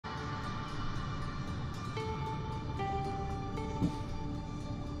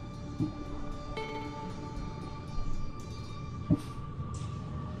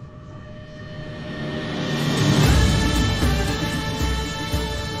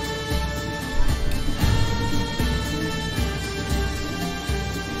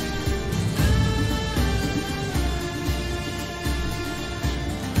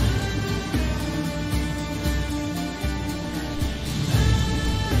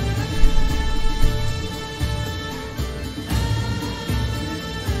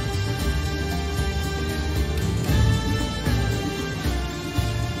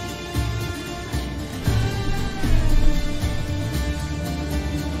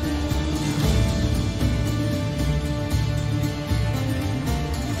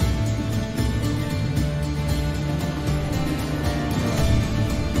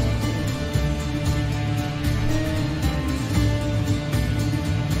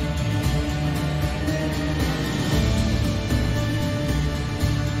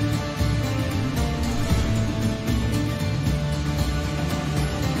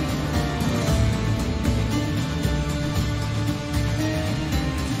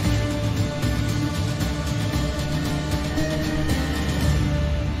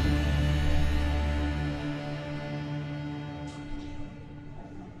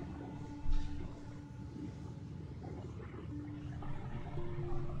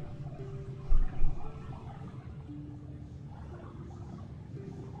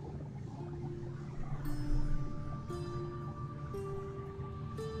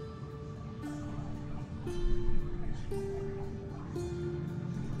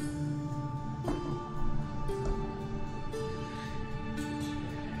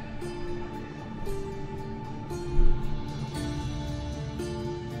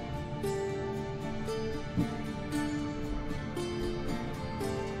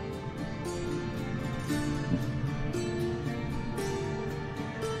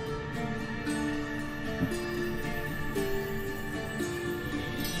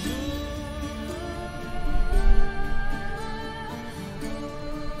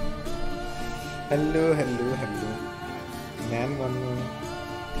Hello, hello, hello. Man വന്നു.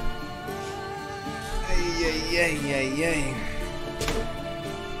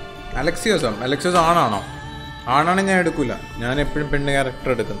 Alexios ആണാണോ? ആണാണ് ഞാൻ എടുക്കൂല. ഞാൻ എപ്പോഴും പെണ്ണ്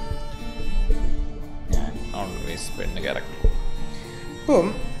ക്യാരക്ടർ എടുക്കുന്നു. ഞാൻ ഓൾവേസ് പെണ്ണ് ക്യാരക്ടർ.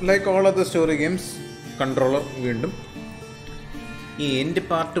 ഇപ്പം like all of the story games controller വീണ്ടും ഈ എൻ്റെ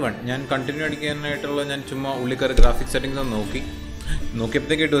പാർട്ട് 1 ഞാൻ കണ്ടിന്യൂ അടിക്കാനായിട്ടുള്ള ഞാൻ ചുമ്മാ ഉള്ളിക്കറി ഗ്രാഫിക്സ് സെറ്റിംഗ്സ് ഒന്ന്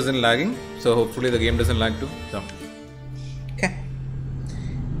നോക്കിയപ്പോഴത്തേക്ക് it was in lagging. So hopefully the game dozen lag to. So okay,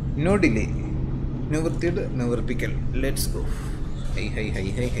 no delay, no വൃത്തിയുടെ no വെറുപ്പിക്കൽ. Let's go. High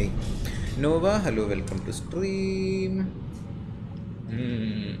Nova, hello, welcome to stream.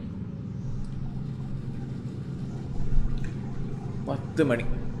 10 മണി.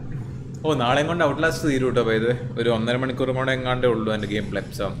 നാളെയും കൊണ്ട് ഔട്ട്ലാസ്റ്റ് തീരും കേട്ടോ. പോയത് ഒരു 1.5 മണിക്കൂർ കൂടെ എങ്ങാണ്ടേ ഉള്ളൂ എൻ്റെ game play.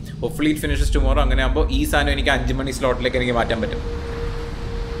 So hopefully it finishes tomorrow. അങ്ങനെ ആകുമ്പോൾ ഈ സാധനം എനിക്ക് 5 മണി സ്ലോട്ടിലേക്ക് എനിക്ക് മാറ്റാൻ പറ്റും.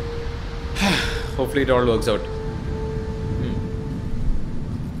 Hopefully it all works out.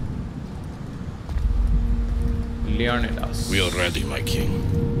 We are ready, my king.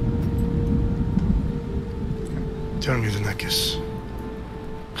 Tell me, Rune,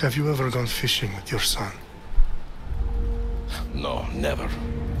 have you ever gone fishing with your son? No, never.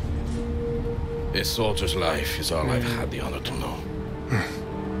 A soldier's life is all I've had the honor to know.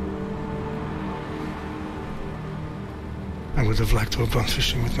 I would have liked to have gone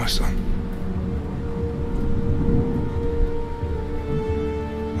fishing with my son.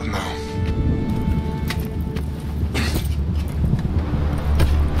 But no.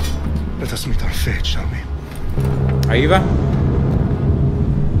 Let us meet our fate, shall we? അയ്യവ,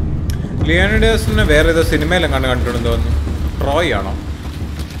 ലിയാനിഡേഴ്സിനെ വേറെ ഏതോ സിനിമയിലും കണ്ടിട്ടുണ്ടെന്ന് തോന്നുന്നു. Troy ആണോ?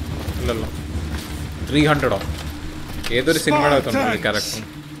 അല്ലല്ലോ, 300 ഏതൊരു സിനിമയുടെ character.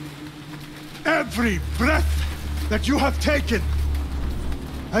 Every breath that you have taken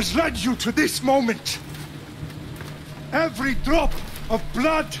has led you to this moment. Every drop of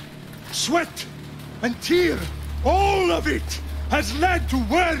blood, sweat and tear, all of it has led to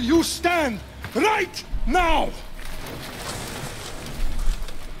where you stand right now.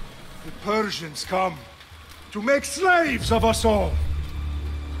 The Persians come to make slaves of us all.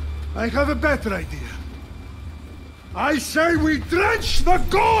 I have a better idea. I say we drench the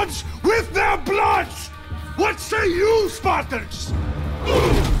gods with their blood! What say you, Spartans?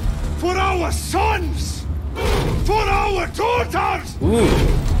 For our sons! For our daughters!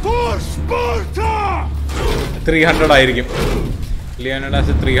 For Sparta! 300 ആയിരിക്കും.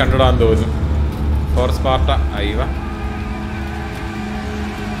 ലിയാനിഡാസ് 300 ആണെന്ന് തോന്നുന്നു. Four Sparta. അയ്യവ,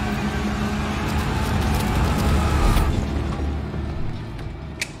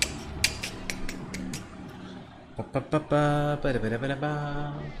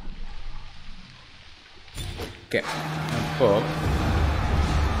 അപ്പോ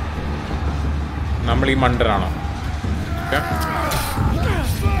നമ്മൾ ഈ മണ്ടറാണോ?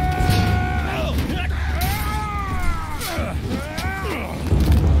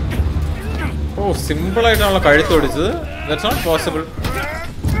 Simple ആയിട്ടാണല്ലോ കഴുത്തൊടിച്ചത്. That's not possible.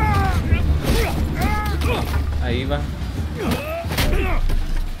 അയ്യവ,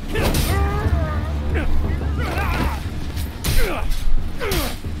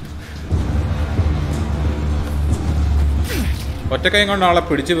 ഒറ്റക്കൈ കൊണ്ട് ആളെ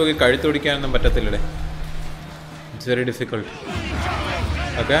പിടിച്ചു പോയി കഴുത്തൊടിക്കാനൊന്നും പറ്റത്തില്ലേ. It's very difficult.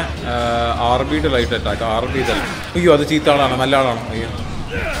 Okay, RB to light attack. RB ഇതല്ല. അയ്യോ, അത് ചീത്ത ആളാണ്, നല്ല ആളാണ്. അയ്യോ,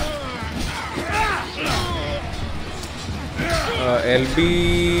 LB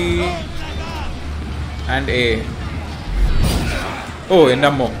ആൻഡ് A. എൻ്റെ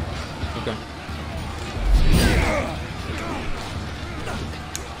അമ്മോ. ഓക്കെ,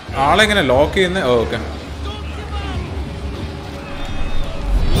 ആളെങ്ങനെ ലോക്ക് ചെയ്യുന്നത്? ഓക്കെ,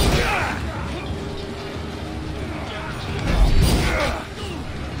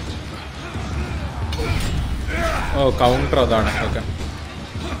 കൗണ്ടർ അതാണ്. ഓക്കെ,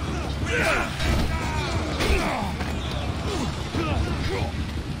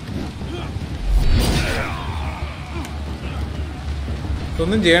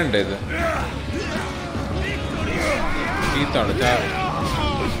 ഒന്നും ചെയ്യണ്ടേ ഇത്. ചീത്താണ്.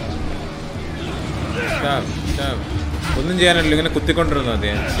 ഒന്നും ചെയ്യാനല്ലോ, ഇങ്ങനെ കുത്തിക്കൊണ്ടിരുന്നു.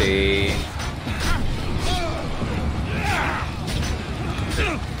 അതെ,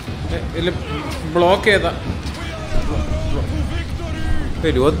 ഇതില് ബ്ലോക്ക് ചെയ്താ.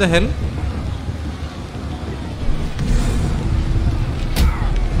 What the hell?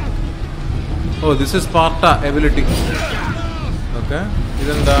 This is Sparta ability. Okay,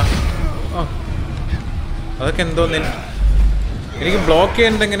 ഇതെന്താ? അതൊക്കെ എന്തോ എനിക്ക് ബ്ലോക്ക്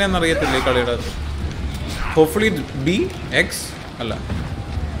ചെയ്യേണ്ടത് എങ്ങനെയാണെന്ന് അറിയത്തില്ല ഈ കളിയുടെ. ഹോപ്പ്ഫുള്ളി B X അല്ല,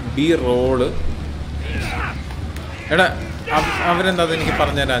 B റോള് എടാ അവരെന്താ അതെനിക്ക്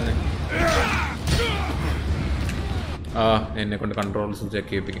പറഞ്ഞുതരാന്ന്. ആ എന്നെ കൊണ്ട് കൺട്രോൾസ് ചെക്ക്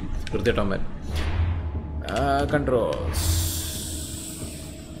ചെയ്യിപ്പിക്കും കൃത്യമായിട്ട്. Controls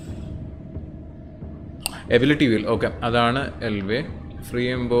ability wheel. ഓക്കെ, അതാണ് എൽവേ. ഫ്രീ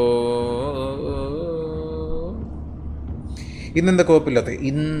എംബോ ഇന്നെന്താ കുഴപ്പമില്ലാത്ത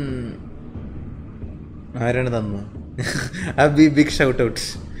ആരാണ് തന്നു? Big shout out.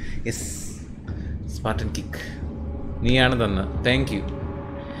 Yes, Spartan kick നീയാണ് തന്നത്, താങ്ക് യു.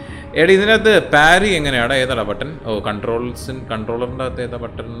 എടാ ഇതിനകത്ത് പാരി എങ്ങനെയാടാ? ഏതാടാ ബട്ടൺ? ഓ കൺട്രോളറിൻ്റെ അകത്ത് ഏതാ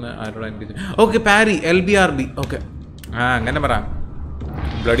ബട്ടൺ? ആരോടാ എനിക്ക്? ഓക്കെ, പാരി LBRB. ഓക്കെ, ആ അങ്ങനെ പറ.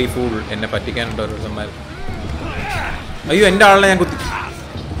 ബ്ലഡി ഫൂൾ, എന്നെ പറ്റിക്കാനുണ്ടോ ഓരോരുത്തന്മാർ? അയ്യോ, എൻ്റെ ആളിനെ ഞാൻ കുത്തി,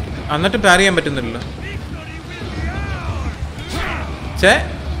 എന്നിട്ട് പാരി ചെയ്യാൻ പറ്റുന്നില്ല.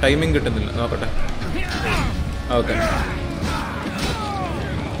 ടൈമിങ് കിട്ടുന്നില്ല. നോക്കട്ടെ. ഓക്കെ,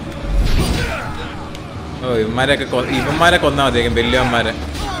 ഓ ഇവന്മാരെ കൊന്നാ മതിയായിരിക്കും, വലിയവന്മാരെ.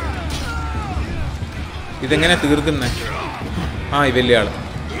 ഇതെങ്ങനെ തീർക്കുന്നേ? ആ ഈ വലിയ ആള്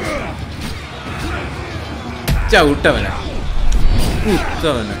ചവിട്ടവനെ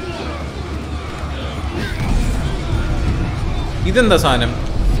കുത്തവനെ. ഇതെന്താ സാധനം?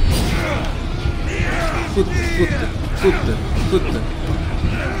 കുത്ത് കുത്ത് കുത്ത് കുത്ത്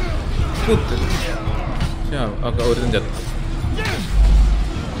കുത്ത്. ഓക്കെ, ഒരു ചത്ത്.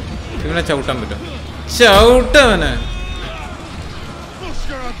 ഇവനെ ചവിട്ടാൻ പറ്റും? ചവിട്ടവനെ.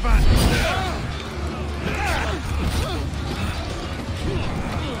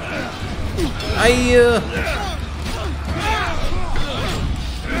 അയ്യോ,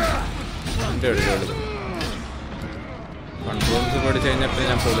 കൺട്രോൾസ് പഠിച്ചു കഴിഞ്ഞപ്പോൾ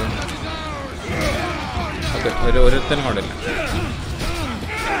ഞാൻ പോലും. ഓക്കെ, ഓരോരുത്തരും കൊണ്ടില്ല.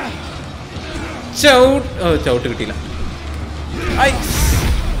 ചവിട്ട് കിട്ടിയില്ല.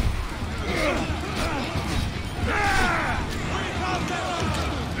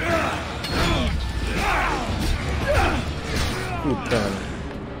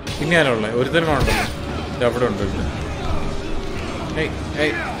 ഇനി ആരുള്ള ഒരുത്തരം കൊണ്ടല്ലോ. അവിടെ ഉണ്ട്.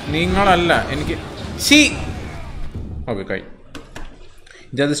 നിങ്ങളല്ല എനിക്ക്. ഓക്കെ, കഴി.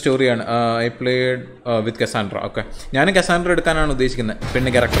 ഇതത് സ്റ്റോറിയാണ്. I played with Cassandra. Okay, ഞാൻ കസാൻഡ്ര എടുക്കാനാണ് ഉദ്ദേശിക്കുന്നത്, പെണ്ണ്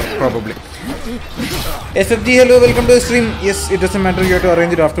character probably. SFG, hello, welcome to stream. Yes, it doesn't matter, you have to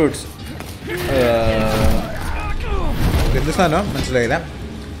arrange it afterwards. എന്ത് സാധനം മനസ്സിലായില്ല.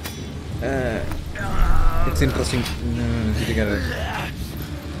 It's interesting.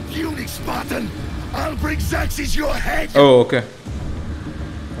 Spartan, I'll bring Xerxes your head. Oh, okay.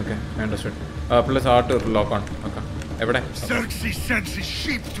 Okay, I understood. Plus R to lock on. Okay. Evade? Xerxes sends his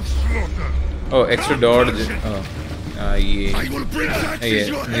sheep to slaughter. Oh, extra dodge. Oh. Yeah. I will bring Xerxes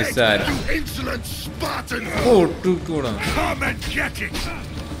your head, you insolent Spartan. Oh, too good. Come and get it.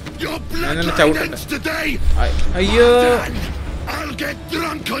 Your blood ends today. Ayyo. I'll get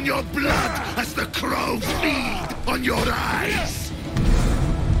drunk on your blood as the crows feed on your eyes.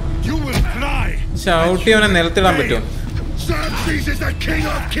 You will cry. Shouty avane nilthidan pattum. Xerxes is the king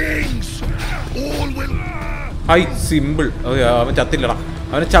of kings. All will. Hi, symbol. Oh yeah, avan chattillada.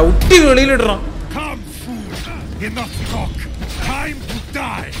 Avane chautti veliyil idra. Come, fool. Enough talk. Time to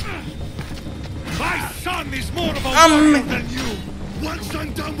die. My son is more of a warrior than you. Once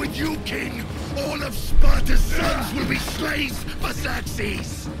I'm done with you, king, all of Sparta's sons will be slaves for Xerxes.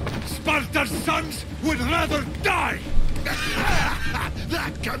 Sparta's sons would rather die.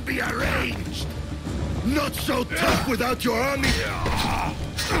 That can be arranged. Not so tough without your army.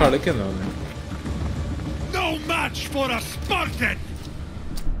 No match for a Spartan.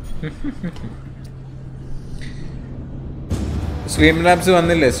 Streamlabs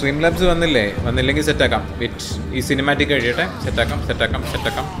വന്നില്ലെങ്കിൽ സെറ്റാക്കാം. ഈ cinematic കഴിയട്ടെ,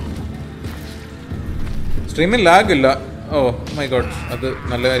 സെറ്റാക്കാം. സ്ട്രീമിൽ lag ഇല്ല. Oh my God, അത്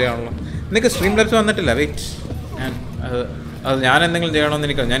നല്ല കാര്യമാണല്ലോ. നിങ്ങൾക്ക് സ്ട്രീംലാബ്സ് വന്നിട്ടില്ല? വെയിറ്റ്, അത് ഞാൻ എന്തെങ്കിലും ചെയ്യണമെന്ന്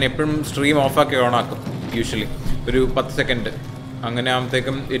എനിക്ക്. ഞാൻ എപ്പോഴും സ്ട്രീം ഓഫാക്കി ഓണാക്കും യൂഷ്വലി ഒരു 10 സെക്കൻഡ്. അങ്ങനെ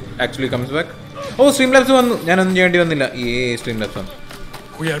ആകുമ്പോഴത്തേക്കും ഇറ്റ് ആക്ച്വലി കംസ് ബാക്ക്. ഓ, സ്ട്രീംലാബ്സ് വന്നു. ഞാനൊന്നും ചെയ്യേണ്ടി വന്നില്ല. സ്ട്രീംലാബ്സ് വന്നു.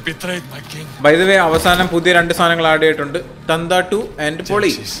 ബൈ ദ വേ, അവസാനം പുതിയ 2 സാധനങ്ങൾ ആഡ് ചെയ്തിട്ടുണ്ട്. തന്ത 2 ആൻഡ്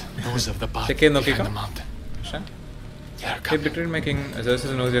പൊളി. ചെക്ക് ചെയ്ത് നോക്കിക്കോ.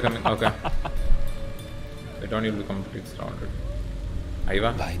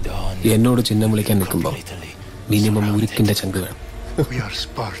 എന്നോട് ചിഹ്നം വിളിക്കാൻ നിൽക്കുമ്പോൾ മിനിമം ഉരുക്കിന്റെ ചങ്ക് വേണം.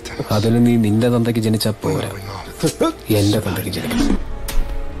 അതിന് നീ നിന്റെ തന്തയ്ക്ക് ജനിച്ചാ പോരാ, എന്റെ തന്തയ്ക്ക് ജനിക്കണം.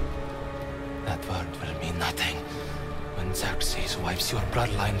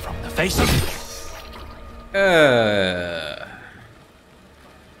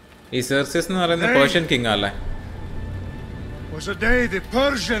 ഈ സെർസിയസ് എന്ന് പറയുന്ന പേർഷ്യൻ കിങ് അല്ലേ? Was a day the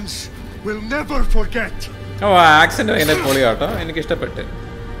Persians will never forget. Oh accent ഭയങ്കര പൊളിയാട്ടോ, എനിക്ക് ഇഷ്ടപ്പെട്ട്.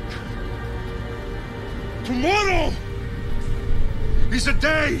 Tomorrow is a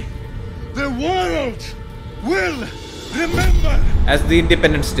day the world will remember as the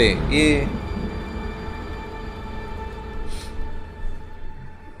Independence Day.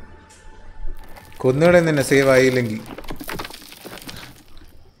 കൊന്നുകളെ നിന്നെ save ആയില്ലെങ്കിൽ.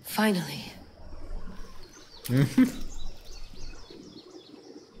 Finally.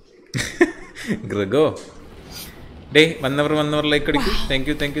 Grego. Day, whenever like wow. Thank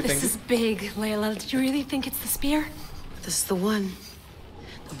you. This is big, Layla. Did you really think it's the spear? This is the one.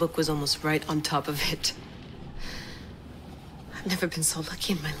 The book was almost right on top of it. I've never been so lucky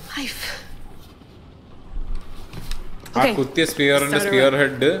in my life. Okay. Kutti spear and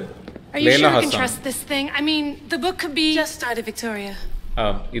spearhead. Are you sure you can trust this thing? I mean, the book could be... Just started, Victoria.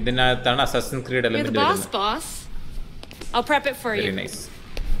 ഇതിനകത്താണ് Assassin's Creed element. You're the boss. I'll prep it for you. Very nice.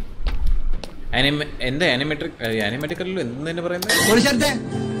 എന്താ animatically എന്തെന്നെ പറയുന്നത്?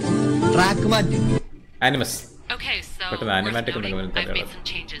 Animus. Okay, so animatic I've made some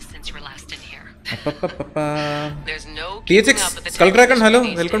changes since you were last in here. There's no THX Skullcracken, hello.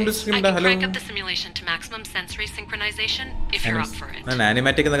 Welcome to stream. I can Hello. crank up the simulation to maximum sensory synchronization if you're up for it. ഞാൻ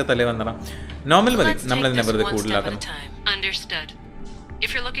animatic എന്നൊക്കെ തലേ വന്നടാ. Normal മതി. നമ്മൾ അതിനെ വെറുതെ കൂടുതലാക്കണം. Understood. If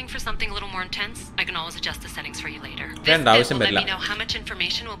you're looking for something a little more intense, I can always adjust the settings for you later. This will let me know how much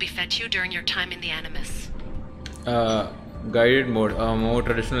information will be fed to you during your time in the Animus. Guided mode, more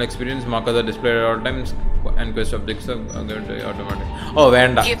traditional experience, markers are displayed at all times, and quest objects are automatic. Oh,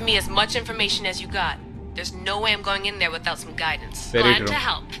 venda. Give me as much information as you got. There's no way I'm going in there without some guidance. Very Glad true. to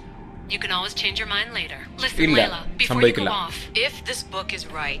help. You can always change your mind later. Listen, Layla, before you go off. If this book is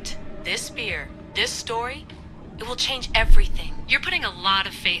right, this spear, this story, it will change everything. You're putting a lot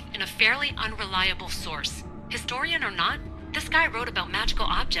of faith in a fairly unreliable source. Historian or not, this guy wrote about magical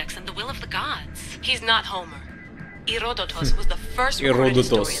objects and the will of the gods. He's not Homer. Herodotus was the first recorded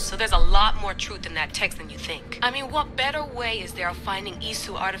historian, so there's a lot more truth in that text than you think. I mean, what better way is there of finding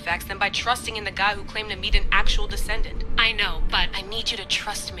Isu artifacts than by trusting in the guy who claimed to meet an actual descendant? I know, but I need you to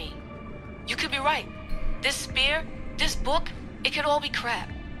trust me. You could be right. This spear, this book, it could all be crap.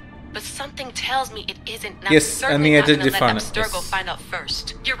 But something tells me it isn't. And yes, I'm certainly not going to let yes. Abstergo find out first.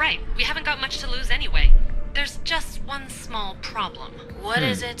 You're right. We haven't got much to lose anyway. There's just one small problem. What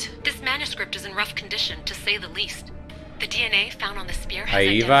is it? This manuscript is in rough condition, to say the least. The DNA found on the spear has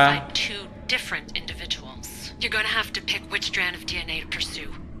identified two different individuals. You're going to have to pick which strand of DNA to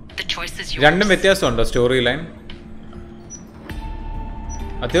pursue. The choice is yours. രണ്ടും വ്യത്യാസമുണ്ടോ storyline?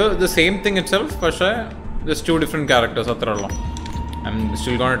 അത് the same thing itself, പക്ഷേ just two different characters അത്രേ ഉള്ളൂ. I'm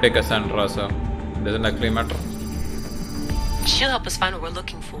still going to take Cassandra, so it doesn't actually matter. She'll help us find what we're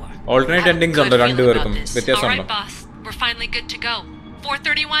looking for. Alternate endings ഉണ്ട് രണ്ടുപേർക്കും വ്യത്യാസമുണ്ടോ? Alright, boss. We're finally good to go.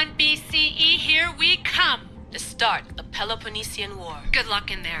 431 BCE, here we come. The start of the Peloponnesian War. Good luck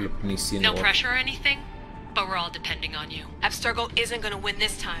in there. No pressure or anything, but we're all depending on you. Abstergo isn't going to win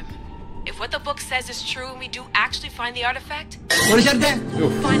this time. If what the book says is true and we do actually find the artifact,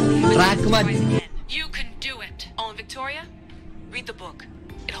 finally, you can do it. Oh, and Victoria, read the book.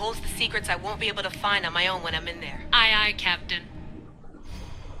 It holds the secrets I won't be able to find on my own when I'm in there. Aye, aye, Captain.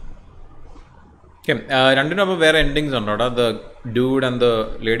 Okay, രണ്ടിനും അപ്പോൾ വേറെ endings ഉണ്ടോ? The dude and the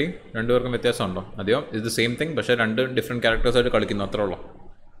lady രണ്ടുപേർക്കും വ്യത്യാസം ഉണ്ടോ? അതെയോ ഇത് the same thing, പക്ഷേ രണ്ട് ഡിഫറെൻറ്റ് ക്യാരക്ടേഴ്സ് ആയിട്ട് കളിക്കുന്നു, അത്രേ ഉള്ളൂ.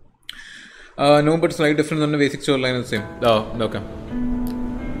 നോ ബട്ട് സ്ലൈറ്റ് ഡിഫറൻസ് ഉണ്ട്. Basic story line same. Okay.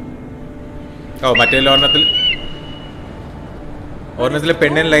 മറ്റേ ഒരെണ്ണത്തിൽ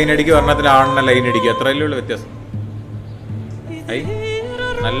പെണ്ണിന് ലൈൻ അടിക്കുക, ഒരെണ്ണത്തിൽ ആണിനെ ലൈൻ അടിക്കുക, അത്രയല്ലേ ഉള്ളൂ വ്യത്യാസം.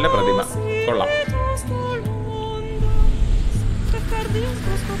 നല്ല പ്രതിമ, കൊള്ളാം.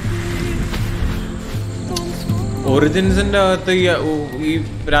 ഒറിജിൻസിന്റെ അകത്ത് ഈ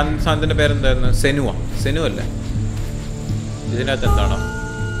സാധനത്തിന്റെ പേരെന്തായിരുന്നു? സെനു അല്ലേ? ഇതിനകത്ത് എന്താണ്?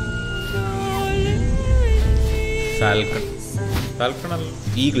 ഫാൽക്കൺ അല്ല,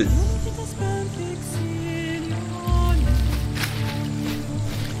 eagle.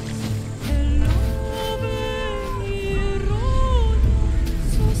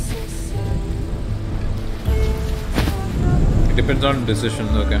 It depends on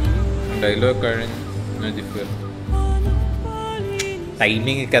decisions, okay. Dialogue കഴിഞ്ഞ ജിഫ്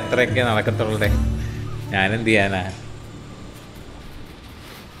ടൈമിങ് ഒക്കെ എത്രയൊക്കെ നടക്കത്തുള്ളേ, ഞാനെന്ത് ചെയ്യാനാ?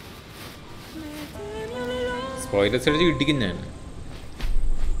 സ്പോയിലേഴ്സ് അടിച്ച് കിട്ടിക്കും ഞാൻ.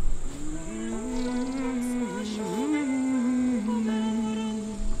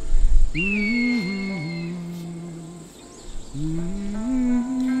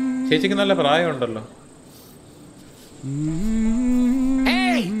 ചേച്ചിക്ക് നല്ല പ്രായമുണ്ടല്ലോ.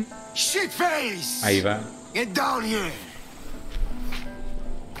 Hey! Shit face! Aiva. Get down here!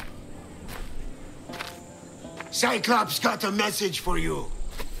 Cyclops got a message for you.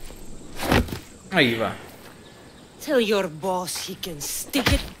 Aiva. Tell your boss he can stick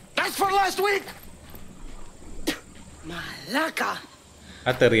it. That's for last week. Malaka.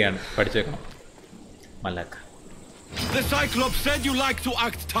 Atherian. Padichekano. Malaka. The Cyclops said you like to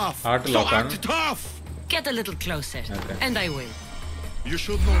act tough. So act tough. Get a little closer, and I will. You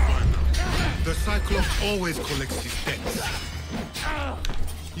should know by now. The Cyclops always collects his debts.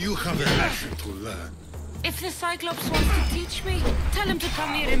 You have a lesson to learn. If the Cyclops wants to teach me, tell him to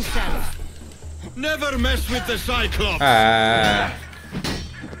come here himself. Never mess with the Cyclops.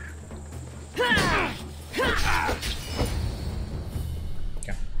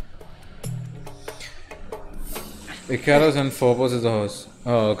 Icarus and Phobos is the host.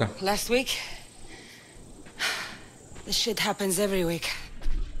 Oh, okay. Last week? This shit happens every week.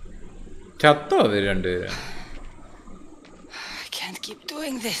 Chatto avere rendu. I can't keep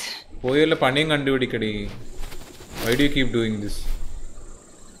doing this. Poyella paniyam kandupidikadi. Why do you keep doing this?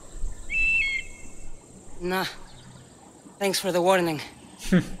 Nah. Thanks for the warning.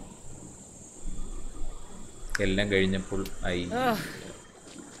 Ellam kazhinjappol ai. Oh.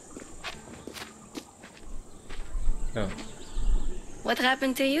 What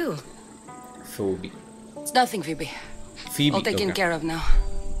happened to you? Phoebe. It's nothing, Phoebe. All taken care of now.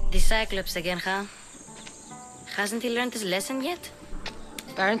 The Cyclops again, huh? Hasn't he learned his lesson yet?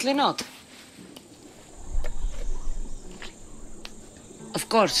 Apparently not. Of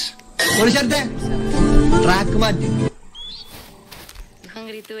course. You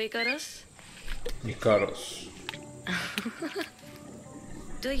hungry too, Icarus? Icarus.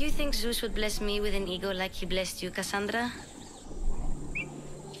 Do you think Zeus would bless me with an ego like he blessed you, Cassandra?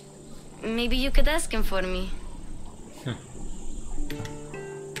 Maybe you could ask him for me.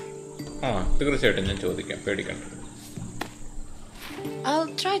 തീർച്ചയായിട്ടും ഞാൻ ചോദിക്കാം, പേടിക്കണ്ട.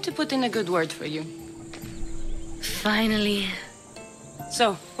 I'll try to put in a good word for you. Finally. So,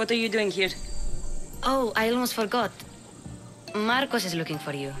 what are you doing here? Oh, I almost forgot. Marcos is looking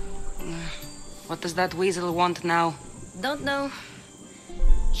for you. What does that weasel want now? Don't know.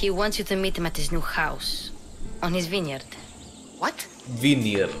 He wants you to meet him at his new house. On his vineyard. What?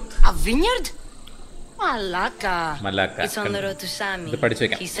 Vineyard. A vineyard? Malaka. It's on the road to Sami.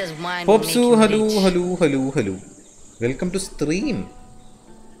 He says wine Popsu, will make you hello. Welcome to stream.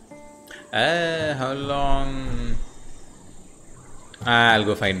 How long? I'll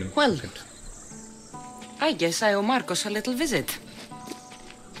go find him. Well, I guess I owe Marcos a little visit.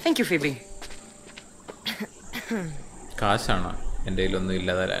 Thank you, Phoebe. കാശാണോ എൻ്റെ കയ്യിലൊന്നും ഇല്ല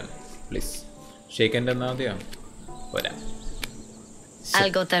തരാൻ? Please shake എൻ്റെ എന്നാ മതിയോ? പോരാ.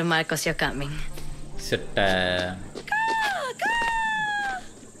 I'll go tell Marcos you're coming.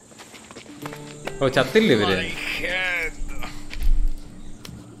 ഓ, ചത്തില്ലേ ഇവര്?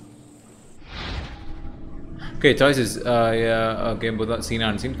 Okay, choices. Okay, both are seen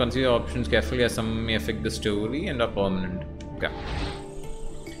and unseen. Consider options carefully as some may affect the story and are permanent. Okay.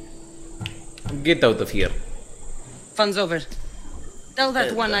 Get out of here. Fun's over. Tell that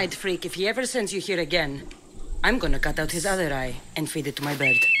one-eyed freak if he ever sends you here again, I'm gonna cut out his other eye and feed it to my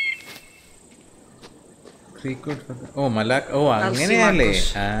bird. Oh, Malak. Oh, അങ്ങനെയല്ലേ?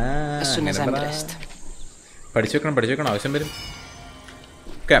 As soon as I'm dressed. പഠിച്ചേക്കണം, ആവശ്യം വരും.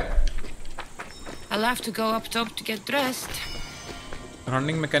 Okay. I'll have to go up top to get dressed.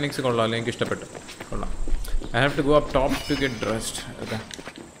 Running mechanics കൊള്ളാം, എനിക്ക് ഇഷ്ടപ്പെട്ടു. കൊള്ളാം. I have to go up top to get dressed. Okay.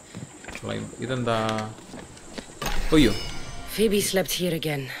 ഇതെന്താ? ഓയ്യോ. Phoebe slept here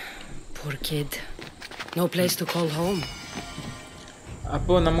again. Poor kid. No place to call home.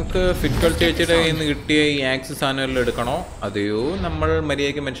 അപ്പോൾ നമുക്ക് ഫിറ്റ്കൾ ചേച്ചിയുടെ കയ്യിൽ നിന്ന് കിട്ടിയ ഈ ആക്സസ് സാധനമെല്ലാം എടുക്കണോ, അതെയോ നമ്മൾ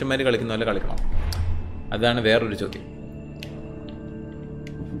മര്യാദയ്ക്ക് മനുഷ്യന്മാർ കളിക്കുന്ന പോലെ കളിക്കണം? അതാണ് വേറൊരു ചോദ്യം.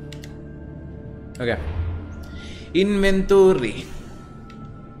 Okay, inventory.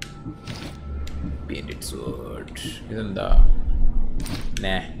 Painted soared. ഇതെന്താ?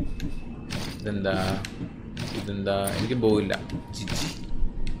 ഇതെന്താ? എനിക്ക് പോവില്ല. ചിച്ചി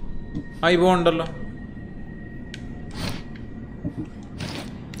ഈ പോകണ്ടല്ലോ.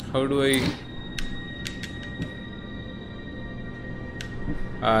 How do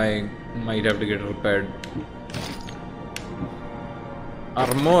I might have to get repaired.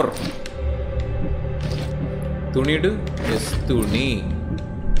 Armor. Tunidu? Yes, Tuni.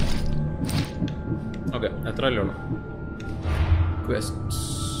 Okay, അത്രയല്ലേ ഉള്ളൂ. Quests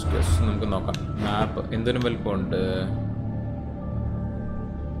നമുക്ക് നോക്കാം. മാപ്പ് എന്തിനും വലുപ്പമുണ്ട്.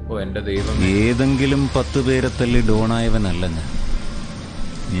 ഓ എൻ്റെ ദൈവം, ഏതെങ്കിലും 10 പേരെ തല്ലി ഡോണായവനല്ല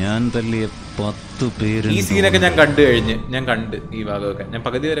ഞാൻ തല്ലിയ 10 പേര്. ഈ സീനൊക്കെ ഞാൻ കണ്ട് ഈ ഭാഗമൊക്കെ ഞാൻ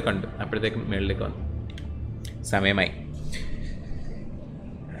പകുതി വരെ കണ്ടു. അപ്പോഴത്തേക്കും മേളിലേക്ക് വന്നു. സമയമായി.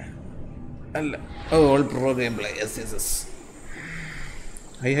 അല്ല all pro game play. Yes yes yes.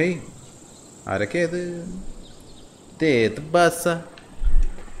 High high, ആരൊക്കെയാ ഇത്? ഏത് ബാസാ?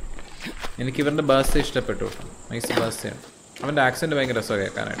 എനിക്ക് ഇവരുടെ ബാസ് ഇഷ്ടപ്പെട്ടു. നൈസ് ബാസയാണ്. അവൻ്റെ ആക്സെൻറ്റ് ഭയങ്കര രസമാണ്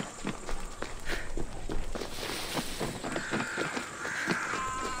കേൾക്കാനായിട്ട്.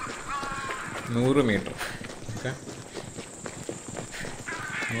 നൂറ് മീറ്റർ. ഓക്കെ,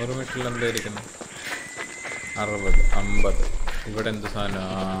 100 മീറ്ററിൽ എന്തായിരിക്കുന്നു? 60, 50. ഇവിടെ എന്ത് സാധനം?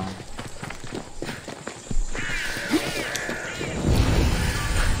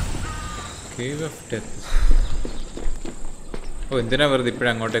 Cave of death. ഓ, എന്തിനാ വെറുതെ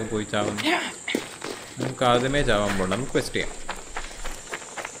ഇപ്പോഴും അങ്ങോട്ടേക്ക് പോയി ചാവുന്നു? നമുക്ക് ആദ്യമേ ചാവാൻ പോകണം. നമുക്ക് ക്വസ്റ്റ് ചെയ്യാം.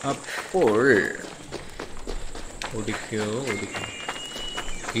 അപ്പോൾ ഓടിക്കോ.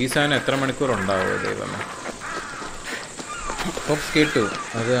 ഈ സാധനം എത്ര മണിക്കൂർ ഉണ്ടാവുമോ ദൈവമേ? അപ്പോൾ കേട്ടു,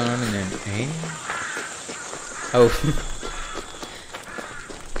 അതാണ് ഞാൻ. ഓ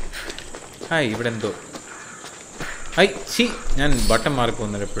ഹായ്, ഇവിടെ എന്തോ. ഹായ് ശി, ഞാൻ ബട്ടൺ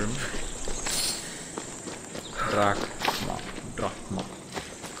മാറിപ്പോകുന്നത് എപ്പോഴും. Drachma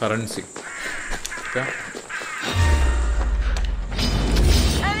currency. Okay,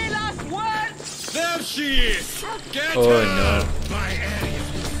 oh no.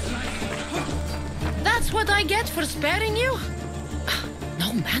 That's what I get for sparing you? No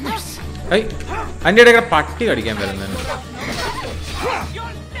manners. Hey, അതിൻ്റെ ഇടയ്ക്ക് പട്ടി കടിക്കാൻ വരുന്നുണ്ട്.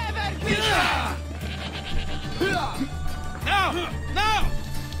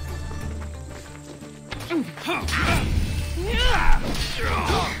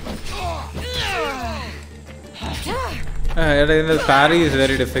 ഇതിൻ്റെ പാരി ഈസ്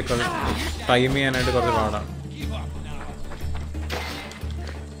വെരി ഡിഫിക്കൾട്ട്. ടൈം ചെയ്യാനായിട്ട് കുറച്ച് പാടാണ്.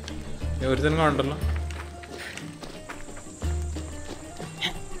 ഒരു തന്നെ ഉണ്ടല്ലോ.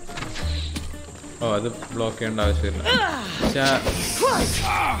 ഓ, അത് ബ്ലോക്ക് ചെയ്യേണ്ട ആവശ്യമില്ല.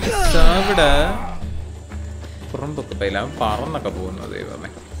 ഇവിടെ പുറമ്പൊക്കെ പൈല പറന്നൊക്കെ പോകുന്നു ദൈവമേ.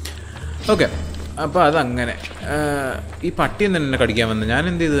 ഓക്കെ, അപ്പോൾ അതങ്ങനെ. ഈ പട്ടി തന്നെ കടിക്കാൻ വന്നത്. ഞാൻ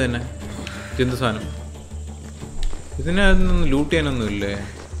എന്ത് ചെയ്തു തന്നെ? എന്ത് സാധനം? ഇതിനൊന്നും ലൂട്ട് ചെയ്യാനൊന്നും ഇല്ലേ?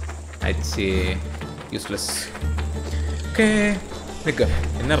 അച്ഛേ, യൂസ്ലെസ്. ഓക്കെ, നിൽക്കുക.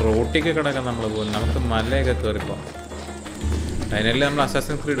 പിന്നെ റോട്ടിക്ക് കിടക്കാൻ നമ്മൾ പോകുന്നു. നമുക്ക് മലയൊക്കെ കയറിപ്പോകാം. അതിനല്ലേ നമ്മൾ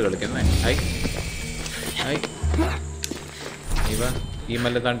അസാസിൻസ് ക്രീഡ് കളിക്കുന്നേ. ഹായ് ഹായ്, ഇവ ഈ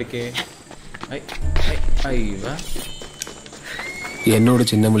മല താണ്ടിക്കേ. എന്നോട്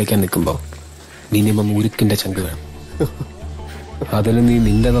ചിഹ്നം വിളിക്കാൻ നിൽക്കുമ്പോൾ മിനിമം ഉരുക്കിന്റെ ചങ്ക് വേണം. അതിന് നീ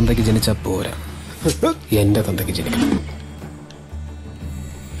നിന്റെ തന്തയ്ക്ക് ജനിച്ചാൽ പോരാ, എന്റെ തന്തയ്ക്ക് ജനിക്കണം.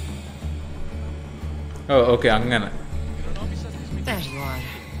 ഓ ഓക്കെ, അങ്ങനെ. There you are.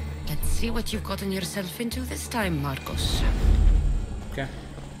 Let's see what you've gotten yourself into this time, Marcos. Okay.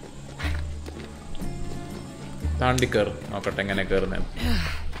 താണ്ടി കയറും. നോക്കട്ടെ എങ്ങനെ കയറുന്നത്.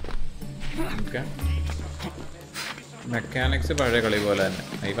 ഓക്കെ, മെക്കാനിക്സ് പഴയ കളി പോലെ തന്നെ.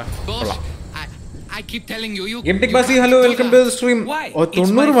 Hello, welcome to the stream.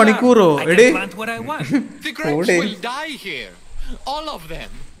 90 മണിക്കൂറോ? എടേ,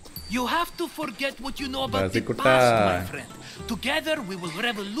 You have to forget what you know about the past, my friend. Together we will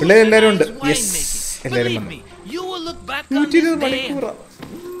revolutionize winemaking. Believe me, you will look back on this day.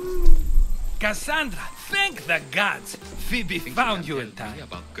 Cassandra, thank the gods. Phoebe found you in time.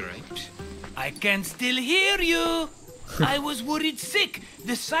 About grapes? I can still hear you. I was worried sick.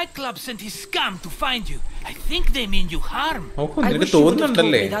 The Cyclops sent his scum to find you. I think they mean you harm. I wish you would have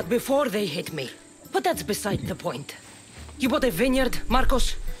told me that before they hit me. But that's beside the point. You bought a vineyard, Marcos?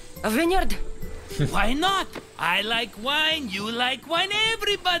 A vineyard? Why not? I like wine, you like wine,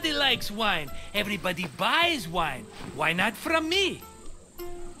 everybody likes wine. Everybody buys wine. Why not from me?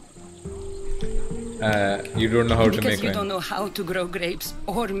 You don't know how to make wine. Because you don't know how to grow grapes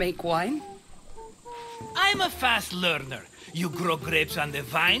or make wine? I'm a fast learner. You grow grapes on the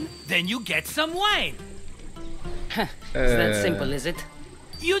vine, then you get some wine. It's that simple, is it?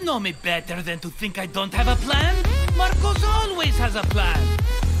 You know me better than to think I don't have a plan. Marcos always has a plan.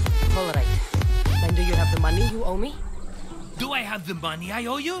 All right. Then do you have the money you owe me? Do I have the money I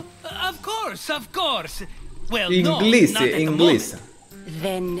owe you? Of course, of course. Well, English, no, not at English. the moment.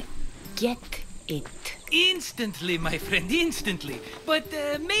 Then get it. Instantly, my friend, instantly. But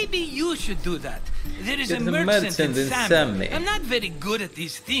maybe you should do that. There is a merchant in Sammy. I'm not very good at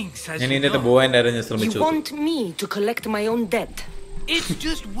these things, as you know. You want me to collect my own debt? It's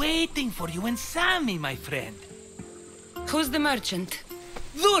just waiting for you and Sammy, my friend. Who's the merchant?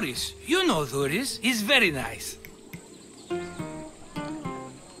 Duris. You know Duris. He's very nice.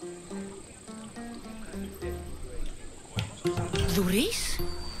 Duris?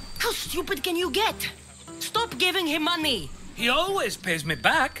 How stupid can you get? Stop giving him money. He always pays me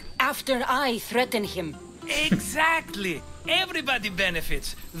back. After I threaten him. Exactly. Everybody benefits.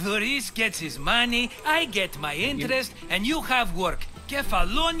 Doris gets his money, I get my interest, and you have work.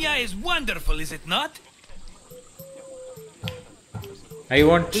 Kefalonia is wonderful, is it not? I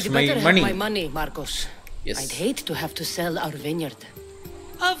want He'd my better money. have my money, Marcos. Yes. I'd hate to have to sell our vineyard.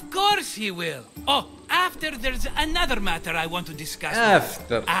 Of course he will. Oh, after there's another matter I want to discuss.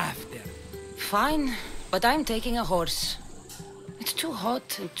 After. Fine, but I'm taking a horse. It's too hot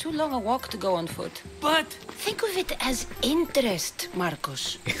and too long a walk to go on foot. But think of it as interest, Marcos.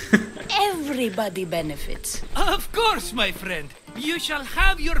 Everybody benefits. Of course, my friend. You shall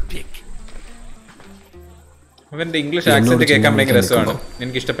have your pick. അവന്റെ English accent കേൾക്കാൻ ഭയങ്കര രസമാണ്.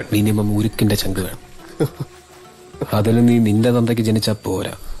 എനിക്ക് ഇഷ്ടപ്പെട്ടു. Minimum ഉരുക്കിന്റെ ചങ്ക് വേണം. അതിന് നീ നിന്റെ തന്തയ്ക്ക് ജനിച്ചാ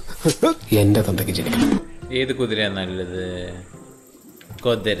പോരാ, എന്റെ തന്തയ്ക്ക് ജനിക്കണം. ഏത് കുതിരയാ നല്ലത്?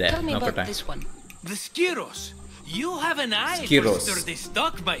 കുതിര നോക്കട്ടെ. The Skiros. You have an eye for sturdy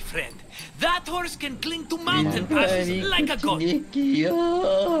stock, my friend. That horse can cling to mountain passes like a god.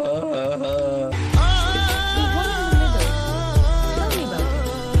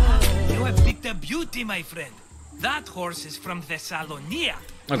 You have picked a beauty, my friend. That horse is from Thessalonia.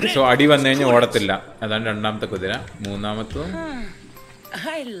 Okay, so അടി വന്നു കഴിഞ്ഞാൽ ഓടത്തില്ല. അതാണ് രണ്ടാമത്തെ കുതിര. മൂന്നാമത്തെ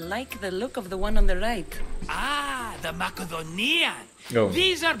I like the look of the one on the right. Ah, the Macedonian. Oh.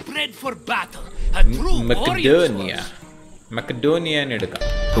 These are bred for battle. A true warrior. Macedonian എടുക്കാം.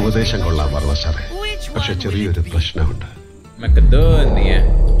 ഉപദേശം കൊള്ളാൻ പറഞ്ഞു സാറേ, പക്ഷെ ചെറിയൊരു പ്രശ്നമുണ്ട്. Macedonia.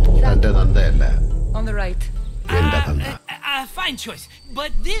 തന്റെ തന്തയല്ല. On the right. എന്റെ തന്ത. Fine choice.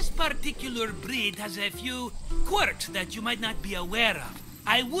 But this particular breed has a few quirks that you might not be aware of.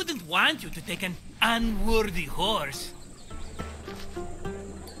 I wouldn't want you to take an unworthy horse.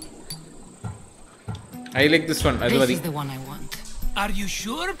 I like this one. This is the one I want. Are you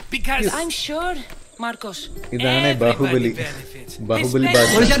sure? Because I'm sure, Marcos. ഇതാണ് Baahubali. Baahubali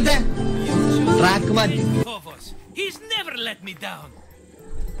He's never let me down.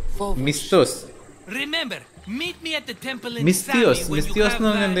 Mistos. Remember, meet me at the temple in Mistios. Sami when Mistios you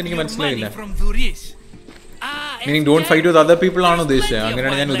have എനിക്ക് your മനസ്സിലായില്ല. money from Duris. Meaning don't fight with other people ആണോ ഉദ്ദേശിച്ചത്?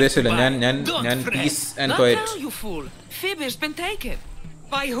 അങ്ങനെയാണ് ഞാൻ ഉദ്ദേശിച്ചില്ല. ഞാൻ peace and quiet. Not now, you fool. Phoebe's been taken.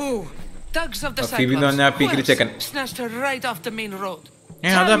 By who? Thugs of the Phoebe എന്ന് പറഞ്ഞാൽ പീക്കിരി ചെക്കൻ. Snatched her right off the main road.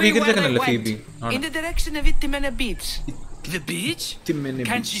 അതാ പീക്കിരി ചെക്കനല്ലേ Phoebe? In the direction of Itimena Beach. The beach?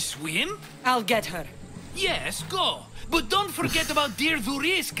 Can she swim? I'll get her. Yes, go. But don't forget about dear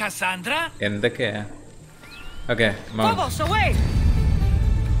Duris, Cassandra. എന്തൊക്കെയാ? Okay, mom. Phobos, away!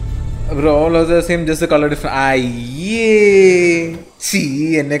 Bro, all of the same, just the color different. Aye, see,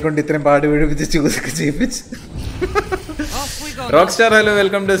 എന്നെ കൊണ്ട് ഇത്രയും പാട് വീഴിപ്പിച്ച് ചൂസൊക്കെ ചെയ്യിപ്പിച്ച്. Rockstar, hello,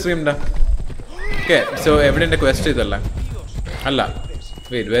 welcome to stream da. Okay, so എവിടെന്റെ quest ഇതല്ല. അല്ല.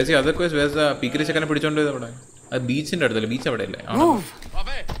 Wait, where's the other quest? Where's the പീക്കിരി ചെക്കനെ പിടിച്ചോണ്ട് പോയത് അവിടെ? അത് ബീച്ചിന്റെ അടുത്തല്ലേ? ബീച്ച് അവിടെ അല്ലേ?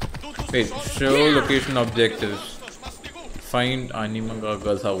 Wait, show location objectives. Find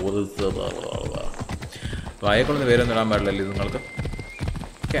animagagas hours. വായക്കൊള്ളൊന്ന് പേരൊന്നും ഇടാൻ പാടില്ലല്ലോ ഇത് നിങ്ങൾക്ക്.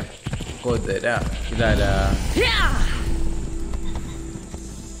 Okay. കുതിര ഇതാരാ?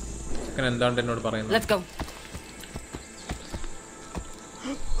 ചെക്കൻ എന്താണ് എന്നോട് പറയുന്നത്? Let's go.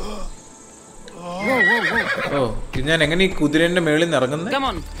 ഓ, ഇത് ഞാൻ എങ്ങനെ ഈ കുതിരന്റെ മേളിൽ നിന്ന് ഇറങ്ങുന്നത്? Come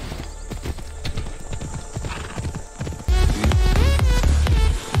on.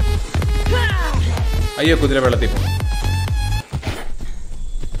 അയ്യോ, കുതിര വെള്ളത്തിൽ പോകും.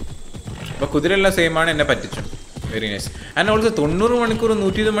 അപ്പൊ കുതിരയെല്ലാം സെയിം ആണ്, എന്നെ പറ്റിച്ചു. Very nice. ആൻഡ് ഓൾസോ 90 മണിക്കൂർ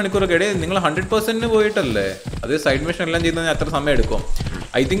 120 മണിക്കൂറൊക്കെ ഇടയിൽ നിങ്ങൾ 100% പോയിട്ടല്ലേ? അത് സൈഡ് മിഷൻ എല്ലാം ചെയ്ത് അത്ര സമയം എടുക്കും.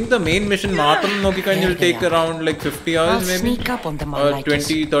 I think the main mission മാത്രം നോക്കിക്കഴിഞ്ഞാൽ take around like 50 hours maybe, or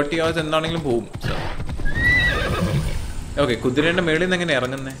 20-30 hours എന്താണെങ്കിലും പോകും. ഓക്കെ, കുതിരേൻ്റെ മേളിൽ നിന്ന് എങ്ങനെ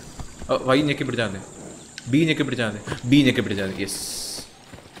ഇറങ്ങുന്നേ? വൈ ഞെക്കി പിടിച്ചാൽ മതി, ബി ഞെക്കി പിടിച്ചാൽ മതി, ബി ഞെക്കി പിടിച്ചാൽ മതി. യെസ്,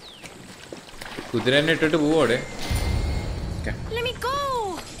 കുതിരേനെ ഇട്ടിട്ട് പോവോടെ.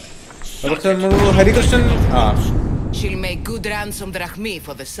 Harikrishnan She'll make good ransom drachmi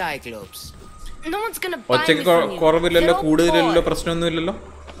for the Cyclops. No one's gonna buy me ഒച്ചയ്ക്ക് from you. കുറവില്ലല്ലോ, കൂടുതലില്ലല്ലോ, പ്രശ്നമൊന്നുമില്ലല്ലോ.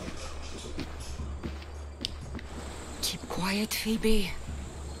 Keep quiet, Phoebe.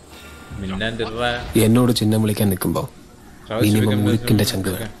 എന്നോട് ചിഹ്നം വിളിക്കാൻ നിൽക്കുമ്പോ മിനിമം ഉരുക്കിന്റെ ചങ്ക്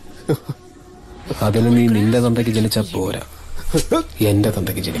വേണം. അതിന് നീ നിന്റെ തന്തയ്ക്ക് ജനിച്ചാ പോരാ, എന്റെ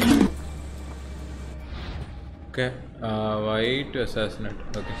തന്തയ്ക്ക് ജനിക്കണം.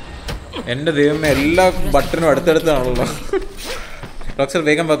 എന്റെ ദൈവമേ, എല്ലാ ബട്ടണും അടുത്തടുത്താണല്ലോ. ഡോക്ടർ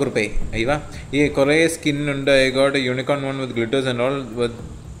വേഗം വാ കുറിപ്പേ. അയ്യവാ, ഈ കുറേ സ്കിന്നുണ്ട്. I got A unicorn one with glitters and all, with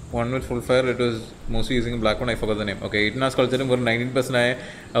one with full fire. It was mostly using black one. I forgot the name. Okay, 8 hours കളിച്ചാലും ഒരു 19% ആയ.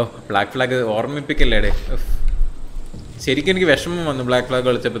 ഓ, ബ്ലാക്ക് ഫ്ലാഗ് ഓർമ്മിപ്പിക്കല്ലേടെ. ശരിക്കും എനിക്ക് വിഷമം വന്നു ബ്ലാക്ക് ഫ്ലാഗ്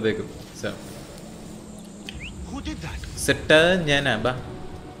കളിച്ചപ്പോഴത്തേക്കും. സെറ്റ് ഞാനാ ബാ.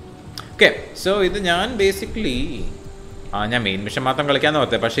 Okay, so ഇത് ഞാൻ ബേസിക്കലി ഞാൻ മെയിൻ മിഷൻ മാത്രം കളിക്കാന്ന്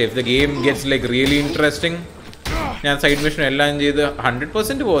ഓർത്തത്. പക്ഷേ if the game gets like really interesting ഞാൻ സൈഡ് മിഷൻ എല്ലാം ചെയ്ത്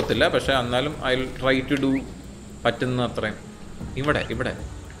 100% പോകത്തില്ല. പക്ഷേ എന്നാലും I will try to do പറ്റുന്ന അത്രയും. ഇവിടെ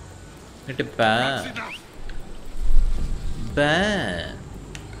എന്നിട്ട്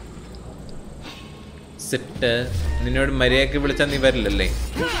സെറ്റ്. നിന്നോട് മര്യാദക്ക് വിളിച്ചാൽ നീ വരില്ലല്ലേ?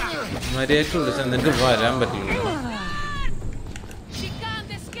 മര്യാദക്ക് വിളിച്ചാൽ നിനക്ക് വരാൻ പറ്റില്ല.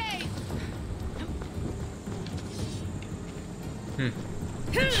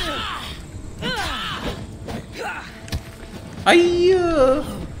 അയ്യോ.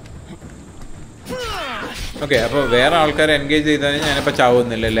 ഓക്കെ, അപ്പോൾ വേറെ ആൾക്കാരെ എൻഗേജ് ചെയ്താൽ ഞാനിപ്പോൾ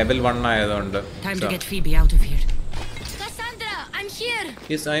ചാവുന്നില്ല, ലെവൽ 1 ആയതുകൊണ്ട്.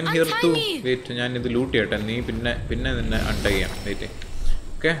 Yes, I am here to. Wait, ഞാൻ ഇത് ലൂട്ട് ചെയ്യട്ടെ. നീ പിന്നെ നിന്നെ അൺടൈ ചെയ്യാം. Wait.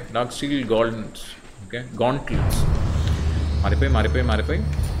 Okay, dark steel ഗോൾഡൻസ്. Okay, ഗോൺട്ട്ലെറ്റ്സ്. മാറിപ്പോയി.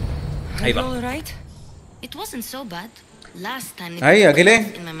 Hi അഖിലേ,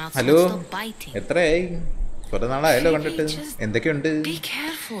 hello. എത്രയായി? കുറെ നാളായല്ലോ കണ്ടിട്ട്. എന്തൊക്കെയുണ്ട്?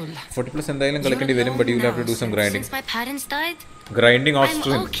 40+ എന്തായാലും കളിക്കേണ്ടി വരും. But you have to do some grinding of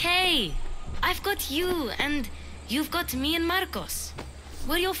stream. I've got you and you've got me and Marcos.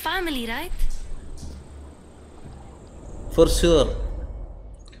 We're your family, right? For sure.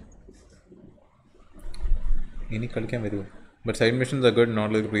 ഇനി കളിക്കാൻ വരുമോ? But side missions are good, not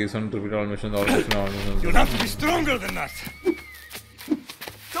like previous one. Repeat all missions, all missions. You'll have to be stronger than that.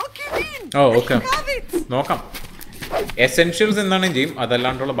 Don't give in. Oh, okay. നോക്കാം. Essentials എന്താണ് ചെയ്യും,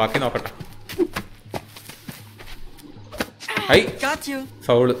 അതല്ലാണ്ടുള്ള ബാക്കി നോക്കട്ടെ. Got you.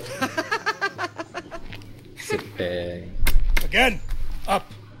 Foul. Again. Up.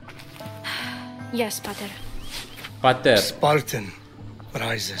 Yes, Pater. Spartan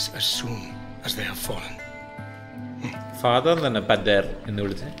rises as soon as they have fallen. Father തന്നെ Pater എന്ന്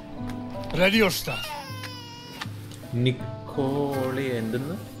വിളിച്ചേ. Ready your stuff. Nicoli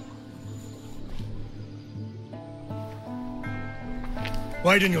എന്തെന്ന്?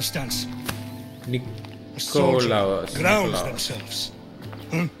 Widen your stance. Nikolaus. Grounds themselves.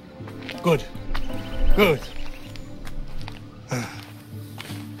 Good.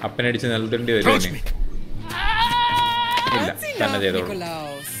 അപ്പനടിച്ച് നൽകേണ്ടി വരും. ഇല്ല, തന്നെ ചെയ്തോളൂ.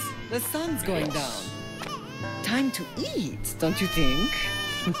 Nikolaus, the sun's going down. Time to eat, don't you think?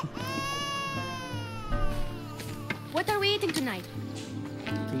 What are we eating tonight?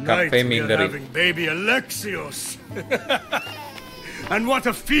 Tonight we are having baby Alexios. And what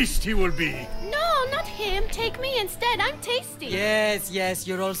a feast he will be. No, not him. Take me instead. I'm tasty. Yes,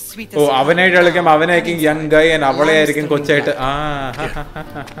 you're all sweet. ഓ, അവനായിട്ട് കളിക്കും. അവനായിരിക്കും young Guy and അവളെ ആയിരിക്കും കൊച്ചായിട്ട്.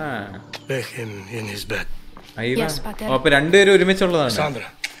 Lay him in his bed. അപ്പൊ രണ്ടുപേരും ഒരുമിച്ചുള്ളതാണ്.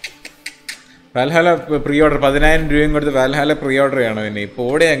 വാൽഹാല pre order 10,000 രൂപയും കൊടുത്ത് വാൽഹാല pre order ചെയ്യണം. പിന്നെ ഇപ്പോൾ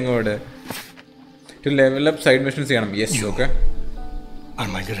ഓടെ അങ്ങോട്ട് two level up side missions ചെയ്യണം. Yes, okay.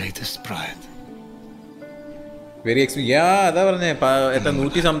 My greatest pride. Very അതാ പറഞ്ഞേ. എത്ര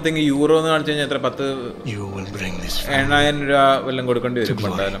 100-something euro എന്ന് കാണിച്ചു കഴിഞ്ഞാൽ എത്ര 10,000 രൂപ വല്ലതും കൊടുക്കേണ്ടി വരും.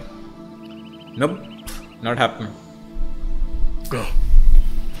 പണ്ടാലും നോട്ട് ഹാപ്പൻ.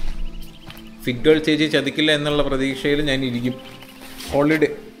 ഫിഗർ ചേച്ചി ചതിക്കില്ല എന്നുള്ള പ്രതീക്ഷയിൽ ഞാൻ ഇരിക്കും. Holiday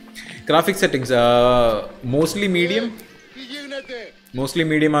graphic settings mostly medium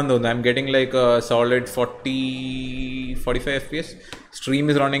ആണെന്ന് തോന്നുന്നു. I am getting like solid 40-45 FPS. Stream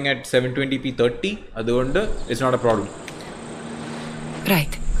is running at 720p 30. അതുകൊണ്ട് it's not a problem.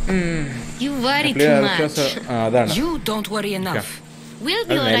 Right. You worry too much. അതാണ്. You don't worry enough. We'll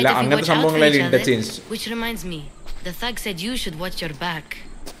be alright if we watch out for each other. Which reminds me, the thug said you should watch your back.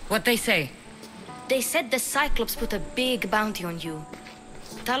 What they say? They said the Cyclops put a big bounty on you.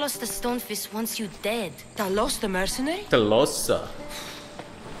 Talos the Stonefish wants you dead. Talos the mercenary? Talos.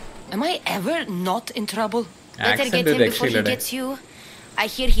 Am I ever not in trouble? Better get him before he gets you. I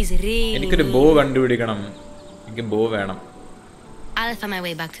hear he's really... എനിക്കൊരു ബോ കണ്ടുപിടിക്കണം. എനിക്ക് ബോ വേണം. I'll find my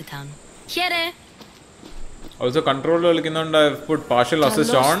way back to town. Here. Also control കളിക്കുന്നോണ്ട് I put partial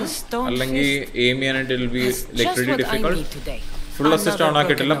assist on. അല്ലെങ്കിൽ aim ചെയ്യാനായിട്ട് it will be like pretty difficult. Full assist on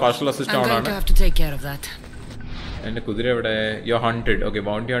ആക്കിയിട്ടില്ല, partial assist on ആണ്. I'm going to have to take care of that. എൻ്റെ കുതിര എവിടെ? You're hunted. Okay,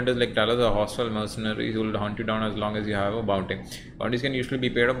 bounty hunters like Talos are hostile mercenaries who will hunt you down as long as you have a bounty. Bounties can usually be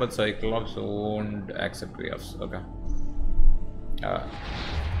paid up, but Cyclops won't accept payoffs. Okay.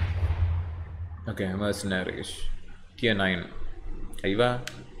 Okay, mercenaries. Tier 9. Aiva.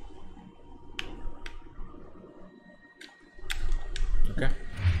 Okay.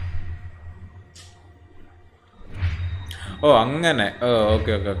 Oh, അങ്ങനെ. Oh,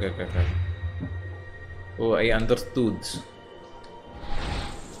 okay. Oh, I understood.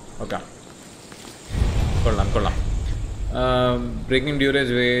 Okay. കൊള്ളാം. Breaking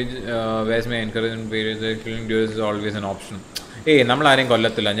Dure's wage, where's my encouragement period? Killing Dures is always an option. Hey, നമ്മൾ ആരെയും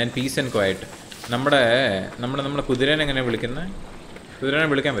കൊല്ലത്തില്ല. ഞാൻ piece and quiet. നമ്മുടെ കുതിരേനെ എങ്ങനെ വിളിക്കുന്നത്? കുതിരേനെ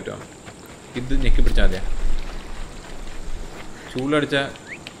വിളിക്കാൻ പറ്റുമോ? ഇത് ഞെക്കി പിടിച്ചാൽ മതിയാ. ചൂളടിച്ച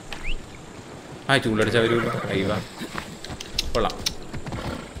വരുമല്ലോ. അയ്യവ കൊള്ളാം.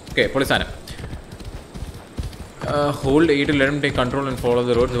 ഓക്കെ, പൊളി സാധനം. Hold A to let him take control and follow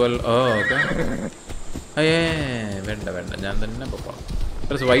the roads. Well, okay. വേണ്ട ഞാൻ തന്നെ പോകാം.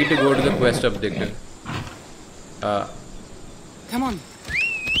 Press Y to go to the quest objective. Come on.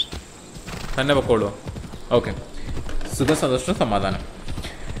 തന്നെ പൊക്കോളൂ. ഓക്കെ, സുഖ സന്തോഷം സമാധാനം.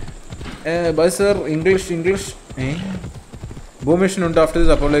 ബൈ സർ, ഇംഗ്ലീഷ് ബോ മിഷൻ ഉണ്ട്. ആഫ്റ്റർ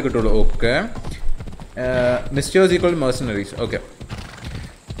ദിസ് അപ്പോളേ കിട്ടുള്ളൂ. Okay, mistress equal മെർസനറീസ്. ഓക്കെ,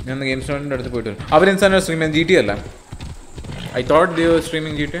 ഞാൻ ഗെയിം സ്റ്റോറിൻ്റെ അടുത്ത് പോയിട്ട് വരും. അവരെന്താണ് സ്ട്രീമിങ് GTA അല്ല? I thought they was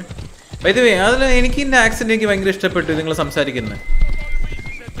streaming GTA. By the way, അതിൽ എനിക്ക് ഇതിൻ്റെ ആക്സെൻറ്റ് എനിക്ക് ഭയങ്കര ഇഷ്ടപ്പെട്ടു. നിങ്ങൾ സംസാരിക്കുന്നത്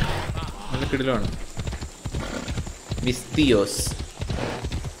നല്ല കിടിലമാണ്. മിസ്റ്റിയോസ്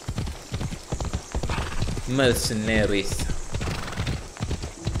മെർസനറീസ്.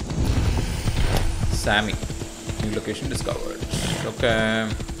 സാമി, ന്യൂ ലൊക്കേഷൻ ഡിസ്കവേർഡ്. ഓക്കെ,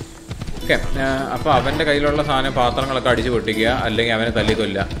 അപ്പോൾ അവൻ്റെ കയ്യിലുള്ള സാധനം പാത്രങ്ങളൊക്കെ അടിച്ചു പൊട്ടിക്കുക, അല്ലെങ്കിൽ അവനെ തല്ലി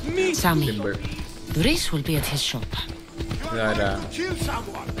കൊല്ലുക. സിമ്പിൾ. ഇതാരാ?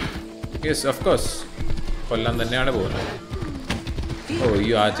 യെസ്, ഓഫ് കോഴ്സ് കൊല്ലാൻ തന്നെയാണ് പോകുന്നത്. ഓ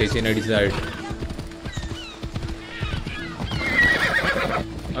അയ്യോ, ആ ചേച്ചീനെ അടിച്ചതായിട്ട്.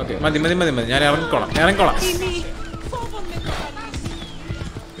 ഓക്കെ, മതി, ഞാൻ ഇറങ്ങിക്കോളാം.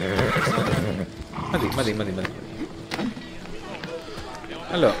 മതി.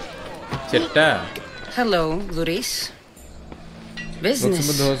 ഹലോ ചേട്ടാ. Hello, Luis. Business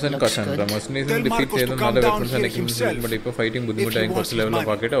looks good.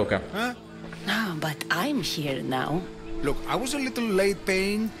 No, but I'm here now. Look, I was a little late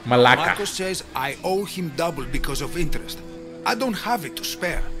paying. Malaka. Marcos says I owe him double because of interest. I don't have it to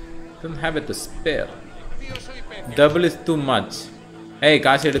spare. Double is too much. Hey,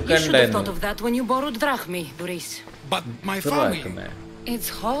 cash You should have thought of that when you borrowed drachmi, Luis. But my family. It's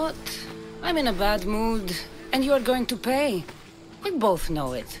hot. I'm in a bad mood, and you are going to pay. We both know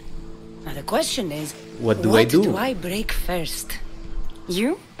it. Now the question is, what do I break first? You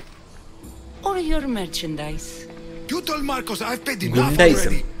or your merchandise? You told Marcos I've paid enough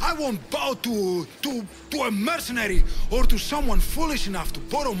already. I won't bow to a mercenary or to someone foolish enough to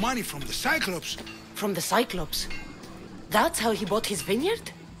borrow money from the Cyclops. From the Cyclops? That's how he bought his vineyard?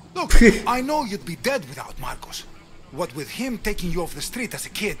 Look, I know you'd be dead without Marcos. What with him taking you off the street as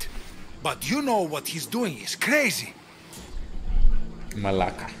a kid. But you know what he's doing is crazy.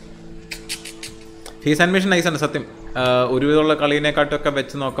 Malaka. Fees admission നൈസാണ് സത്യം. ഒരുവിധമുള്ള കളിനെക്കാട്ടൊക്കെ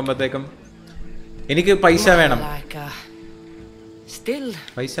വെച്ച് നോക്കുമ്പോഴത്തേക്കും എനിക്ക് പൈസ വേണം. Still,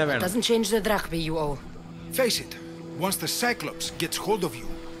 പൈസ വേണം. Doesn't change the drachmi you owe. Face it, once the Cyclops gets hold of you,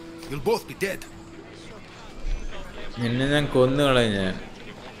 you'll both be dead. നിന്നെ ഞാൻ കൊന്നു കളഞ്ഞ.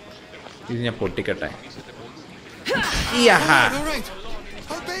 ഇത് ഞാൻ പൊട്ടിക്കട്ടെ.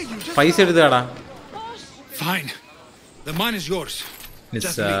 പൈസ എടുത്താടാ. Fine. The man is yours.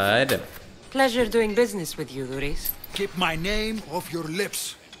 നിസ്സാരം. Pleasure doing business with you, Luis. Keep my name off your lips.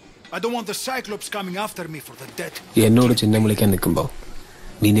 I don't want the Cyclops coming after me for the debt. എന്നോട് ചിഹ്നം വിളിക്കാൻ നിൽക്കുമ്പോൾ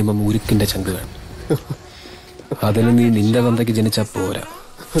മിനിമം ഉരുക്കിന്റെ ചങ്ക് വേണം. അതിന് നീ നിന്റെ തന്തയ്ക്ക് ജനിച്ചാ പോരാ.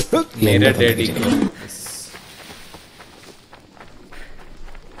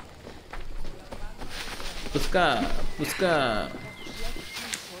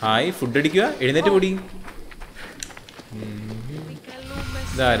 ഹായ്, ഫുഡ് അടിക്കുക. എഴുന്നേറ്റ് പൊടി.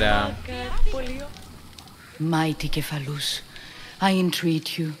 Mighty Kephalus, I entreat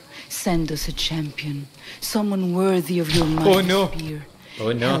you, send us a champion, someone worthy of your mighty spear.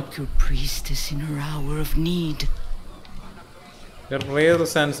 Help your priestess in her hour of need. Your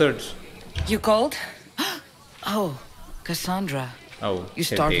prayers answered. You called? Oh, Cassandra. Oh, you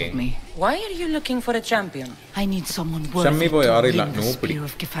startled me. Why are you looking for a champion? I need someone worthy to win the spear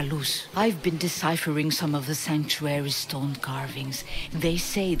of Kephalus. I've been deciphering some of the sanctuary's stone carvings. They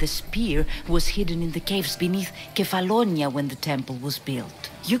say the spear was hidden in the caves beneath Kefalonia when the temple was built.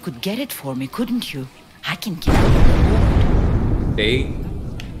 You could get it for me, couldn't you? I can give you the reward. Hey,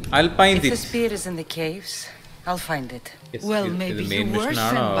 I'll find it. If the spear is in the caves, I'll find it. Yes, well, maybe you were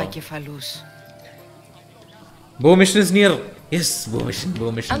sent by Kephalus. Bow mission is near. Yes, bow mission.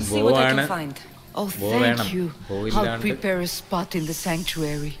 I'll see what I can find. Oh, thank you. I'll prepare a spot in the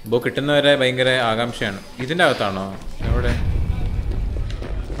sanctuary. ബോ കിട്ടുന്നവരെ ഭയങ്കര ആകാംക്ഷയാണ്. ഇതിൻ്റെ അകത്താണോ? എവിടെ?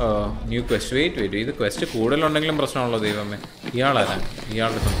 New question. Wait ഇത് question കൂടുതലുണ്ടെങ്കിലും പ്രശ്നമുള്ളൂ ദൈവമേ.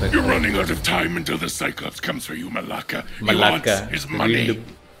 You're running out of time until the Cyclops comes for you, Malaka. He wants his money.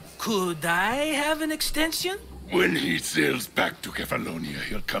 Could I have an extension? When he sails back to Kefalonia,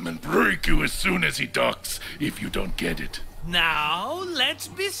 he'll come and break you as soon as he docks, if you don't get it. Now, let's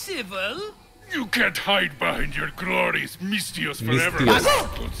be civil. You can't hide behind your glories, Mistios forever.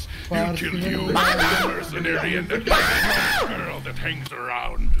 He'll kill you, the mercenary, and the girl that hangs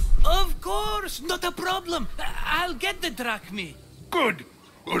around. Of course, not a problem. I'll get the drachmi. Good.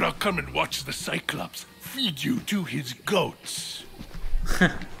 Or I'll come and watch the Cyclops feed you to his goats.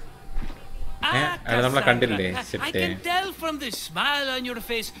 Cassandra, I can tell from the smile on your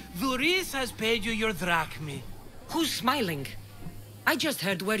face, Duris has paid you your drachmi. Who's smiling? I just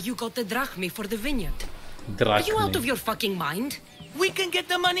heard where you got the drachmi for the vineyard. Are you out of your fucking mind? We can get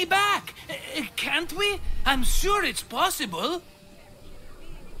the money back, can't we? I'm sure it's possible.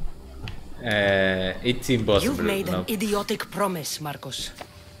 It's impossible. You've made an idiotic promise, Marcos.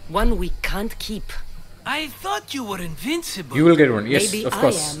 One we can't keep. I thought you were invincible. You will get one, yes, Maybe of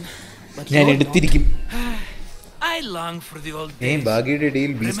course. I am, but ഞാൻ എടുത്തിരിക്കും. I long for the old days. ഭാഗ്യയുടെ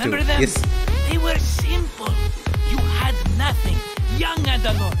deal beast. Remember them? Yes. They were simple. You had nothing, young and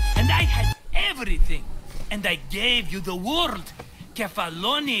alone, and I had everything. And I gave you the world,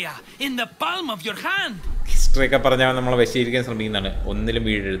 Kefalonia, in the palm of your hand. History ഒക്കെ പറഞ്ഞാൽ നമ്മളെ വശീകരിക്കാൻ ശ്രമിക്കുന്നതാണ്. ഒന്നിലും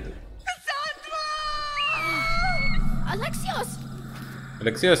വീഴരുത്.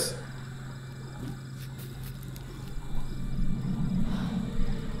 Alexios.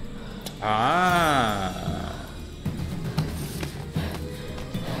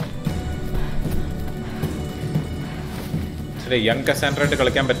 ശരി, young Cassandra ആയിട്ട്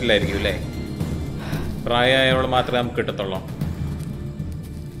കളിക്കാൻ പറ്റില്ലായിരിക്കും അല്ലേ? പ്രായമായവൾ മാത്രമേ നമുക്ക് കിട്ടത്തുള്ളൂ.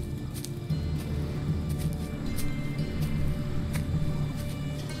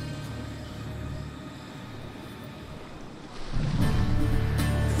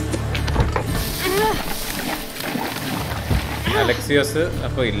 അലക്സിയോസ്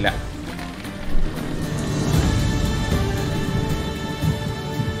അപ്പോൾ ഇല്ല.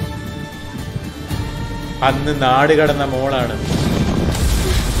 അന്ന് നാട് കടന്ന മോളാണ്.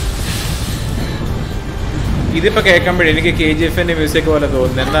 ഇതിപ്പോ കേൾക്കുമ്പോഴേ എനിക്ക് KGFന്റെ മ്യൂസിക് പോലെ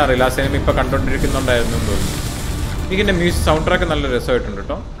തോന്നുന്നു. എന്താ അറിയില്ല, ആ സിനിമ ഇപ്പൊ കണ്ടോണ്ടിരിക്കുന്നുണ്ടായിരുന്നു തോന്നുന്നു. എനിക്കെന്റെ മ്യൂസിക് സൗണ്ട് ട്രാക്ക് നല്ല രസമായിട്ടുണ്ട്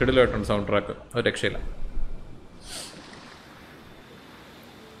കേട്ടോ, കിടിലായിട്ടുണ്ട് സൗണ്ട് ട്രാക്ക്, ഒരു രക്ഷയില്ല.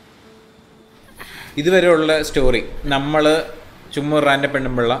 ഇതുവരെയുള്ള സ്റ്റോറി നമ്മൾ ചുമ്മാ റാൻ്റെ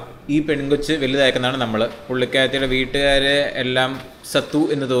പെണ്ണുമ്പിള്ള, ഈ പെൺകൊച്ച് വലുതാക്കുന്നതാണ് നമ്മൾ. പുള്ളിക്കാത്തിയുടെ വീട്ടുകാരെ എല്ലാം സത്തു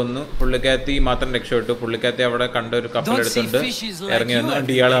എന്ന് തോന്നുന്നു. പുള്ളിക്കാത്തി മാത്രം രക്ഷപ്പെട്ടു. പുള്ളിക്കാത്തി അവിടെ കണ്ട ഒരു കപ്പലെടുത്തുകൊണ്ട് ഇറങ്ങി വന്നു.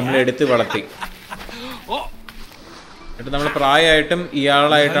 എന്നിട്ട് ഇയാൾ നമ്മളെ എടുത്ത് വളർത്തി. എന്നിട്ട് നമ്മൾ പ്രായമായിട്ടും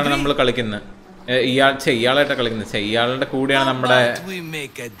ഇയാളായിട്ടാണ് നമ്മൾ കളിക്കുന്നത്. ഇയാളായിട്ടാണ് കളിക്കുന്നത്. ഇയാളുടെ കൂടെയാണ് നമ്മുടെ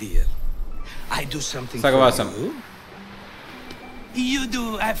സഹവാസം. You do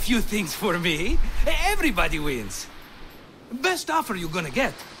a few things for me. Everybody wins. Best offer you're gonna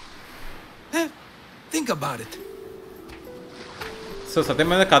get. Think about it. So സത്യം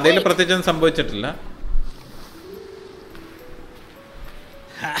പറഞ്ഞാൽ കഥയിൽ പ്രത്യേകിച്ചൊന്നും സംഭവിച്ചിട്ടില്ല.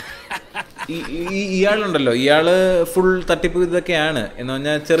 ഇയാളുണ്ടല്ലോ, ഇയാള് ഫുൾ തട്ടിപ്പ് ഇതൊക്കെയാണ് എന്ന്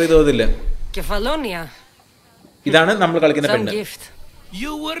പറഞ്ഞാൽ ചെറിയ തോതില്. ഇതാണ് നമ്മൾ കളിക്കുന്ന പെണ്ണ്.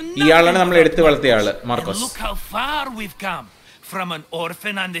 ഇയാളാണ് നമ്മൾ എടുത്തു വളർത്തിയ ആള്, Markose. From an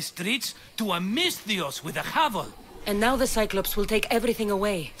orphan on the streets to a Mistios with a hovel. And now the Cyclops will take everything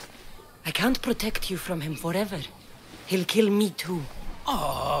away. I can't protect you from him forever. He'll kill me too.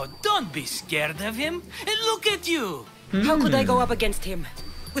 Oh, don't be scared of him. Look at you. How could I go up against him?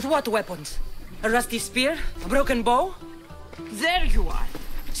 With what weapons? A rusty spear? A broken bow? There you are.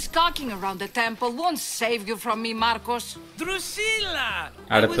 Skulking around the temple won't save you from me, Marcos. Drusilla!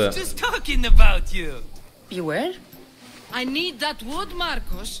 I was just talking about you. You were? I need that wood,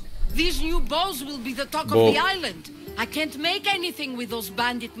 Marcos. These new bows will be the talk of the island. I can't make anything with those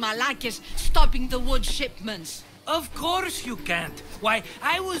bandit Malakes stopping the wood shipments. Of course you can't. Why,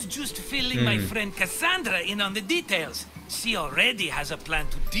 I was just filling my friend Cassandra in on the details. She already has a plan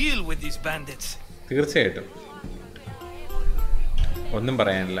to deal with these bandits. തീർച്ചയായിട്ടും ഒന്നും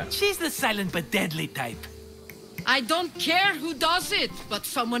പറയാനില്ല. She's the silent but deadly type. I don't care who does it, but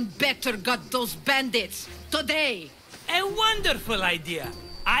someone better got those bandits today. A wonderful idea.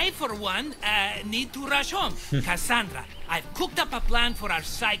 I, for one, need to rush home. Cassandra, I've cooked up a plan for our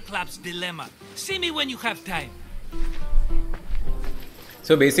Cyclops dilemma. See me when you have time.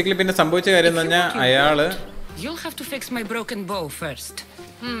 So basically, പിന്നെ സംഭവിച്ച കാര്യം എന്ന് പറഞ്ഞാൽ അയാള് You'll have to fix my broken bow first.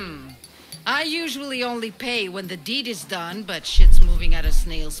 I usually only pay when the deed is done, but shit's moving at a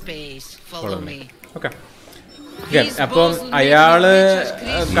snail's pace. Follow me. Okay. അപ്പം അയാള്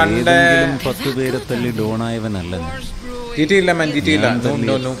കണ്ട 10 പേരെ തല്ലി ഡോണായവനല്ലെന്ന് GTA ഇല്ല man, GTA ഇല്ല.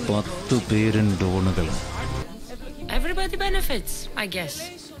 No. 10 പേരും ഡോണുകളും. Everybody benefits, I guess.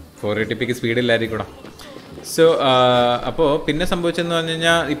 480p speed ഇല്ലായിരിക്കും. So അപ്പോൾ പിന്നെ സംഭവിച്ചെന്ന് പറഞ്ഞു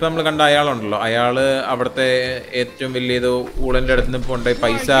കഴിഞ്ഞാൽ ഇപ്പം നമ്മൾ കണ്ട അയാളുണ്ടല്ലോ, അയാൾ അവിടുത്തെ ഏറ്റവും വലിയത് ഊളൻ്റെ അടുത്ത് നിന്ന് കൊണ്ടുപോയി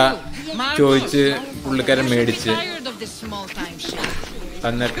പൈസ ചോദിച്ച് പുള്ളിക്കാരൻ മേടിച്ച്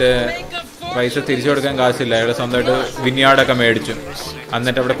എന്നിട്ട് പൈസ തിരിച്ചു കൊടുക്കാൻ കാശില്ല, അയാൾ സ്വന്തമായിട്ട് വിനിയാടൊക്കെ മേടിച്ചു.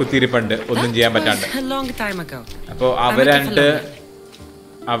 എന്നിട്ട് അവിടെ കുത്തിയിരിപ്പുണ്ട്, ഒന്നും ചെയ്യാൻ പറ്റാണ്ട്. അപ്പോൾ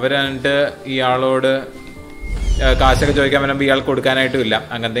അവരന്നിട്ട് ഇയാളോട് കാശൊക്കെ ചോദിക്കാൻ വരുമ്പോൾ ഇയാൾ കൊടുക്കാനായിട്ടും ഇല്ല.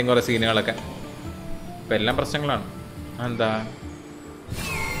 അങ്ങനത്തെയും കുറേ സീനുകളൊക്കെ. അപ്പം എല്ലാം പ്രശ്നങ്ങളാണ്. എന്താ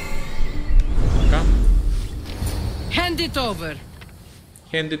Hand it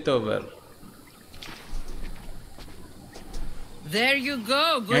over. There you go.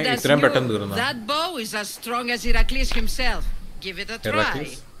 Good as new. That bow is as strong as Heracles himself. Give it a try.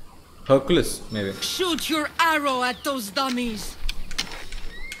 Hercules, maybe. Shoot your arrow at those dummies.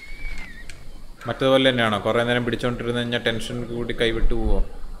 മറ്റേതുപോലെ തന്നെയാണോ? കുറേ നേരം പിടിച്ചോണ്ടിരുന്ന് കഴിഞ്ഞാൽ ടെൻഷൻ കൂടി കൈവിട്ട് പോവോ?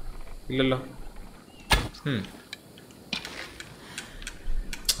 ഇല്ലല്ലോ.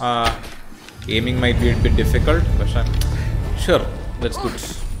 Aiming might be a bit difficult, but sure, that's good.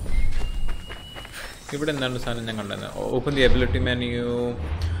 ഇവിടെ എന്താണ് സാധനം ഞാൻ കണ്ടത്? Open the ability menu.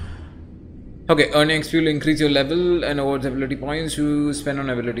 Okay, earning XP will increase your level and awards ability points you spend on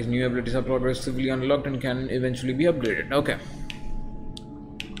abilities. New abilities are progressively unlocked and can eventually be upgraded. Okay.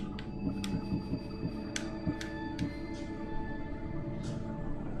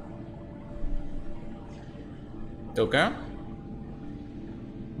 Okay.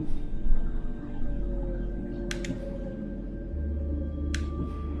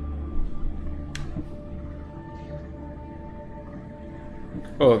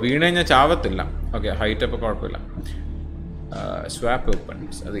 വീണ് കഴിഞ്ഞാൽ ചാവത്തില്ല. Okay, height അപ്പോൾ കുഴപ്പമില്ല. Swap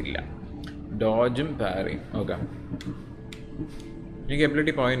weapons അതില്ല. ഡോജും പാരിയും. Okay, എനിക്ക്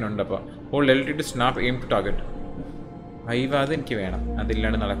ability point ഉണ്ട്. അപ്പോൾ hold L T two snap aim to target. ഹൈവ അത് എനിക്ക് വേണം,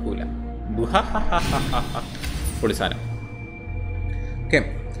 അതില്ലാണ്ട് നടക്കൂല. പൊളിസാനം. ഓക്കെ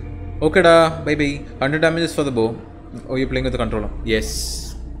ഓക്കെടാ, bye bye. 100 damages for the bow. Oh, you're playing with the controller? Yes.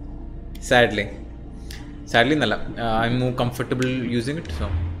 Sadly എന്നല്ല, I'm more comfortable using it. So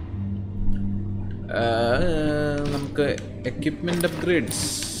നമുക്ക് equipment upgrades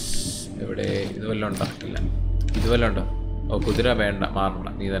എവിടെ? ഇത് വല്ലതും ഉണ്ടോ? ഇല്ല. ഇത് വല്ലതും ഉണ്ടോ? ഓ, കുതിര വേണ്ട, മാറണ്ട,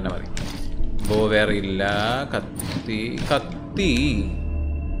 നീ തന്നെ മതി. ബോ വേറെ ഇല്ല. കത്തി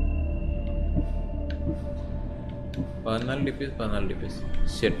 14 DPS.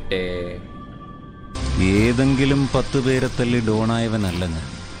 ഷെട്ടേ. ഏതെങ്കിലും 10 പേരെ തല്ലി ഡോണായവനല്ലെന്ന്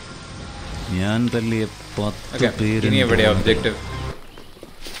ഞാൻ തല്ലിയ 10 പേര്. ഇനി എവിടെയാ ഒബ്ജക്റ്റീവ്?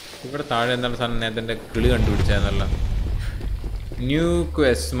 ഇവിടെ താഴെ എന്താണ് സാധനം? നേരത്തെ കിളി കണ്ടുപിടിച്ചതെന്നല്ല. New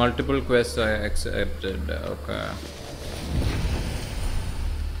question, multiple question accepted. Okay,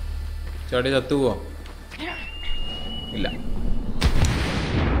 ചാടി ചത്തുവോ? ഇല്ല.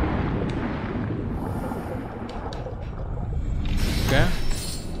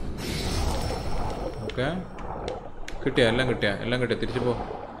 ഓക്കെ, കിട്ടിയ എല്ലാം കിട്ടിയ. തിരിച്ചു പോ,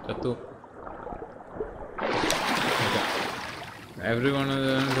 ചത്തു. Everyone is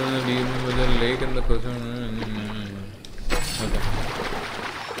dealing with the lake and the person. Okay.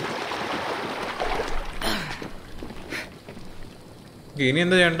 ഇനി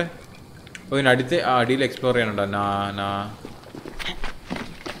എന്താ ചെയ്യണ്ടേ? ഓ, ഇനി അടിയിൽ എക്സ്പ്ലോർ ചെയ്യാനുണ്ടോ?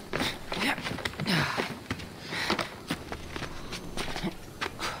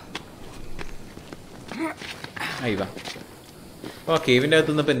 അയ്യ, ഓ, കേവിൻ്റെ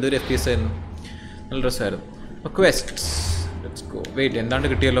അകത്ത് നിന്നപ്പോൾ എന്തൊരു FPS ആയിരുന്നു. നല്ല രസമായിരുന്നു. ക്വസ്റ്റ്സ്, ലെറ്റ്സ് ഗോ. വെയിറ്റ്, എന്താണ്ട്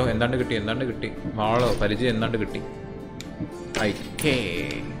കിട്ടിയല്ലോ. എന്താണ്ട് കിട്ടി? വാളോ പരിചയം എന്താണ്ട് കിട്ടി. ഐക്കേ,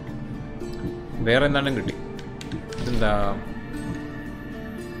 വേറെ എന്താണ്ടും കിട്ടി. ഇതെന്താ?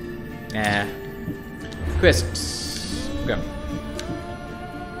 ക്വസ്റ്റ്സ്.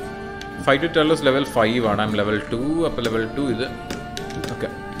 ഫൈറ്റ് ടു ടെല്ലോസ് ലെവൽ 5 ആണ്. ഐം ലെവൽ 2. അപ്പോൾ ലെവൽ 2 ഇത്. ഓക്കെ,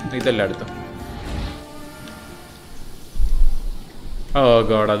 ഇതെല്ലാം അടുത്ത. ഓ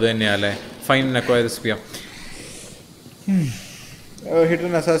ഗോഡ്, അത് തന്നെയല്ലേ. Fine acquire the sphere. Hit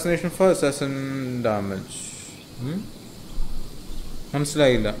an assassination for assassin damage.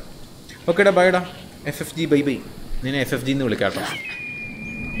 മനസ്സിലായില്ല. ഓക്കേടാ, ബൈഡാ. FFG by. നിന്നെ FFG എന്ന് വിളിക്കാട്ടോ.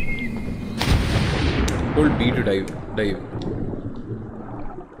 Hold B to dive.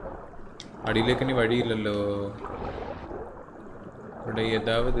 അടിയിലേക്ക് ഇനി വഴിയില്ലല്ലോ. ഇവിടെ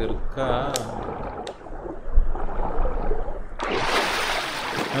യഥാവത് ഇറുക്കാ.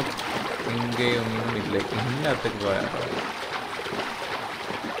 ഇങ്ങയൊന്നും ഇല്ല. ഇന്നത്തേക്ക് പോയാൽ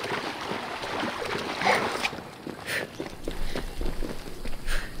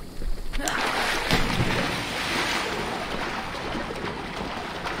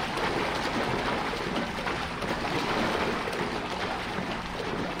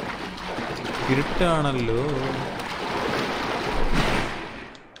ഇരുട്ടാണല്ലോ.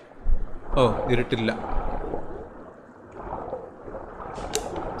 ഓ ഇരുട്ടില്ല.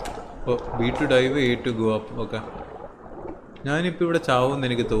 ഓ B to dive, A to go up. Okay, ഞാനിപ്പോൾ ഇവിടെ ചാവുമെന്ന്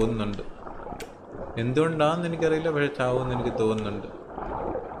എനിക്ക് തോന്നുന്നുണ്ട്. എന്തുകൊണ്ടാണെന്ന് എനിക്കറിയില്ല, പക്ഷെ ചാവുമെന്ന് എനിക്ക് തോന്നുന്നുണ്ട്.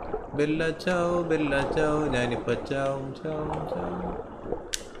 ബെല്ല ചാവും, ഞാനിപ്പോൾ ചാവും.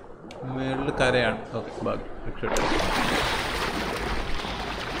 മേളിൽ കരയാണ്. ഓക്കെ, ബാക്കി രക്ഷപ്പെട്ടു.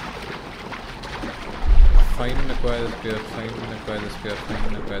 Find and acquire the spear.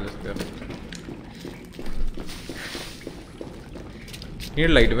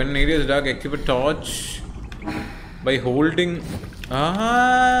 Need light. When area is dark, equip a torch by holding.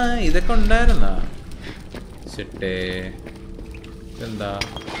 ഇതൊക്കെ ഉണ്ടായിരുന്നാ? സെറ്റേ. എന്താ?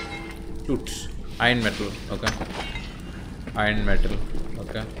 Toots. Iron metal. Okay.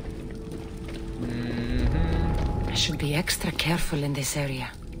 Okay. I should be extra careful in this area.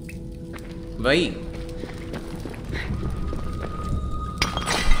 Why?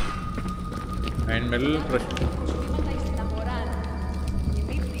 Iron metal pressure.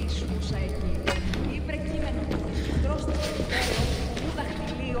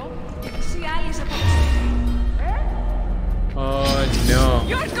 Oh no.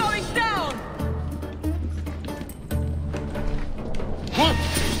 You're going down.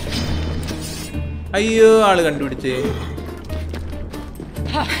 അയ്യോ, ആള് കണ്ടുപിടിച്ചേ.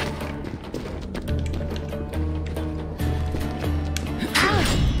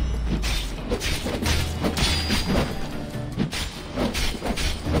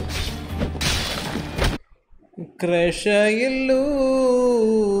 ക്രഷയല്ലോ,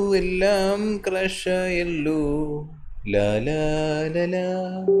 എല്ലാം ക്രഷയല്ലോ. ലാ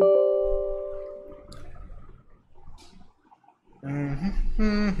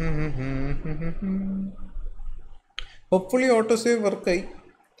hopefully auto save വർക്കായി,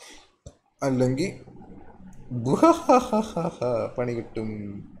 അല്ലെങ്കിൽ പണി കിട്ടും.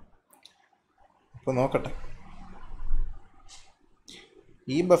 അപ്പോൾ നോക്കട്ടെ.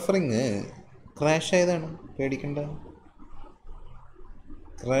 ഈ ബഫറിങ് ക്രാഷ് ആയതാണ്, പേടിക്കണ്ട.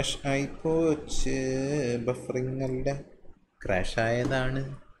 ക്രാഷ് ആയിപ്പോച്ച്, ബഫറിങ് അല്ല, ക്രാഷ് ആയതാണ്.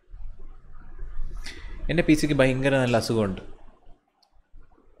 എൻ്റെ പി സിക്ക് ഭയങ്കര നല്ല അസുഖമുണ്ട്.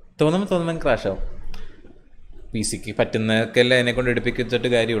 തോന്നുമ്പോൾ ക്രാഷ് ആവും. പി സിക്ക് പറ്റുന്നതൊക്കെയല്ലേ എന്നെ കൊണ്ട് എടുപ്പിച്ചിട്ട്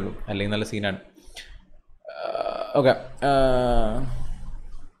കാര്യമുള്ളൂ, അല്ലെങ്കിൽ നല്ല സീനാണ്. Okay,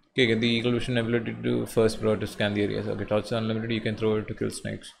 the eagle vision ability to first blow to scan the areas. Okay, torch is unlimited, you can throw it to kill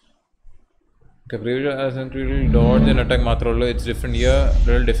snakes. Okay, previous essentially dodge and attack മാത്രമേ. It's different here,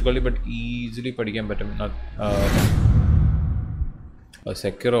 little difficulty but easily പഠിക്കാൻ പറ്റും. Not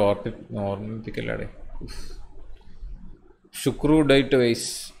secure ഓർമ്മിപ്പിക്കല്ലേ. ശുക്രു diet vice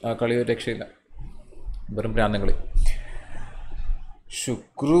ആ കളി രക്ഷയില്ല, വെറും പ്രാന്തങ്ങളി.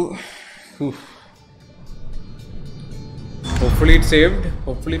 ശുക്രു. Hopefully it saved.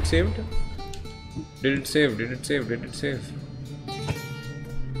 Did it save?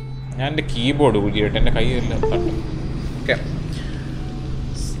 ഞാൻ എൻ്റെ keyboard ഊരിയിട്ട് എൻ്റെ കയ്യില്ല. ഓക്കെ,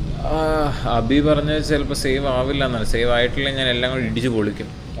 അബി പറഞ്ഞത് ചിലപ്പോൾ സേവ് ആവില്ല എന്നാണ്. സേവ് ആയിട്ടില്ല, ഞാൻ എല്ലാം കൂടി ഇടിച്ച് പൊളിക്കും,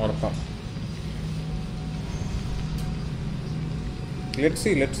 ഉറപ്പാണ്. ലെറ്റ്സ്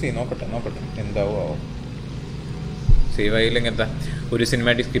സീ നോക്കട്ടെ എന്താവോ. സേവ് ആയില്ലെങ്കിൽ എന്താ, ഒരു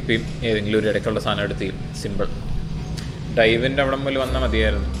സിനിമാറ്റിക് സ്കിപ്പ് ചെയ്യും, ഏതെങ്കിലും ഒരു ഇടയ്ക്കുള്ള സാധനം എടുത്ത് ചെയ്യും. സിമ്പിൾ. ഡൈവിൻ്റെ അവിടെ മുതൽ വന്നാൽ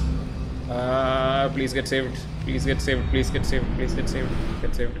മതിയായിരുന്നു. Please get saved.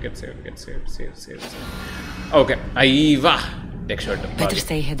 ഓക്കെ, അയ്യവാ രക്ഷപ്പെട്ടു.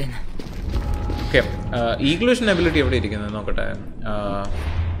 ഓക്കെ, ഈഗ്ലൂഷൻ എബിലിറ്റി എവിടെ ഇരിക്കുന്നത് നോക്കട്ടെ.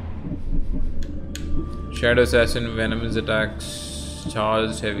 Shadow assassin, venomous attacks,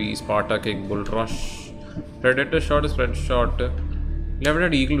 charge heavy, സ്പാർട്ടാ kick, bull rush, predator shot, spread shot.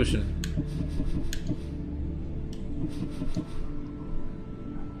 എവിടെയാണ് ഈഗ്ലൂഷൻ?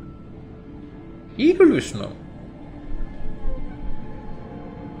 ഈഗ്ലൂഷനോ?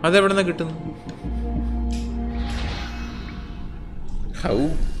 അതെവിടെ നിന്ന് കിട്ടുന്നു? How?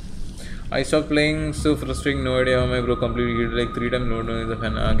 I stopped playing, so frustrating, no idea how my bro completely like 3 times no is a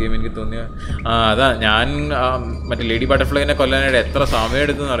fan. ആ game എനിക്ക് തോന്നിയ അതാ, ഞാൻ മറ്റേ ലേഡി ബട്ടർഫ്ലൈനെ കൊല്ലാനായിട്ട് എത്ര സമയം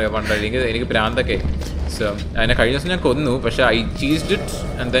എടുത്തെന്ന് അറിയാം പണ്ട്. എനിക്ക് ഭ്രാന്തൊക്കെ. സോ അതിനെ കഴിഞ്ഞ ദിവസം ഞാൻ കൊന്നു, പക്ഷേ I ചീസ്ഡ് it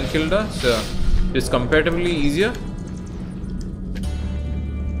and then killed Har. So it's comparatively easier.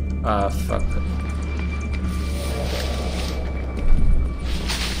 Fuck.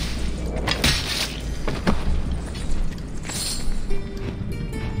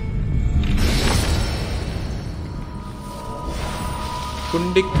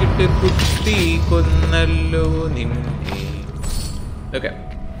 കുണ്ടിക്കിട്ട് കുത്തി കൊന്നല്ലോ നിന്നെ. ഓക്കെ,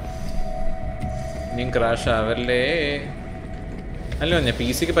 നീ ക്രാഷ് ആവല്ലേ. അല്ല ഞാൻ പി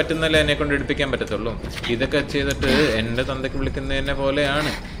സിക്ക് പറ്റുന്നല്ലേ എന്നെ കൊണ്ട് എടുപ്പിക്കാൻ പറ്റത്തുള്ളൂ. ഇതൊക്കെ ചെയ്തിട്ട് എൻ്റെ തന്തയ്ക്ക് വിളിക്കുന്നതിനെ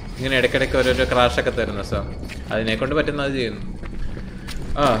പോലെയാണ് ഇങ്ങനെ ഇടയ്ക്കിടയ്ക്ക് ഓരോരോ ക്രാഷൊക്കെ തരുന്നത്. സോ അതിനെക്കൊണ്ട് പറ്റുന്ന അത് ചെയ്യുന്നു.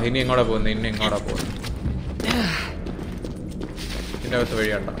 ഇനി എങ്ങോട്ടാ പോകുന്നത്? ഇതിൻ്റെ അകത്ത്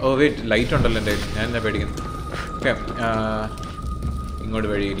വഴിയുണ്ടോ? വെയിറ്റ്, ലൈറ്റ് ഉണ്ടല്ലോ എൻ്റെ കയ്യിൽ. ഞാൻ എന്നാ പേടിക്കുന്നു. ഓക്കെ, ഇങ്ങോട്ട്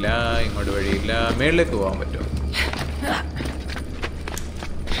വഴിയില്ല. മേളിലേക്ക് പോകാൻ പറ്റുമോ?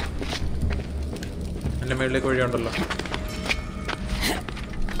 എൻ്റെ മേളിലേക്ക് വഴിയുണ്ടല്ലോ.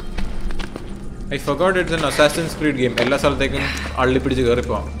 I forgot it's an Assassin's Creed game. എല്ലാ സ്ഥലത്തേക്കും അള്ളിപ്പിടിച്ച്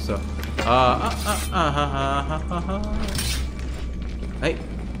കയറിപ്പോവാം. സോ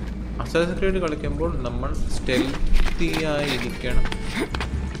Assassin's Creed കളിക്കുമ്പോൾ നമ്മൾ സ്റ്റെൽത്തി ആയിരിക്കണം.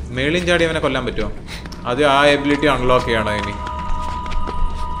 മേളിയും ചാടി അവനെ കൊല്ലാൻ പറ്റുമോ? അത് ആ എബിലിറ്റി അൺലോക്ക് ചെയ്യണോ ഇനി?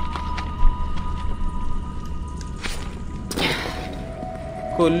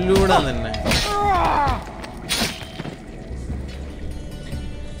 കൊല്ലൂടാ തന്നെ.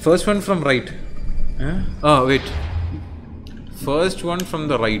 First one from right. Wait. First one from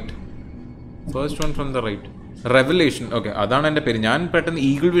the right. Revelation. Okay, അതാണ് എൻ്റെ പേര്. ഞാൻ പെട്ടെന്ന്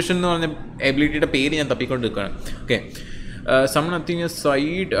ഈഗിൾ വിഷൻ എന്ന് പറഞ്ഞ എബിലിറ്റിയുടെ പേര് ഞാൻ തപ്പിക്കൊണ്ട് നിൽക്കുകയാണ്. Okay, summon a thing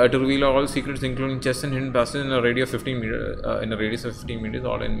aside to reveal all secrets including chests and hidden passages in a radius of 15 meters.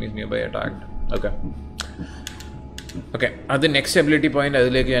 All enemies nearby attacked. Okay, അത് നെക്സ്റ്റ് എബിലിറ്റി പോയിന്റ്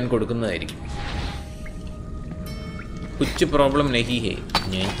അതിലേക്ക് ഞാൻ കൊടുക്കുന്നതായിരിക്കും. കുച്ച് പ്രോബ്ലം നഹി ഹേ,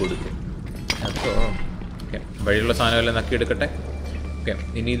 ഞാൻ കൊടുക്കും. അപ്പോൾ ഓക്കെ, വഴിയുള്ള സാധനമെല്ലാം നക്കിയെടുക്കട്ടെ. ഓക്കെ,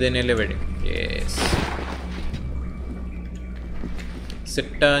 ഇനി ഇത് തന്നെയല്ലേ വഴി? യെസ്,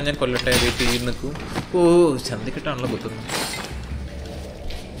 സെറ്റാ. ഞാൻ കൊല്ലട്ടെ, വെയിറ്റ് ചെയ്ത് നിൽക്കൂ. ചന്തിക്കിട്ടാണല്ലോ കുത്തുന്നത്.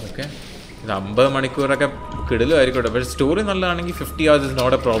 ഓക്കെ, ഇത് 50 മണിക്കൂറൊക്കെ കിടലുമായിരിക്കട്ടെ. പക്ഷേ സ്റ്റോറി നല്ലതാണെങ്കിൽ 50 hours is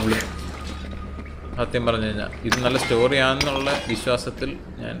not a problem. സത്യം പറഞ്ഞു കഴിഞ്ഞാൽ ഇത് നല്ല സ്റ്റോറിയാണെന്നുള്ള വിശ്വാസത്തിൽ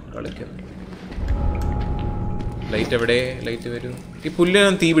ഞാൻ കളിക്കുന്നു. ലൈറ്റ് എവിടെ? ലൈറ്റ് വരും. ഈ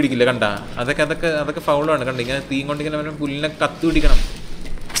പുല്ലിനൊന്നും തീ പിടിക്കില്ല, കണ്ട? അതൊക്കെ ഫൗളാണ്. കണ്ട, ഇങ്ങനെ തീ കൊണ്ടിങ്ങനെ അവന് പുല്ലിനെ കത്ത് പിടിക്കണം.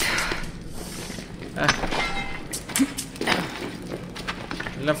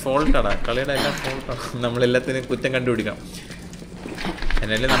 എല്ലാം ഫോൾട്ടാടാ, കളിയുടെ എല്ലാം ഫോൾട്ടാണ്. നമ്മളെല്ലാത്തിനും കുറ്റം കണ്ടുപിടിക്കണം.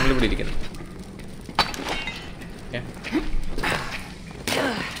 എന്നല്ലേ നമ്മളിവിടെ ഇരിക്കണം.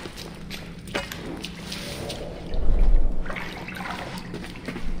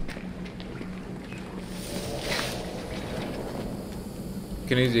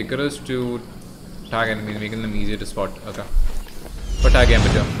 Can use Icarus to tag enemies, making them easier to spot. Okay. ഇപ്പോൾ ടാഗ് ചെയ്യാൻ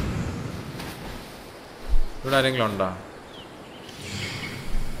പറ്റുമോ? ഇവിടെ ആരെങ്കിലും ഉണ്ടോ?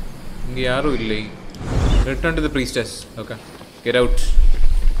 ഇங்கே யாரும் இல்லை. Return to the priestess. Okay. Get out.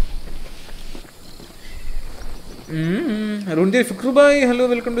 Rune Fikrubai, hello,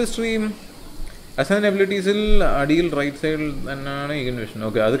 welcome to the stream. Ascend abilities il അടിയിൽ റൈറ്റ് സൈഡിൽ തന്നെയാണ് ഈഗിൾ വിഷൻ.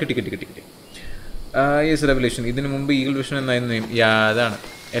 ഓക്കെ, അത് കിട്ടി. Yes, revelation. ഇതിന് മുമ്പ് ഈഗിൾ വിഷൻ എന്നായിരുന്നു. അതാണ്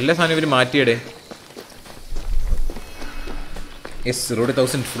എല്ലാ സാധനവും ഇവർ മാറ്റിയടേ. Yes, road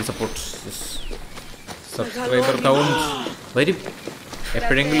 1000 full support. Yes, subscriber count വരും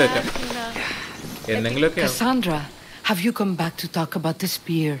എപ്പോഴെങ്കിലുമൊക്കെ, എന്തെങ്കിലുമൊക്കെ. Cassandra, have you come back to talk about the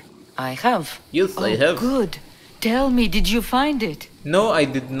spear? I have. Yes, I have. Good. Tell me, did you find it? No, I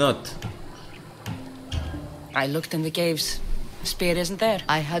did not. I looked in the caves. The spear isn't there.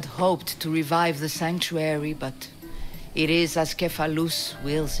 I had hoped to revive the sanctuary, but it is as Kephalus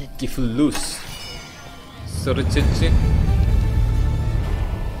wills it. Kephalus. Sorry, ചേച്ചി.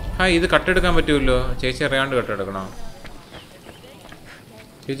 ഇത് കട്ടെടുക്കാൻ പറ്റുമല്ലോ. ചേച്ചി അറിയാണ്ട് കട്ടെടുക്കണോ?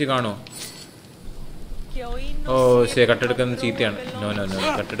 ചേച്ചി കാണോ? ശരി, കട്ടെടുക്കുന്നത് ചീത്തയാണ്. No,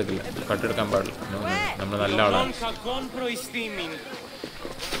 കട്ടെടുക്കില്ല. കട്ടെടുക്കാൻ പാടില്ല. നമ്മൾ നല്ല ആളാണ്.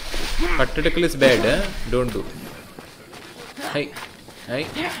 കട്ടെടുക്കൽ is bad. Don't do. Hey.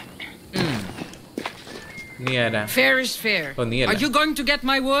 Fair is fair. Are you going to get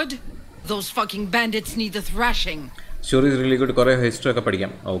my wood? Those fucking bandits need a thrashing. Sure is really good. Kore history ഒക്കെ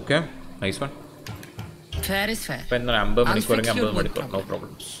പഠിക്കാം. Okay, nice one. Fair is fair. Penna 50 മണിക്കൂറെങ്കിൽ 50 മണിക്കൂർ, no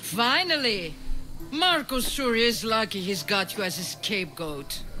problems. Finally, Marcos sure is lucky he's got you as his scapegoat.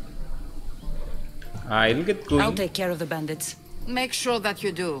 I'll get going. I'll take care of the bandits. Make sure that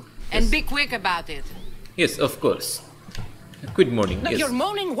you do, and be quick about it. Yes, of course. Good morning. No, yes. your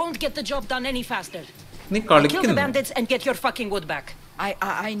moaning won't get the job done any faster. Kill the bandits and get your fucking wood back.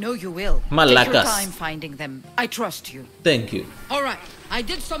 I know you will. Malakas. Take your time finding them. I trust you. Thank you. All right, I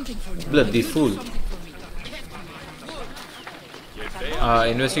did something for you. Bloody fool.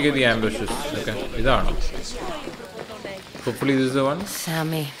 Investigate the ambushes. Okay, idano. Hopefully this is the one.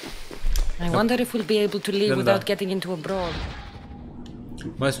 Sammy, I wonder if we'll be able to leave without getting into a brawl.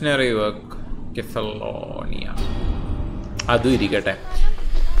 Mercenary work. Kefalonia. അതും ഇരിക്കട്ടെ,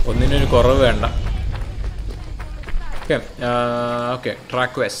 ഒന്നിനൊരു കുറവ് വേണ്ട. Okay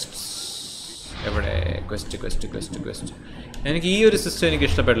track question എവിടെ question എനിക്ക് ഈ ഒരു system എനിക്ക്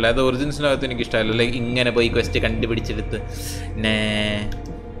ഇഷ്ടപ്പെടില്ല. അത് ഒറിജിനൽസിനകത്ത് എനിക്ക് ഇഷ്ടമല്ല. ലൈക്ക് ഇങ്ങനെ പോയി ക്വസ്റ്റ് കണ്ടുപിടിച്ചെടുത്ത്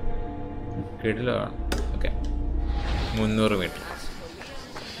കേട്ടില്ല. Okay 300 metre.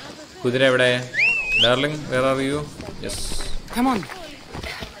 കുതിര എവിടെ? Darling where are you? Yes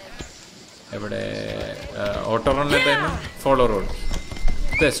എവിടെ? ഓട്ടോ റൺ എന്തായിരുന്നു? Follow road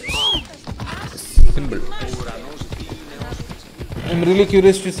question simple. I'm really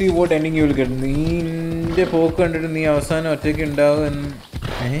curious to see what ending you will get. നിന്റെ പോക്ക് കണ്ടിട്ട് നീ അവസാനം ഒറ്റയ്ക്ക് ഉണ്ടാവും എന്ന്.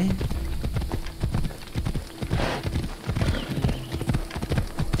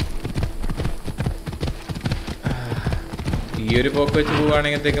 ഈ ഒരു പോക്ക് വെച്ച്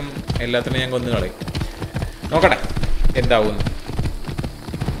പോവുകയാണെങ്കിലത്തേക്കും എല്ലാത്തിനും ഞാൻ കൊന്നു കളയും. നോക്കട്ടെ എന്താവും.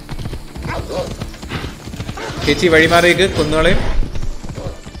 ചേച്ചി വഴിമാറിയേക്ക് കൊന്നുകളയും.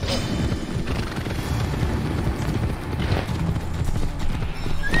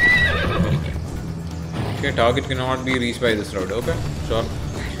 Okay, target cannot be reached by this road. Okay, sure.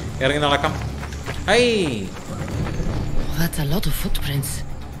 ഇറങ്ങി നടക്കാം. Hey! That's a lot of footprints.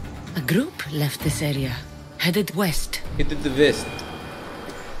 A group left this area, headed west. Headed the west.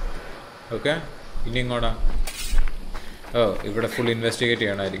 Okay. ഇനി ഇങ്ങോട്ടാ. ഇവിടെ full investigate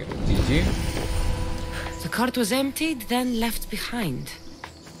ചെയ്യണമായിരിക്കും. GG. The cart was emptied, then left behind.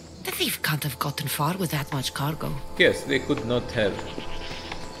 The thief can't have gotten far with that much cargo. Yes, they could not have.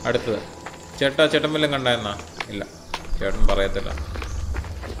 അടുത്തത് ചേട്ടൻ വല്ലതും കണ്ടായിരുന്നാ? ഇല്ല, ചേട്ടൻ പറയത്തില്ല.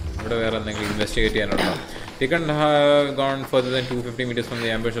 ഇവിടെ വേറെ എന്തെങ്കിലും investigate ചെയ്യാനുണ്ടോ? They can't have gone further than 250 meters from the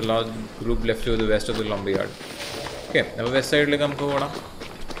ambush. A large group left to the west of the lumber yard. Okay, അപ്പോൾ വെസ്റ്റ് സൈഡിലേക്ക് നമുക്ക് പോകണം.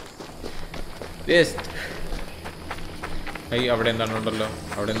 വെസ്റ്റ്. അവിടെ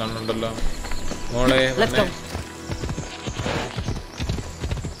എന്താണുണ്ടല്ലോ മോളെ.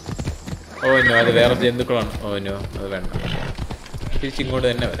 ഓ നോ, അത് വേറെ ജന്തുക്കളാണ്. ഓ നോ, അത് വേണ്ട. തിരിച്ചിങ്ങോട്ട്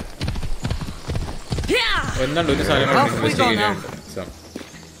തന്നെ വരാം. എന്നാണ്ട് ഒരു സാധനം ഇൻവെസ്റ്റിഗേറ്റ് ചെയ്യാനുണ്ട്.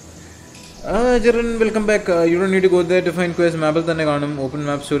 Jiran, welcome back. You don't need to go there to find quests. Map തന്നെ കാണും. Open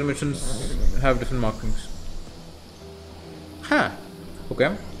map story missions have different markings. Okay.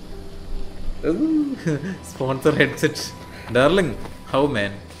 Sponsor headset. Darling, how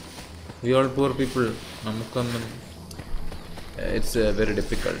man? We all poor people. നമുക്കൊന്നും it's very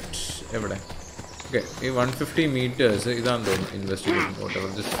difficult. എവിടെ? Okay, ഈ 150 meters ഇതാന്ന് തോന്നുന്നു investigation. Whatever,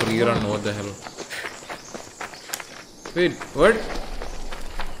 just free run. What the hell? Wait, what?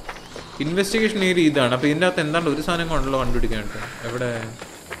 Investigation area ഇതാണ്. അപ്പോൾ ഇതിൻ്റെ അകത്ത് എന്താണ്ട് ഒരു സാധനം കൊണ്ടല്ലോ കണ്ടുപിടിക്കാനായിട്ട്. എവിടെ?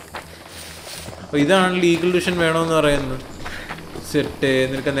 അപ്പോൾ ഇതാണ് ലീഗൽ ഡിസിഷൻ വേണമെന്ന് പറയുന്നത്. സെറ്റ്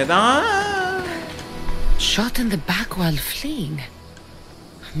നിൽക്കുന്നത്. Shot in the back while fleeing.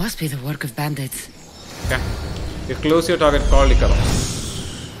 Must be the work of bandits. Okay. You close your target. Call Icarus.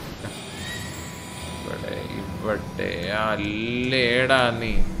 ഇവിടെ അല്ലേടാ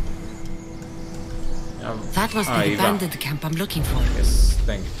നീ. That must be the bandit camp I'm looking for. Yes,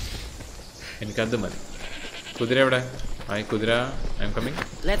 thank you. എനിക്കത് മതി. കുതിര എവിടെ? Hi കുതിര, I am coming.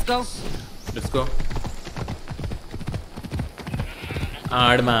 Let's go.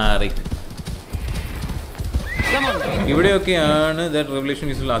 ആട് മാറി. ഇവിടെയൊക്കെയാണ് ദാറ്റ് റെവല്യൂഷൻ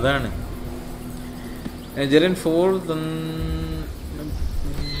യൂസ്ഫുൾ. അതാണ് ജെറൻ 4.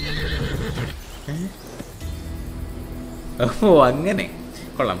 ഓ അങ്ങനെ.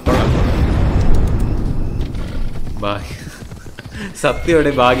 കൊള്ളാം.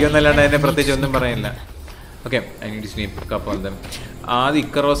 സത്യയുടെ ഭാഗ്യമൊന്നല്ലാണ്ട് അതിനെ പ്രത്യേകിച്ച് ഒന്നും പറയാനില്ല. Okay, I need to സ്നീപ്പ് up on them. ആദ്യം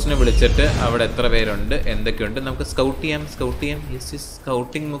ഇക്കറോസിനെ വിളിച്ചിട്ട് അവിടെ എത്ര പേരുണ്ട് എന്തൊക്കെയുണ്ട് നമുക്ക് സ്കൗട്ട് ചെയ്യാം. യെസ്,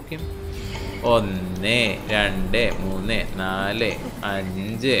 സ്കൗട്ടിങ് മുഖ്യം. 1 2 3 4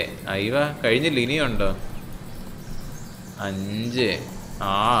 5. അയ്യ കഴിഞ്ഞില്ല, ഇനിയുണ്ടോ? 5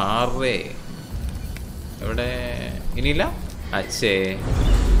 6. എവിടെ? ഇനിയില്ല. അച്ഛേ,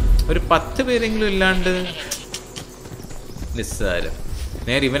 ഒരു 10 പേരെങ്കിലും ഇല്ലാണ്ട് നിസ്സാരം.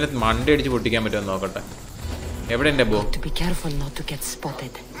 നേരെ ഇവനെ മണ്ട അടിച്ച് പൊട്ടിക്കാൻ പറ്റുമോ നോക്കട്ടെ. എവിടെ എൻ്റെ ബോ?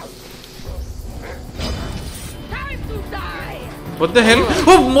 What the hell?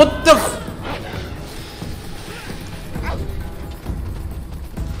 Oh, what the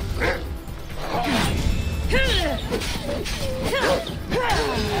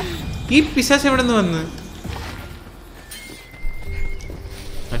ഈ പിശാച് എവിടെ നിന്ന് വന്ന്?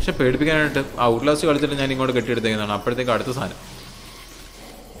 പക്ഷെ പേടിപ്പിക്കാനായിട്ട് ഔട്ട്ലാസ്റ്റ് കളിച്ചിട്ട് ഞാൻ ഇങ്ങോട്ട് കെട്ടിയെടുത്തേക്കുന്നതാണ്. അപ്പോഴത്തേക്ക് അടുത്ത സാധനം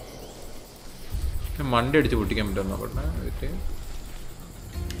മണ്ട അടിച്ച് പൊട്ടിക്കാൻ പറ്റുമോ നോക്കട്ടെ.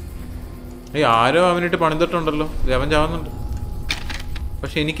 ആരോ അവനിട്ട് പണിതിട്ടുണ്ടല്ലോ. അവൻ ചാവുന്നുണ്ട്.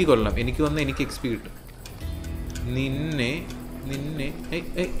 പക്ഷെ എനിക്ക് കൊള്ളാം. എനിക്ക് വന്ന് എനിക്ക് എക്സ്പി കിട്ടും. നിന്നെ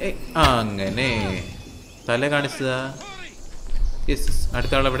അങ്ങനെ തല കാണിച്ചതാ. യെസ്,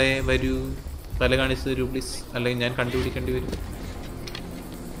 അടുത്ത ആളെവിടെ? വരൂ. തല കാണിച്ച് തരൂ പ്ലീസ്, അല്ലെങ്കിൽ ഞാൻ കണ്ടുപിടിക്കേണ്ടി വരും.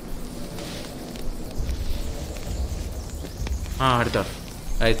 ആ അടുത്ത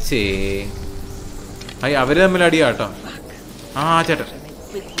അയച്ചേ. അവര് തമ്മിൽ അടിയാ കേട്ടോ. ആ ചേട്ടൻ.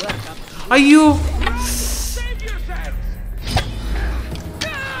 അയ്യോ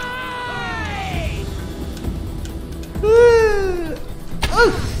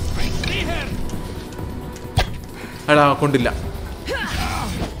എടാ കൊണ്ടില്ല.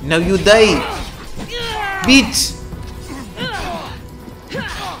 Now you die, bitch.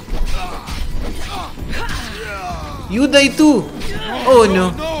 You die too. Oh no.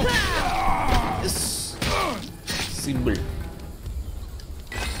 Simple.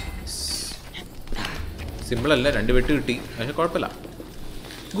 Simple അല്ല, 2 വെട്ട് കിട്ടി, പക്ഷെ കുഴപ്പമില്ല.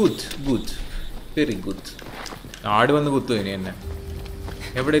 Good good, very good. ആട് വന്ന് കുത്തു ഇനി എന്നെ.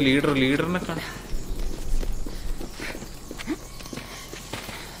 എവിടെ ലീഡറിനെ കാണാം.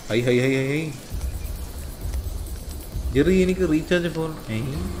 High high high high Jerry, എനിക്ക് റീചാർജ് ഫോൺ.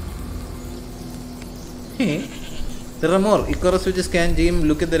 റമോർ ഇക്കോറസ് വെച്ച് സ്കാൻ ചെയ്യും.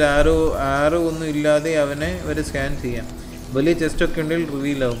 ലുക്ക് അറ്റ് ആരോ ഒന്നും ഇല്ലാതെ അവനെ വരെ സ്കാൻ ചെയ്യാം. വലിയ ചെസ്റ്റൊക്കെ ഉണ്ടെങ്കിൽ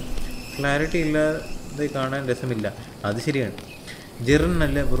റിവീൽ ആവും. ക്ലാരിറ്റി ഇല്ലാതെ കാണാൻ രസമില്ല. അത് ശരിയാണ്.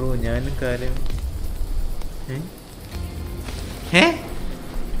 ജെറിനല്ല ബ്രോ, ഞാനും കാര്യം.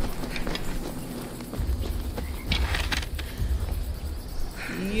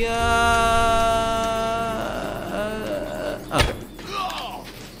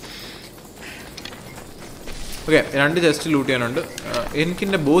 ഓക്കെ, 2 ചെസ്റ്റ് ലൂട്ട് ചെയ്യാനുണ്ട്.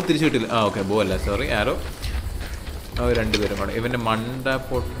 എനിക്കെൻ്റെ ബോ തിരിച്ചു കിട്ടില്ല. ഓക്കെ, ബോ അല്ല, സോറി, ആരോ. 2 പേരും കൂടെ. ഇവൻ്റെ മണ്ട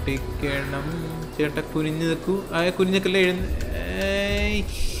പൊട്ടിക്കണം. ചേട്ടാ കുനിഞ്ഞു നിൽക്കൂ. കുനിഞ്ഞൊക്കെ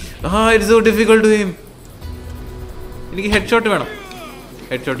it's so difficult to him. എനിക്ക് ഹെഡ് ഷോട്ട് വേണം.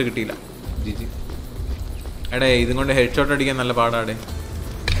 ഹെഡ് ഷോട്ട് കിട്ടിയില്ല. ജിജി. എടേ, ഇതും കൊണ്ട് ഹെഡ് ഷോട്ട് അടിക്കാൻ നല്ല പാടാടേ.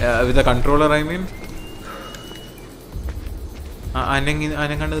 വിത്ത് കൺട്രോളർ, ഐ മീൻ.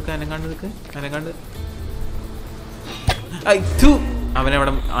 അനങ്ങാണ്ട്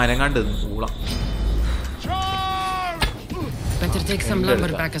അവനവിടെ അനങ്ങാണ്ട് ഊള. Better take some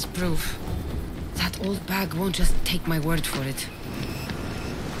lumber back as proof. That old bag won't just take my word for it.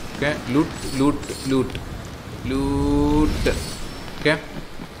 Okay, loot. Okay,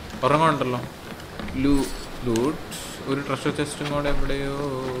 ഉറങ്ങുണ്ടല്ലോ. Loot. ഒരു ട്രഷർ ചെസ്റ്റും കൂടെ എവിടെയോ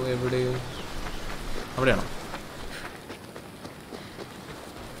അവിടെയാണോ?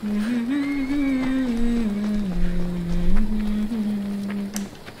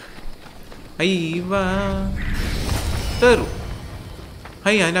 തരൂ.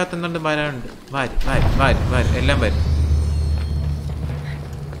 അതിനകത്ത് എന്തുണ്ട്? വരാനുണ്ട്. വാര് എല്ലാം വരും.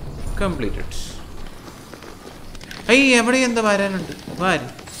 കംപ്ലീറ്റഡ്. എവിടെ എന്താ വരാനുണ്ട്? വാര്.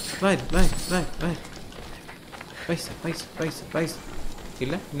 പൈസ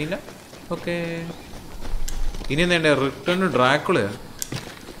ഇനിയില്ല. ഓക്കെ, ഇനി എന്താ? Return Dracula.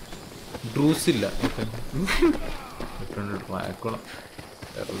 ഡ്രൂസില്ല. Okay, return Dracula.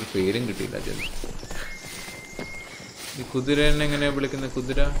 വേറൊരു പേരും കിട്ടിയില്ല. ചെറിയ ഈ കുതിരനെ എങ്ങനെയാ വിളിക്കുന്നത്?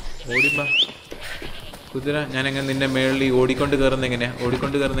 കുതിര ഓടിപ്പാ. കുതിര ഞാനെങ്ങനെ നിന്റെ മേളിൽ ഓടിക്കൊണ്ട് കയറുന്ന എങ്ങനെയാ?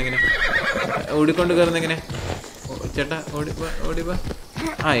 ചേട്ടാ ഓടിപ്പാ.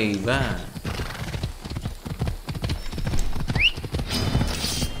 അയ്വാ,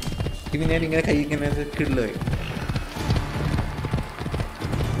 ഇത് ഞാൻ ഇങ്ങനെ കഴിക്കുന്നത് കിള്ളായി.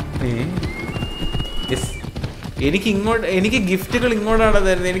 എനിക്ക് ഗിഫ്റ്റുകൾ ഇങ്ങോട്ടാണ്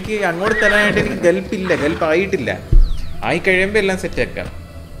തരുന്നത്. എനിക്ക് അങ്ങോട്ട് തരാനായിട്ട് എനിക്ക് ഗൾപ്പ് ആയിട്ടില്ല. ആയി കഴിയുമ്പോൾ എല്ലാം സെറ്റ് ആക്കാം.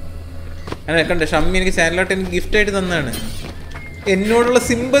 അങ്ങനെ കണ്ട ഷമ്മി എനിക്ക് ചാനലോട്ട് എനിക്ക് ഗിഫ്റ്റ് ആയിട്ട് തന്നാണ്. എന്നോടുള്ള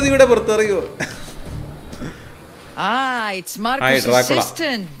സിമ്പതിയുടെ പുറത്തറിയോ? It's Marcus'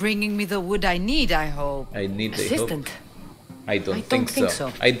 assistant bringing me the wood I need, I hope. I need the assistant. I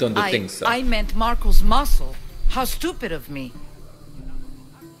don't think so. I meant Marco's muscle. How stupid of me.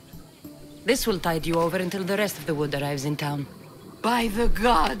 This will tide you over until the rest of the wood arrives in town. By the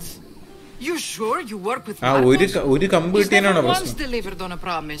gods! You sure you work with Marcos? He's never once delivered on a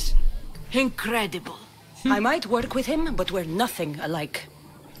promise. Incredible. I might work with him, but we're nothing alike.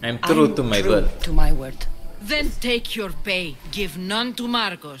 I'm true to my word. To my word. Then take your pay. Give none to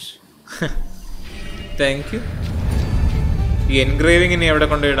Marcos. Thank you. ഈ engraving ഇനി എവിടെ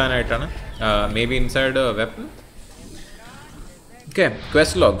കൊണ്ടുപോയിടാനായിട്ടാണ്? May be inside weapon. Okay,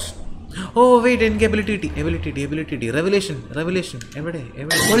 question logs. Oh wait, എനിക്ക് ability revelation എവിടെ?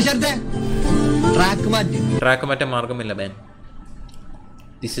 Track മാറ്റാൻ മാർഗമില്ല ban.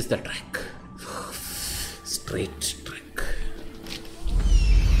 This is the track, straight track.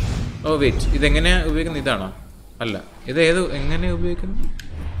 Oh wait, ഇതെങ്ങനെയാ ഉപയോഗിക്കുന്നത്? ഇതാണോ? അല്ല, എങ്ങനെയാ ഉപയോഗിക്കുന്നത്?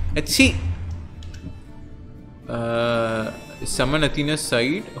 Summon Athena's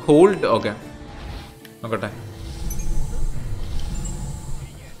side. Hold. Okay. നോക്കട്ടെ.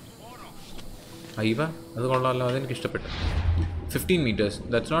 അയ്യവ അത് കൊള്ളാമല്ലോ, അതെനിക്ക് ഇഷ്ടപ്പെട്ടു. 15 meters,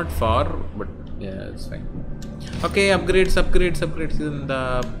 that's not far, but yeah, it's fine. Okay, upgrades. ഇതെന്താ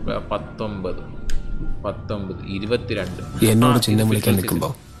 19, 22. എന്നോട് ചിഹ്നം വിളിക്കാൻ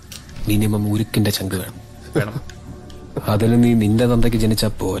നിൽക്കുമ്പോൾ മിനിമം ഉരുക്കിന്റെ ചങ്ക് വേണം. അതിന് നീ നിന്റെ തന്തയ്ക്ക് ജനിച്ചാ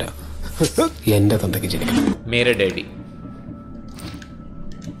പോരാ, എന്റെ തന്തയ്ക്ക് ജനിക്കണം. മേരെ ഡാഡി.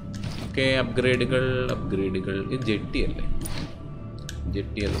 ഓക്കെ, അപ്ഗ്രേഡുകൾ. ഇത് ജെട്ടിയല്ലേ?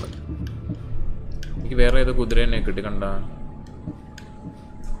 ജെട്ടിയല്ല. എനിക്ക് വേറെ ഏതോ കുതിരേനെ കിട്ടി കണ്ട.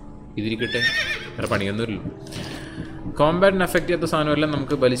 ഇതിരിക്കട്ടെ, വേറെ പണിയൊന്നുമില്ല. കോമ്പാറ്റിന് എഫക്റ്റ് ചെയ്യാത്ത സാധനമെല്ലാം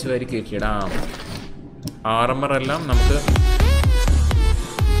നമുക്ക് വലിച്ചു വാരി കയറ്റിയിടാം. ആർമറെല്ലാം നമുക്ക്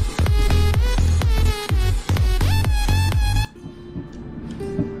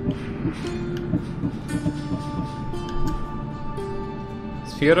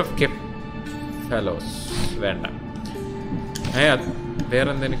സ്ഫിയർ ഓഫ് കെഫലോസ് വേണ്ട. അത് വേറെ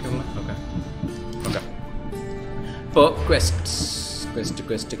എന്തെനിക്കുള്ള. ഓക്കെ ഇപ്പോൾ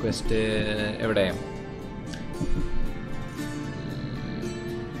ക്വസ്റ്റ് എവിടെ?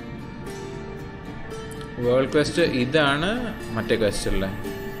 വേൾഡ് ക്വസ്റ്റ് ഇതാണ്. മറ്റേ ക്വസ്റ്റ് അല്ലേ?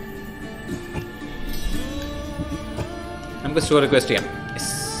 നമുക്ക് സ്റ്റോറി ക്വസ്റ്റ് ചെയ്യാം.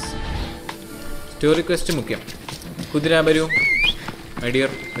 സ്റ്റോറി ക്വസ്റ്റ് മുഖ്യം. കുതിര വരൂ my dear.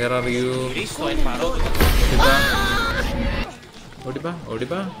 Where are you?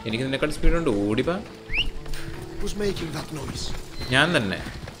 ഓടിപ്പാ. എനിക്ക് നിന്നെക്കാൾ സ്പീഡുണ്ട്. ഓടിപ്പാ. ഞാൻ തന്നെ.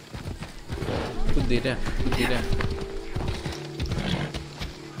 കുതിര.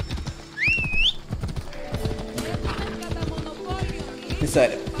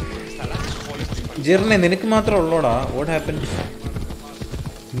 ജിർനെ നിനക്ക് മാത്രം ഉള്ളോടാ. What happen?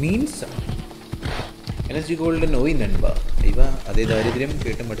 Means energy golden ഓയി നൻപ. ഇവ അതേ ദാരിദ്ര്യം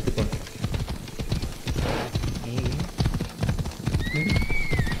കേട്ട് മടുത്തുകൊണ്ട്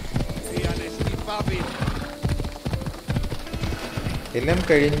എല്ലാം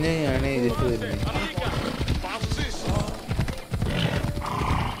കഴിഞ്ഞാണ് ഇതിട്ട് വരുന്നത്.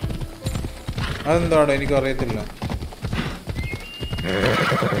 അതെന്താണോ എനിക്കും അറിയത്തില്ല.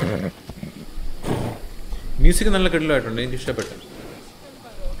 മ്യൂസിക് നല്ല കിടിലമായിട്ടുണ്ട്, എനിക്ക് ഇഷ്ടപ്പെട്ടു.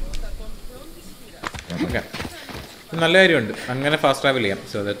 ഓക്കെ, നല്ല കാര്യമുണ്ട്. അങ്ങനെ ഫാസ്റ്റ് ട്രാവൽ ചെയ്യാം.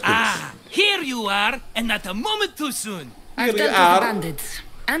 So that's good. Here you are, and not a moment too soon. I've dealt with bandits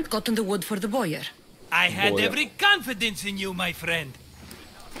and gotten the wood for the boyer. I had every confidence in you, my friend.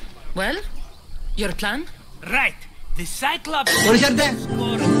 Well, your plan? Right. The Cyclops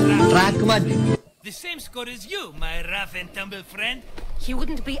the same score as you, my rough and tumble friend. He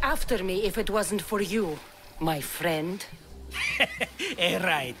wouldn't be after me if it wasn't for you, my friend.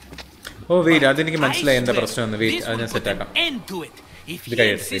 Right. Oh wait, അതെനിക്ക് മനസ്സിലായി എന്താ പ്രശ്നം എന്ന്. Wait, അത് ഞാൻ set ആക്കാം. If he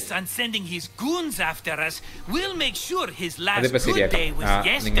insists on sending his goons after us, we'll make sure his last good day was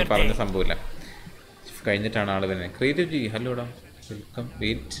yesterday. നിങ്ങൾ പറഞ്ഞ സംഭവമില്ല. കഴിഞ്ഞിട്ടാണ് ആള് വരുന്നത്. Creative G, ഹലോടാ, welcome.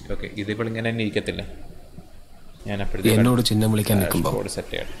 Wait, okay, ഇതിപ്പോൾ ഇങ്ങനെ തന്നെ ഇരിക്കത്തില്ല. ഞാൻ എന്നോട് ചിഹ്നം വിളിക്കാൻ നിൽക്കുമ്പോൾ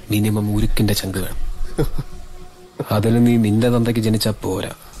മിനിമം ഉരുക്കിന്റെ ചങ്ക് വേണം. അതിന് നീ നിന്റെ തന്തയ്ക്ക് ജനിച്ചാ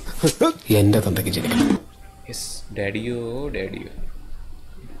പോരാ, എന്റെ തന്തയ്ക്ക് ജനിക്കണം. യെസ്, ഡാഡിയോ.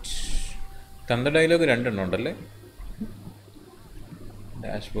 തന്ത ഡയലോഗ് 2 എണ്ണം ഉണ്ടല്ലേ?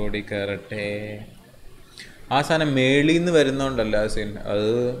 ഡാഷ് ബോർഡിൽ കയറട്ടെ. ആ സാധനം മേളിൽ നിന്ന് വരുന്നോണ്ടല്ല ആ സീൻ, അത്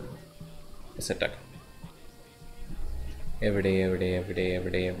സെറ്റാക്കാം. എവിടെ?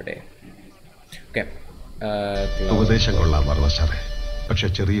 ഓക്കെ, ഉപദേശം കൊള്ളാൻ പറഞ്ഞ സാറേ, പക്ഷെ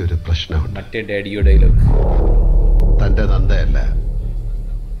ചെറിയൊരു പ്രശ്നമുണ്ട്. മറ്റേ ഡാഡിയോ ഡയലോഗ്. തന്റെ തന്തയല്ല,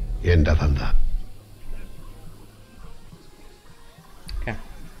 എന്റെ തന്ത.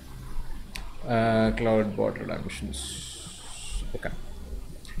 Cloud border dimensions. ഓക്കെ,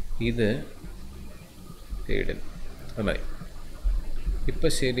 ഇത് തേടിൽ അതായി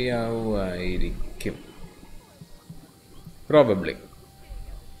ഇപ്പം ശരിയാവുമായിരിക്കും probably.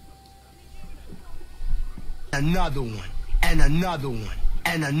 Another one, and another one,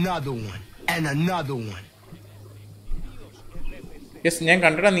 and another one, and another one. Yes, ഞാൻ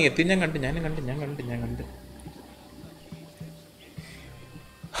കണ്ടടാ, നീ എത്തി. ഞാൻ കണ്ട്.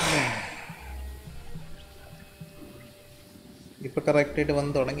 ഇപ്പൊ കറക്റ്റ് ആയിട്ട്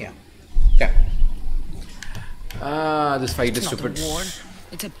വന്ന് തുടങ്ങിയ. This fight is stupid.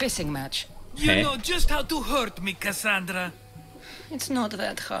 It's a pissing match. You know just how to hurt me, Cassandra. It's not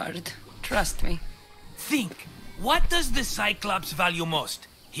that hard. Trust me. Think. What does the Cyclops value most?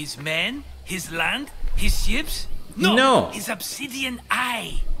 His men? His land? His ships? No. His obsidian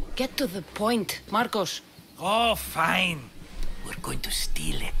eye. Get to the point, Marcos. Oh, fine. We're going to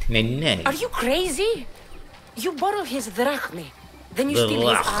steal it. Are you crazy? You borrow his drachme, then you steal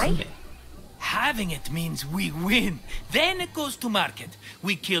his eye? Having it means we win. Then it goes to market.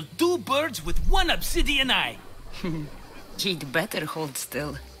 We kill 2 birds with 1 obsidian eye. He'd better hold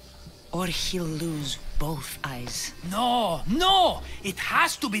still, or he'll lose both eyes. No! It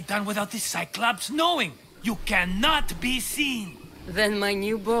has to be done without the Cyclops knowing. You cannot be seen. Then my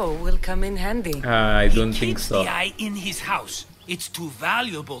new bow will come in handy. I don't think so. The eye in his house. It's too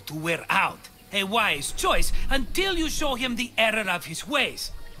valuable to wear out. A wise choice until you show him the error of his ways.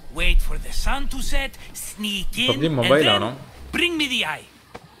 Wait for the sun to set, sneak in, and then bring me the eye.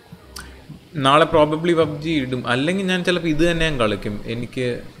 നാളെ probably PUBG ഇടും, അല്ലെങ്കിൽ ഞാൻ ചിലപ്പോൾ ഇത് തന്നെ ഞാൻ കളിക്കും. എനിക്ക്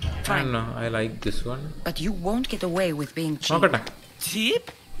I like this one. But you won't get away with being cheap. നോക്കട്ടെ. Cheap?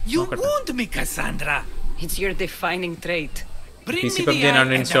 You wound me, Cassandra. It's your defining trait. Bring me the eye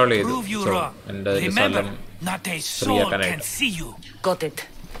and I'll prove you wrong. Remember, not a soul can see you. Got it.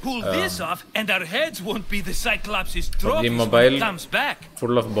 Pull this off and our heads won't be the Cyclops' trophies when it comes back.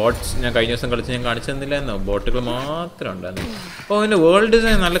 Full of bots. ഞാൻ കഴിഞ്ഞ ദിവസം കളിച്ച് ഞാൻ കാണിച്ചു തന്നില്ലായിരുന്നോ, ബോട്ടുകൾ മാത്രം ഉണ്ടായിരുന്നു. അപ്പോൾ അതിന്റെ വേൾഡ്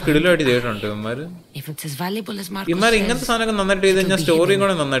ഡിസൈൻ നല്ല കിടിലായിട്ട് ചെയ്തിട്ടുണ്ട് ഇവന്മാർ. ഇവന്മാർ ഇങ്ങനത്തെ സാധനമൊക്കെ നന്നായിട്ട് ചെയ്ത് കഴിഞ്ഞാൽ സ്റ്റോറിയും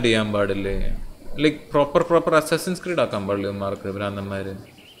കൂടെ നന്നായിട്ട് ചെയ്യാൻ പാടില്ലേ? ലൈക്ക് പ്രോപ്പർ അസസിൻസ് ക്രീഡ് ആക്കാൻ പാടില്ല ഇവന്മാർക്ക്, ഭ്രാന്തന്മാർ.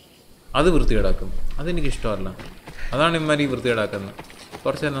 അത് വൃത്തികേടാക്കും, അതെനിക്ക് ഇഷ്ടമല്ല. അതാണ് ഇവന്മാർ ഈ വൃത്തികേടാക്കുന്നത്.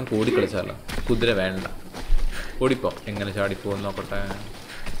 കുറച്ച് നേരം നമുക്ക് ഓടിക്കളിച്ചാലോ? കുതിര വേണ്ട, ഓടിപ്പോ. എങ്ങനെ ചാടിപ്പോന്ന് നോക്കട്ടെ.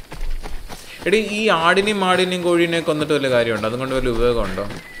 എടി, ഈ ആടിനെയും മാടിനെയും കോഴീനെയും കൊന്നിട്ട് വല്ല കാര്യമുണ്ടോ? അതുകൊണ്ട് വല്ല ഉപയോഗമുണ്ടോ?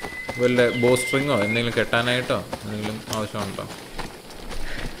 വല്ല ബോസ്ട്രിങ്ങോ എന്തെങ്കിലും കെട്ടാനായിട്ടോ എന്തെങ്കിലും ആവശ്യമുണ്ടോ?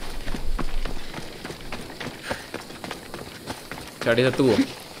 ചാടി ചത്തു പോവും.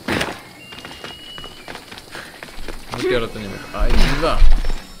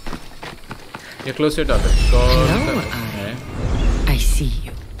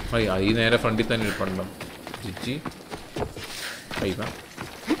 165 നേരെ ഫ്രണ്ടിൽ തന്നെ ഇരിപ്പുണ്ടോ ജിജി?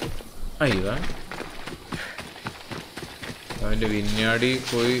 അവൻ്റെ വിഞ്ഞാടി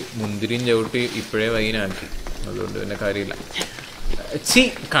പോയി മുന്തിരിയും ചവിട്ടി ഇപ്പോഴേ വൈനാക്കി, അതുകൊണ്ട് പിന്നെ കാര്യമില്ല.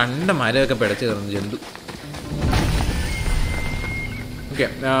 കണ്ട മരമൊക്കെ പിടച്ച് കയറുന്നു ജന്തു. Okay,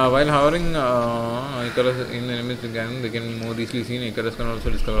 while hovering Icarus in the enemy's gang, they can more easily seen. Icarus can also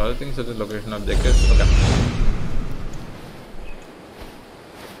discover other things such as location objectives.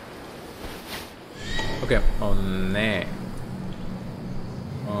 Okay, onne.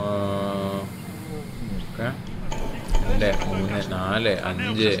 Okay. 2, 3, 4, 5,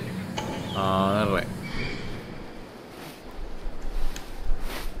 6.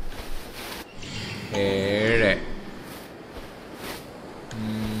 7.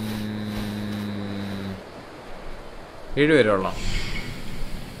 7 പേരുള്ളോ?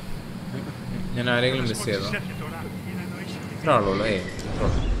 ഞാൻ ആരെങ്കിലും മിസ് ചെയ്തോ? എത്ര ആളുള്ളൂ?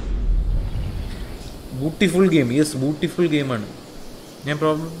 Beautiful game. യെസ്, ബ്യൂട്ടിഫുൾ ഗെയിമാണ്. ഞാൻ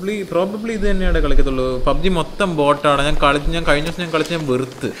probably ഇത് തന്നെയാണ് കളിക്കത്തുള്ളൂ. PUBG മൊത്തം ബോട്ടാണ്. ഞാൻ കഴിഞ്ഞ ദിവസം ഞാൻ കളിച്ച് ഞാൻ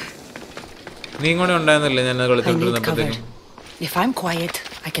വെറുത്ത്. നീ കൂടെ ഉണ്ടായിരുന്നില്ലേ ഞാൻ കളിച്ചോണ്ടിരുന്നപ്പോഴത്തേക്കും?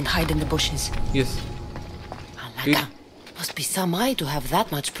 Yes. Must be some eye to have that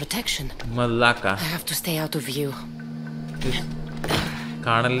much protection. Malaka. I have to stay out of view.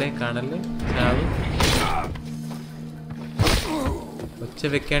 കാണല്ലേ ചാവു. ഒച്ച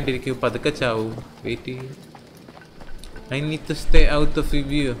വെക്കാണ്ടിരിക്കൂ, പതുക്കെ ചാവൂ. വെയിറ്റ് ചെയ്യൂ. I need to stay out of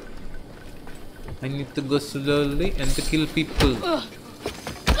view. I need to go slowly and to kill people.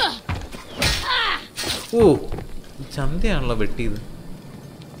 ഓ, ചന്തയാണല്ലോ വെട്ടിയത്.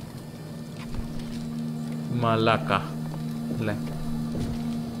 മലാക്ക അല്ലേ?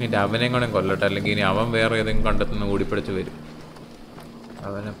 ഇനി അവനെയും കൂടെ കൊല്ലട്ടെ, അല്ലെങ്കിൽ ഇനി അവൻ വേറെ ഏതെങ്കിലും കണ്ടെത്തുന്ന ഓടിപ്പിടിച്ച് വരും.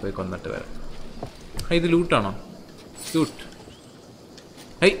 അവനെ പോയി കൊന്നിട്ട് വരാം. ഇത് ലൂട്ടാണോ? ലൂട്ട്.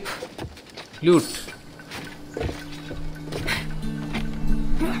 ലൂട്ട്.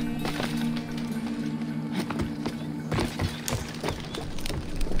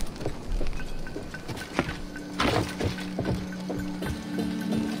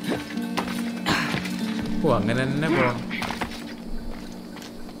 ഓ, അങ്ങനെ തന്നെ പോണം.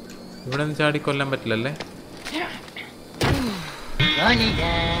 ഇവിടെ നിന്ന് ചാടി കൊല്ലാൻ പറ്റില്ലല്ലേ?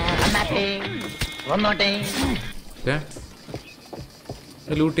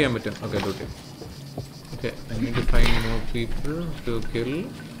 ലൂട്ട് ചെയ്യാൻ പറ്റും. ഓക്കെ, ലൂട്ട് ചെയ്യാം. Okay, I need to find more people to kill.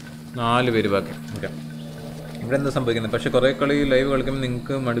 4 പേര് ബാക്കി. ഓക്കെ, ഇവിടെ എന്താ സംഭവിക്കുന്നത്? പക്ഷെ കുറേ കളി ലൈവ് കളിക്കുമ്പോൾ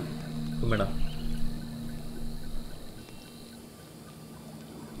നിങ്ങൾക്ക് മടുക്കും വേണം.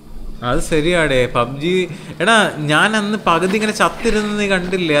 അത് ശരിയാടേ. പബ്ജി എടാ, ഞാൻ അന്ന് പകുതി ഇങ്ങനെ ചത്തിരുന്ന് നീ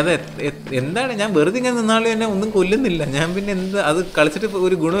കണ്ടില്ലേ? അത് എന്താണ്? ഞാൻ വെറുതെ ഇങ്ങനെ നിന്നാലും എന്നെ ഒന്നും കൊല്ലുന്നില്ല. ഞാൻ പിന്നെ എന്താ അത് കളിച്ചിട്ട്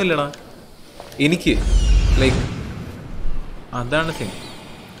ഒരു ഗുണമില്ലടാ എനിക്ക്. ലൈക്ക് അതാണ് thing.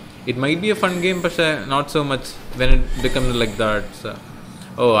 It might be A fun game, പക്ഷേ not so much when it becomes like that.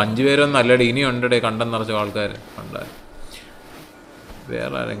 ഓ, 5 പേരൊന്നും അല്ലടേ, ഇനിയും ഉണ്ടടേ കണ്ടം നിറച്ച ആൾക്കാർ.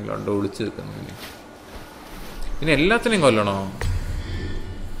 വേറെ ആരെങ്കിലും ഉണ്ടോ ഒളിച്ച് നിൽക്കുന്നില്ല? ഇനി എല്ലാത്തിനെയും കൊല്ലണോ?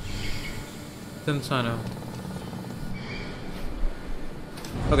 ഇതെന്ത് സാധനം?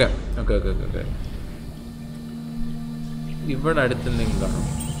 Okay okay okay okay okay. ഇവിടെ അടുത്ത് എന്തെങ്കിലും കാണും.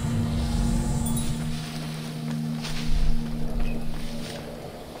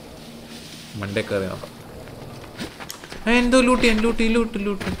 മണ്ടേ കയറി നോക്കാം. എന്തോ ലൂട്ട് ചെയ്യാൻ ലൂട്ട് ലൂട്ട്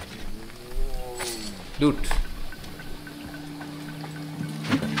ലൂട്ട് ലൂട്ട്.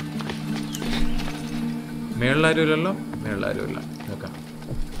 മേളിലാരും ഇല്ലല്ലോ? മേളിലാരും ഇല്ല. നോക്കാം.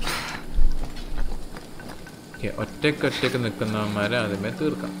 ഒറ്റയ്ക്ക് നിൽക്കുന്നവന്മാരെ ആദ്യമേ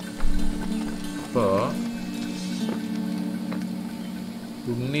തീർക്കാം. അപ്പോൾ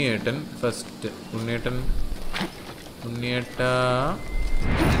ഉണ്ണിയേട്ടൻ first. ഉണ്ണിയേട്ട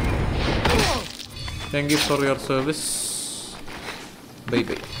thank you for your service. Bye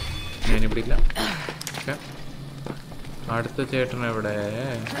bye. ഞാനിവിടെ ഇല്ല. ഓക്കെ. അടുത്ത ചേട്ടൻ എവിടെ?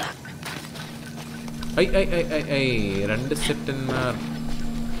 I I I I I 2 സെറ്റന്മാർ.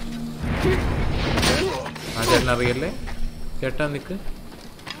 ആ ചേട്ടൻ അറിയല്ലേ? ചേട്ടാ നിക്ക്.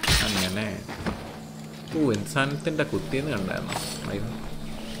 അങ്ങനെ. ഓ ഇൻസാനത്തിൻ്റെ കുത്തിയെന്ന് കണ്ടായിരുന്നു.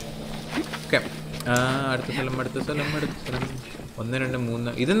 ഓക്കെ. അടുത്ത സ്ഥലം 1 2 3.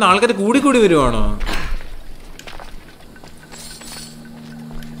 ഇതെന്ന് ആൾക്കാർ കൂടി വരുവാണോ?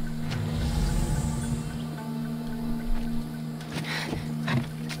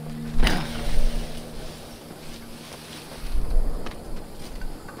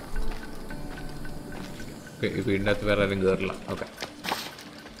 വീടിൻ്റെ അകത്ത് വേറെ ആരും കയറില്ല. Okay.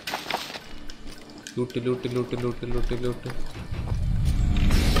 Loot loot loot loot loot loot.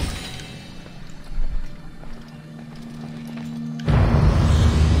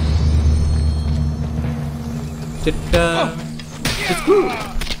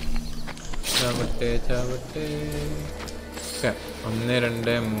 ചാവട്ടെ. 1 2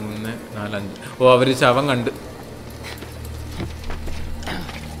 3 4 5. ഓ അവര് ശവം കണ്ട്.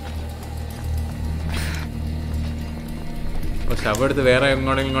 ശവം എടുത്ത് വേറെ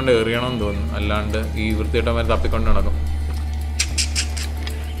എങ്ങോട്ടെങ്കിലും കൊണ്ട് എറിയണമെന്ന് തോന്നുന്നു. അല്ലാണ്ട് ഈ വൃത്തിയിട്ടവന്മാർ തപ്പിക്കൊണ്ട് നടക്കും.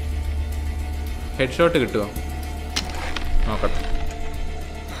 ഹെഡ് ഷോട്ട് കിട്ടുമോ നോക്കട്ടെ.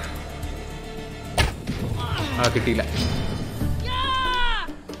 ആ കിട്ടിയില്ല.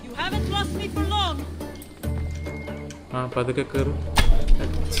 ആ പതുക്കെ കയറും.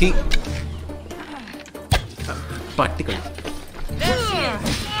 പട്ടിക്കളി.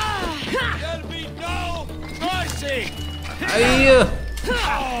 അയ്യോ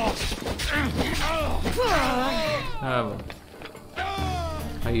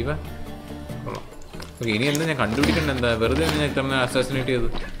അയ്യവ. ഓക്കെ ഇനി എന്താ ഞാൻ കണ്ടുപിടിക്കണ്ട? എന്താ വെറുതെ ഞാൻ ഇത്ര അസാസിനേറ്റ് ചെയ്തു?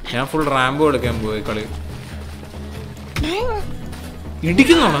 ഞാൻ ഫുൾ റാംബോ എടുക്കാൻ പോയി. കളി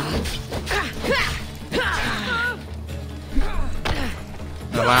ഇടിക്കുന്നോണോ?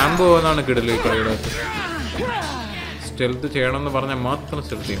 റാംബോ എന്നാണ് കിടല് ഈ കളിയുടെ. സ്റ്റെൽത്ത് ചെയ്യണമെന്ന് പറഞ്ഞാൽ മാത്രം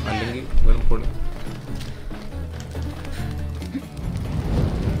സ്റ്റെൽത്ത് ചെയ്യും, അല്ലെങ്കിൽ വെറും പൊളി.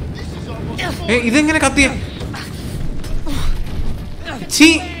 ഇതെങ്ങനെ കത്തിയ?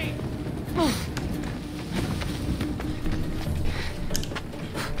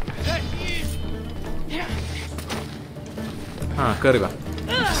 ആ കേറി വാ.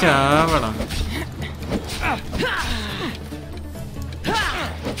 ചാവണം.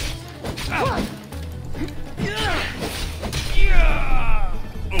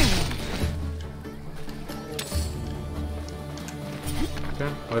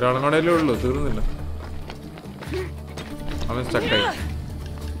 ഒരാളും കൂടെ അല്ലേ ഉള്ളൂ, തീർന്നില്ല. അവൻ സ്റ്റക്കായി.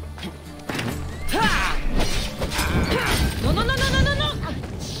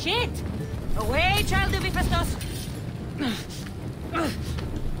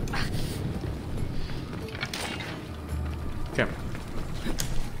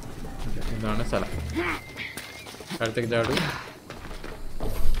 ഇതാണ് സ്ഥലം. അടുത്തേക്ക് ചാടും.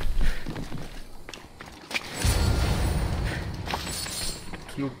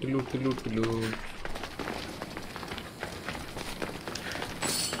 Loot loot loot loot.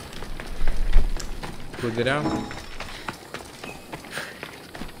 കുതിര.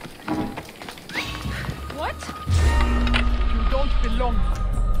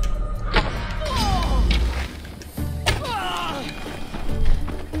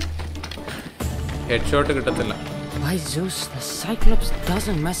 ഹെഡ് ഷോട്ട് കിട്ടത്തില്ല. By Zeus, the Cyclops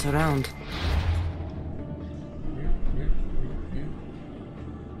doesn't mess around.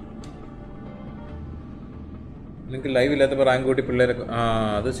 നിങ്ങൾക്ക് ലൈവ് ഇല്ലാത്തപ്പോൾ റാങ്ക് കൂട്ടി പിള്ളേരൊക്കെ. ആ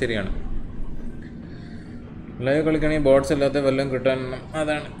അത് ശരിയാണ്. ലൈവ് കളിക്കണമെങ്കിൽ ബോർഡ്സ് അല്ലാത്ത വല്ലതും കിട്ടാൻ.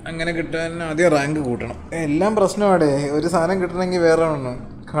 അതാണ്, അങ്ങനെ കിട്ടാൻ ആദ്യം റാങ്ക് കൂട്ടണം. എല്ലാം പ്രശ്നമാടേ. ഒരു സാധനം കിട്ടണമെങ്കിൽ വേറെ ആണ്.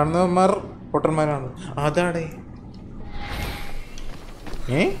 കാണുന്നവന്മാർ പൊട്ടന്മാരാണ്. അതാടേ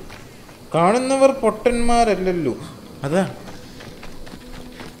കാണുന്നവർ പൊട്ടന്മാരല്ലല്ലോ. അതാ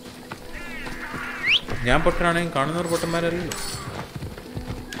ഞാൻ പൊട്ടനാണെങ്കിൽ കാണുന്നവർ പൊട്ടന്മാരല്ലല്ലോ.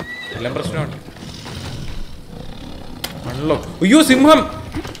 എല്ലാം പ്രശ്നമാണ്. അൺലോക്ക്. അയ്യോ സിംഹം.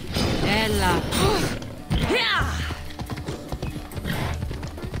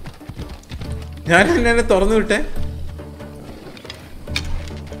 ഞാൻ എന്നെ തുറന്നു വിട്ടേ.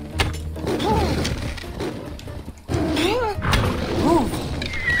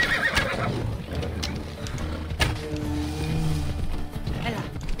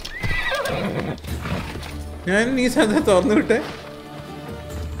 ഞാൻ ഈ സാധനം തുറന്നു വിട്ടെ.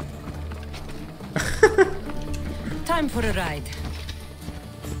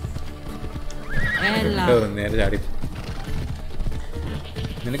 നേരെ ചാടി.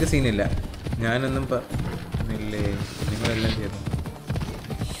 നിനക്ക് സീനില്ല. ഞാനൊന്നും പറഞ്ഞില്ലേ, നിങ്ങളെല്ലാം ചെയ്തു.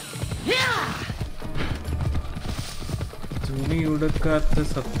 തുണിയുടുക്കാത്ത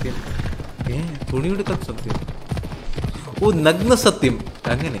സത്യം. തുണിയുടുക്കാത്ത സത്യം. ഓ നഗ്ന സത്യം.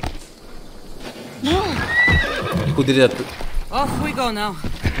 അങ്ങനെ കുതിരത്ത്.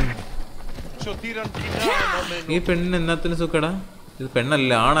 ഈ പെണ്ണിന് എന്നാത്തിന് സുഖടാ? ഇത്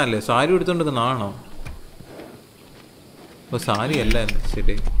പെണ്ണല്ലേ, ആണല്ലേ? സാരി എടുത്തോണ്ടിരിക്കുന്ന ആണോ? ഓ സാരി അല്ല.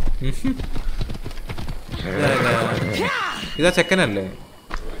 ശരി, ഇതാ ചെക്കനല്ലേ?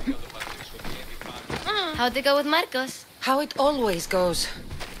 How'd it go with Marcos? How it always goes.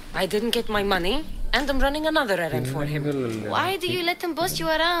 I didn't get my money, and I'm running another errand for him. Why do you let him boss you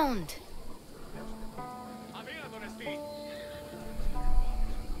around?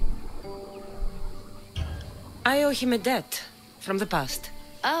 I owe him a debt from the past.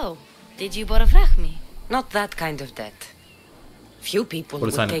 Oh, did you borrow me? Not that kind of debt. Few people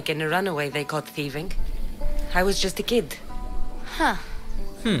would take in a runaway they caught thieving. I was just a kid. Huh.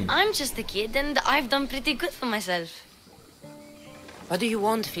 I'm just a kid and I've done pretty good for myself. What do you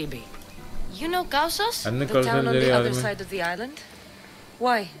want, Phoebe? You know Kausos? The town on the other side of the island?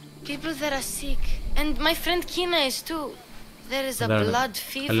 Why? People there are sick. And my friend Kina is too. There is a blood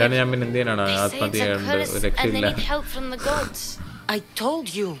fever. They say it's a curse and they need help from the gods. I told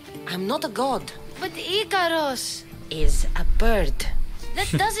you, I'm not a god. But Ikaros is a bird. That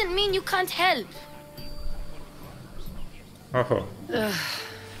doesn't mean you can't help.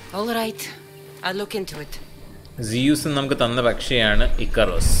 All right, I'll look into it. Zeus നമുക്ക് തന്ന പക്ഷിയാണ്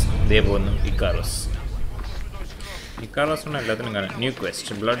ഇക്കാറോസ്. ഇതേ പോകുന്നു ഇക്കാറോസ്. ഇക്കാറോസ് ആണ് എല്ലാത്തിനും കാണാം. New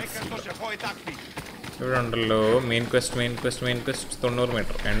question blood ഇവിടെ ഉണ്ടല്ലോ. മെയിൻ ക്വസ്റ്റ് 90 മീറ്റർ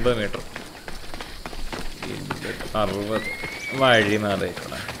 80 മീറ്റർ 60 വഴി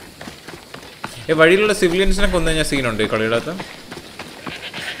മാറിയിട്ടാണ്. ഈ വഴിയിലുള്ള സിവിലിയൻസിനെ കൊന്നു കഴിഞ്ഞാൽ സീനുണ്ട് ഈ കളിയുടെ അകത്ത്.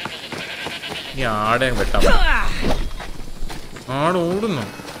 ഈ ആടെ വെട്ടാൻ ആട് ഓടുന്നു.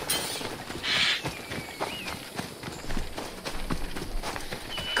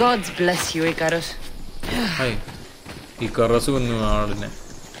 God bless you, Icarus. Hi ഇക്കാറോസ് കൊന്നു ആടിനെ.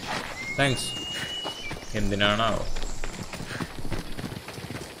 താങ്ക്സ്. എന്തിനാണാവോ?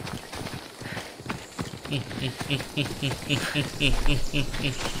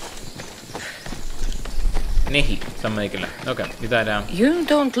 നെഹി സമ്മതിക്കില്ല. ഓക്കെ ഇതാരാ? You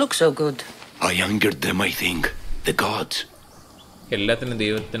don't look so good. I angered them, I think. The gods. എല്ലാത്തിനും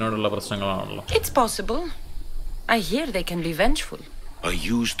ദൈവത്തിനോടുള്ള പ്രശ്നങ്ങളാണല്ലോ. It's possible. I hear they can be vengeful. I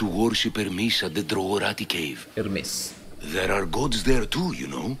used to worship Hermes at the Droorati cave. Hermes. There are gods there too, you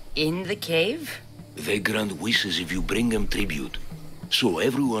know. In the cave? They grant wishes if you bring them tribute. So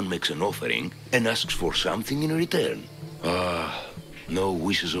everyone makes an offering and asks for something in return. No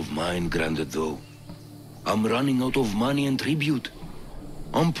wishes of mine granted though. I'm running out of money and tribute.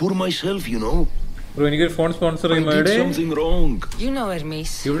 I'm poor myself, you know. Bro, എനിക്കൊരു phone sponsor ചെയ്യുമ്പോഴേ something wrong. You know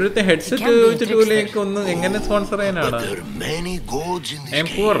Hermes. ഇവിടുത്തെ headset വെച്ചിട്ട് ഒന്ന് എങ്ങനെ sponsor ചെയ്യാനാണ്? There are many gods in this I'm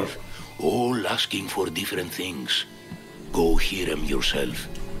poor. cave, all asking for different things. Go hear them yourself.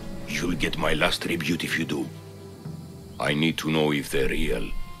 You'll get my last tribute if you do. I need to know if they're real.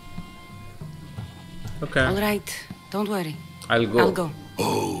 Okay. All right. Don't worry. I'll go.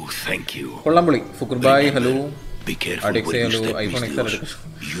 Oh, thank you. കൊള്ളംപൊളി. ഫുക്ർ bye hello. Be careful when you step eastwards.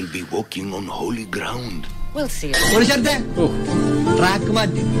 You'll be walking on holy ground. We'll see.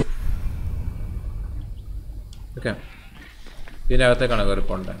 Okay. ഇതിനകത്തേക്കാണ് കയറി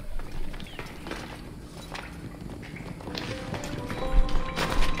പോണ്ടേ?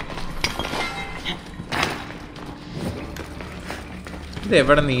 ഇത്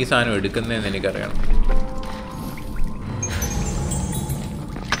എവിടെ നിന്ന് ഈ സാധനം എടുക്കുന്നതെന്ന് എനിക്കറിയണം.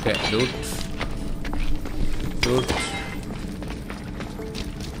 Okay loot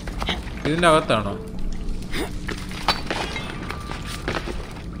ഇതിൻ്റെ അകത്താണോ?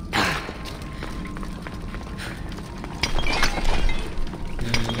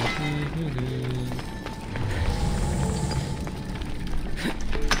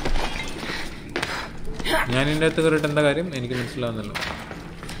 ഞാൻ ഇതിൻ്റെ അകത്ത് കയറിയിട്ട് എന്താ കാര്യം എനിക്ക് മനസ്സിലാവുന്നല്ലോ.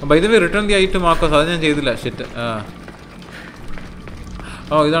 By the way return the item Markose, അത് ഞാൻ ചെയ്തില്ല. ഷിറ്റ്.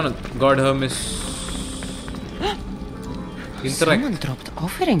 ഓ ഇതാണ് God Hermes. Someone dropped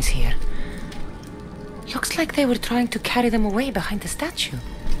offerings here. Looks like they were trying to carry them away behind the statue.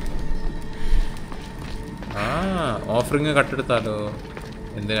 Offering കട്ടെടുത്താലോ?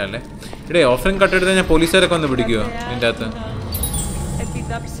 എന്തിനല്ലേ ഇടേ ഓഫറിങ് കട്ടെടുത്താൽ ഞാൻ പോലീസുകാരൊക്കെ വന്ന് പിടിക്കുമോ ഇതിൻ്റെ അകത്ത്?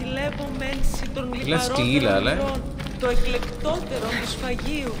 എല്ലാം സ്റ്റീലാ അല്ലേ?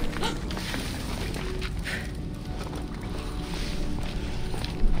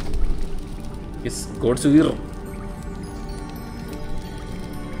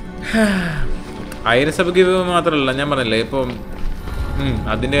 ഐരസഭ ഗിവ് മാത്രമല്ല, ഞാൻ പറഞ്ഞില്ലേ ഇപ്പം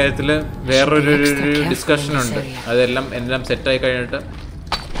അതിൻ്റെ കാര്യത്തിൽ വേറൊരു ഡിസ്കഷൻ ഉണ്ട്. അതെല്ലാം എല്ലാം സെറ്റായി കഴിഞ്ഞിട്ട്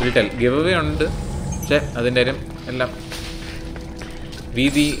വിൽട്ടൽ ഗിവ് അവേ ഉണ്ട്. പക്ഷേ അതിൻ്റെ കാര്യം എല്ലാം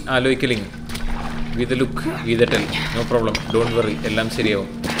വീതി ആലോചിക്കലിങ് വിത്ത് look with tell no problem, don't worry, എല്ലാം ശരിയാവും.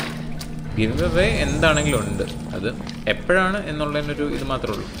 ഗിവ് അവേ എന്താണെങ്കിലും ഉണ്ട്. അത് എപ്പോഴാണ് എന്നുള്ളതിനൊരു ഇത്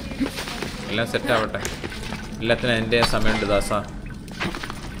മാത്രമേ ഉള്ളൂ. എല്ലാം സെറ്റാവട്ടെ. എല്ലാത്തിനും എൻ്റെ സമയമുണ്ട് ദാസ.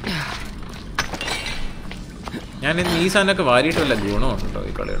 ഞാൻ ഇന്ന് ഈ സാധനമൊക്കെ വാരിയിട്ട് വല്ല ഗുണമുണ്ടോ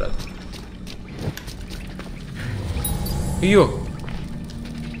ഈ കളിയുടെ? അയ്യോ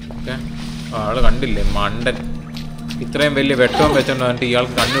ഓക്കെ, ആള് കണ്ടില്ലേ മണ്ടൻ. ഇത്രയും വലിയ വെട്ടവും വെച്ചോണ്ട് പറഞ്ഞിട്ട്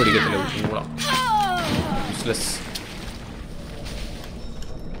ഇയാൾക്ക് കണ്ണു പിടിക്കത്തില്ല. കൂടാം യൂസ്ലെസ്.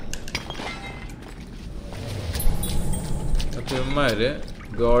 അപ്പം ഇവന്മാര്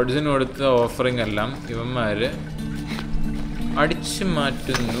ഗോഡ്സിന് കൊടുത്ത ഓഫറിങ് എല്ലാം ഇവന്മാര് അടിച്ചു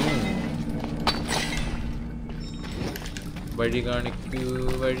മാറ്റുന്നു. വഴി കാണിക്കൂ,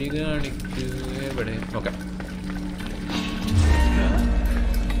 വഴി കാണിക്കൂ. എവിടെ? Okay.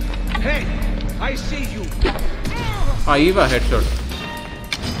 Aiva headshot.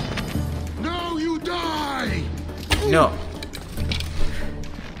 Now you die. No.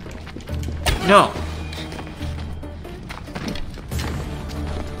 No.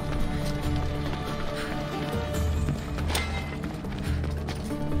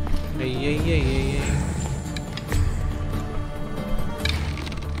 Ay.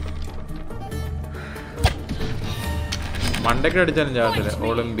 മണ്ടയ്ക്ക് അടിച്ചാലും ചാകത്തില്ല.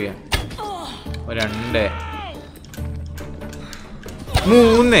 ഒളിമ്പിയ 2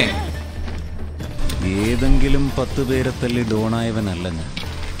 3. ഏതെങ്കിലും 10 പേരെ തല്ലി ഡോണായവനല്ല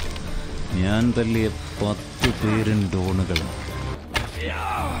ഞാൻ തല്ലിയ 10 പേരും ഡോണുകളും.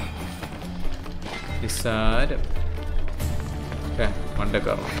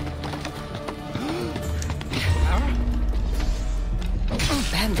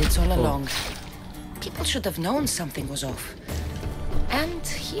 Bandits all along. People should have known something was off. And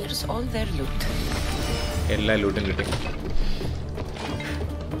here's all their loot. എല്ലാ ലൂട്ടും കിട്ടി.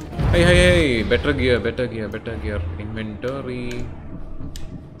 Hey, better gear. Inventory.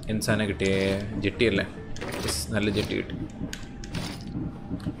 എന്താണ് കിട്ടിയേ? ജെട്ടി അല്ലേ? നല്ല ജെട്ടി കിട്ടി.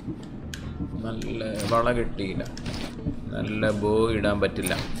 നല്ല വള കിട്ടിയില്ല. നല്ല ബോ ഇടാൻ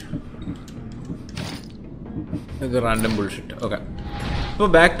പറ്റില്ല. ഇത് റാൻഡം ബുൾഷിറ്റ്. ഓക്കെ, അപ്പോൾ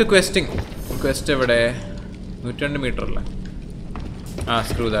ബാക്ക് ടു ക്വസ്റ്റിംഗ്. ക്വസ്റ്റ് എവിടെ? 102 മീറ്റർ അല്ലേ?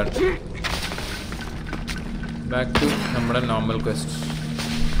 Screw that. ബാക്ക് ടു നമ്മുടെ normal question.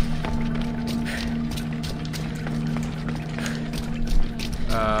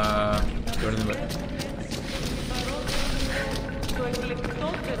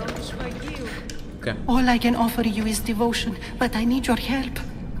 Okay. All I can offer you is devotion, but I need your help.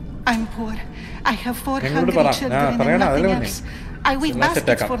 I'm poor. I have 4 hungry children and nothing else. I weave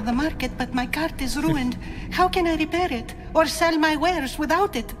baskets for the market, but my cart is ruined. How can I repair it or sell my wares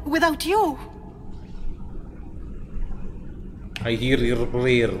without you? I hear your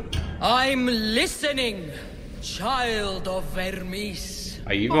prayer. I'm listening, child of Hermes.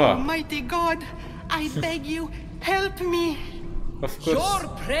 Almighty God, I beg you, help me. Of course. Your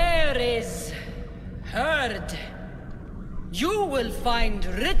prayer is heard. You will find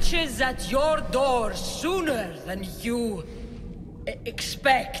riches at your door sooner than you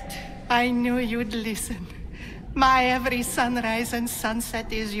expect. I knew you'd listen. My every sunrise and sunset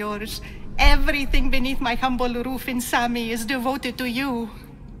is yours. Everything beneath my humble roof in Sami is devoted to you.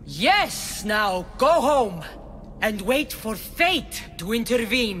 Yes, now go home and wait for fate to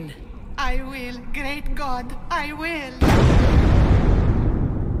intervene. I will, great God, I will.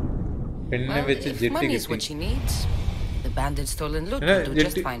 Well, if money is what she needs, the bandits stolen loot will do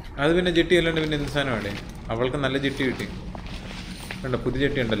just fine. അത് പിന്നെ jetty അല്ലാണ്ട് പിന്നെ എന്ത് സാധനമാണ്? അവൾക്ക് നല്ല jetty കിട്ടി. കണ്ടോ, പുതിയ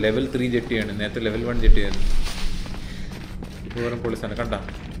ജെട്ടി ഉണ്ട്. ലെവൽ 3 ജെട്ടിയാണ്. നേരത്തെ ലെവൽ 1 ജെട്ടിയായിരുന്നു. ഇപ്പോൾ വെറും പൊളിസാണ്. കണ്ട,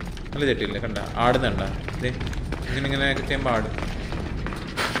 നല്ല ജെട്ടിയില്ലേ? കണ്ട, ആടുന്നുണ്ട. ഇങ്ങനെയൊക്കെ ചെയ്യുമ്പോൾ ആടും.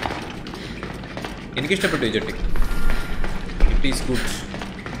 എനിക്കിഷ്ടപ്പെട്ടു ഈ ജെട്ടി. It is good.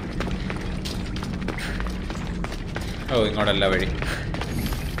 ഓ ഇങ്ങോട്ടല്ല വഴി.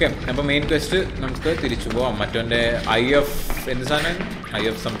 ഓക്കെ, അപ്പോൾ മെയിൻ ക്വസ്റ്റ് നമുക്ക് തിരിച്ചു പോവാം. മറ്റവൻ്റെ ഐ ഓഫ് എന്ത് സാധനം, I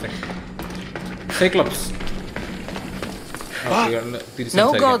of something, Cyclops. No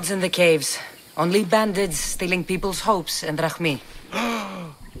gods in the caves. Only bandits stealing people's hopes and Rahmi.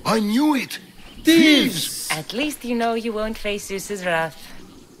 I knew it! Thieves! At least you know you won't face Zeus's wrath.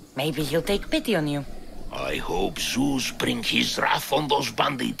 Maybe he'll take pity on you. I hope Zeus bring his wrath on those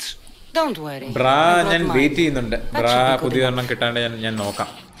bandits. Don't worry. ബ്രാ ഞാൻ wait ചെയ്യുന്നുണ്ട്. ബ്രാ പുതിയൊരെണ്ണം കിട്ടാണ്ട് ഞാൻ നോക്കാം.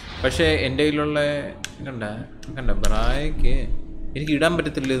 പക്ഷേ എൻ്റെ കയ്യിലുള്ള കണ്ട ബ്രായ്ക്ക് എനിക്ക് ഇടാൻ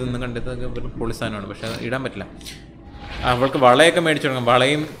പറ്റത്തില്ല. ഇതൊന്നും കണ്ടത് പൊളി സാധനമാണ്, പക്ഷെ അത് ഇടാൻ പറ്റില്ല. അവൾക്ക് വളയൊക്കെ മേടിച്ചു കൊടുക്കാം.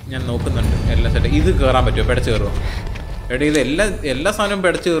 വളയും ഞാൻ നോക്കുന്നുണ്ട് എല്ലാം സെറ്റ്. ഇത് കയറാൻ പറ്റുമോ? പെടച്ച് കയറുമോ? എടാ ഇത് എല്ലാ സാധനവും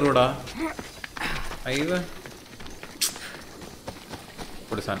പെടച്ച് കയറൂടാ. അയ്യോ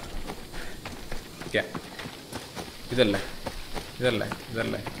പൊളി സാധനം. ഓക്കെ, ഇതല്ലേ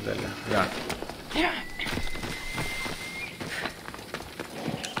ഇതാണ്.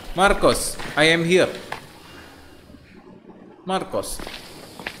 Markose, I am here. Markose,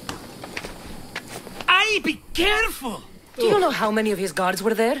 be careful. Do you know how many of his guards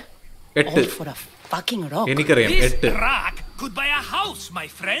were there? All for a fucking rock. This rock could buy a house, my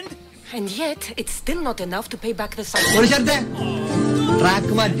friend. And yet, it's still not enough to pay back the site.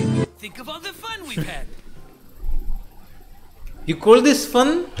 Think of all the fun we've had. You call this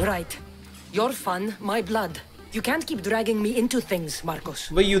fun? Right. Your fun, my blood. You can't keep dragging me into things, Marcos.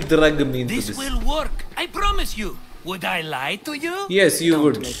 Why you drag me into this? This will work. I promise you. Would I lie to you? Yes, you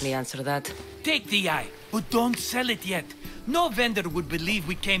would. Don't make me answer that. Take the eye, but don't sell it yet. No vendor would believe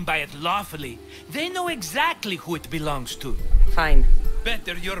we came by it lawfully. They know exactly who it belongs to. Fine.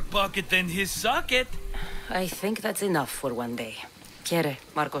 Better your pocket than his socket. I think that's enough for one day. Quiere,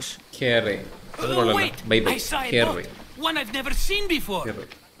 Marcos. Quiere. Wait, I saw a boat. One I've never seen before.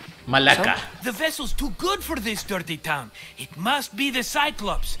 Malacca. So, the vessel's too good for this dirty town. It must be the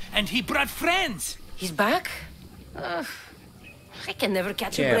Cyclops, and he brought friends. He's back? I can never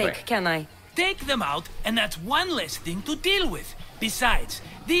catch a break, can I? Take them out, and that's one less thing to deal with. Besides,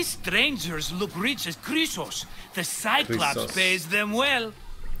 these strangers look rich as Chrysos. The Cyclops pays them well.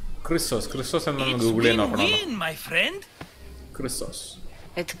 Chrysos and it's win-win, my friend. Chrysos.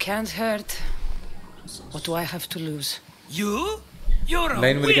 It can't hurt. What do I have to lose? You? You're a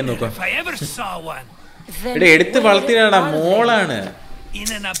winner if I ever saw one. In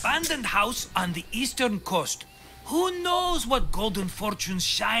an abandoned house on the eastern coast. Who knows what golden fortunes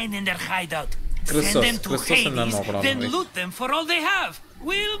shine in their hideout? Send them to Hades, then loot them for all they have.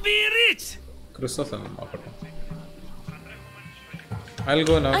 We'll be rich. I'll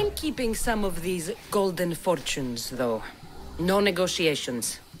go now. I'm keeping some of these golden fortunes, though. No negotiations.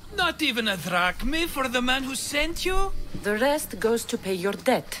 Not even a drachme for the man who sent you? The rest goes to pay your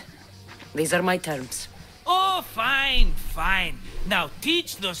debt. These are my terms. Oh, fine. Now teach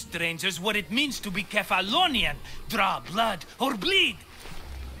those strangers what it means to be Kephalonian. Draw blood or bleed.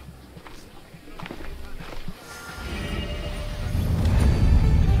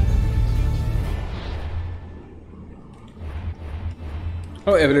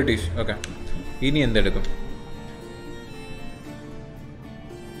 Oh, abilities. Okay. Ini endedukum.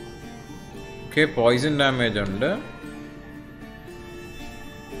 Okay, poison damage undu.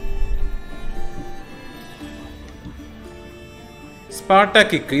 Sparta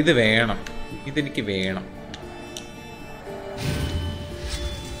kick, ഇത് വേണം. ഇതെനിക്ക് വേണം.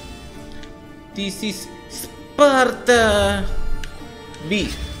 This is Sparta B.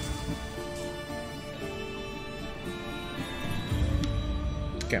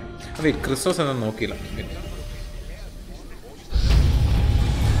 Okay. Wait, Chrysos എന്ന് നോക്കിയില്ല.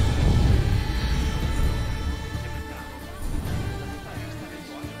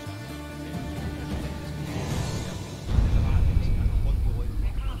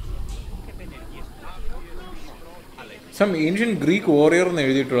 Some ancient Greek warrior എന്ന്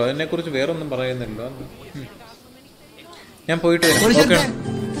എഴുതിയിട്ടുള്ളൂ. അതിനെക്കുറിച്ച് വേറെ ഒന്നും പറയുന്നില്ല. ഞാൻ പോയിട്ട്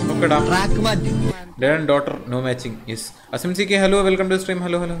daughter no matching. Yes അസിംസിക്ക് hello, welcome to stream.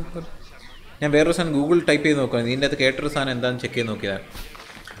 Hello. ഞാൻ വേറൊരു സാധനം ഗൂഗിൾ ടൈപ്പ് ചെയ്ത് നോക്കാം. ഇതിൻ്റെ അകത്ത് കേട്ടൊരു സാധനം എന്താണെന്ന് ചെക്ക് ചെയ്ത് നോക്കിയതാണ്.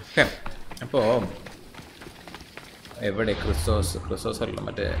 ഓക്കെ, അപ്പോൾ എവിടെ ക്രിസോസ് അല്ല,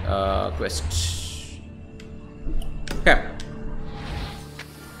 മറ്റേ ക്വസ്റ്റ്. ഓക്കെ,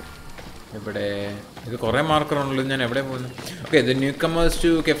 ഇവിടെ ഇത് കുറേ മാർക്കറുണ്ടല്ലോ. ഞാൻ എവിടെ പോകുന്നു? Okay, the new comers to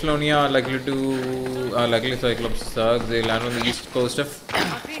കെഫ്ലോണിയ likely Cyclops they land on the east coast of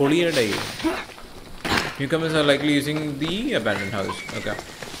Collier. Newcomers are likely using the abandoned house. Okay,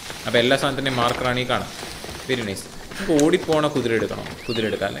 അപ്പോൾ എല്ലാ സാധനത്തിൻ്റെയും മാർക്കറാണ് ഈ കാണാം. Very nice. നമുക്ക് ഓടിപ്പോണ കുതിര എടുക്കാം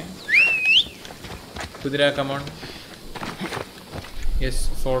അല്ലേ? Kudira, come on. Yes,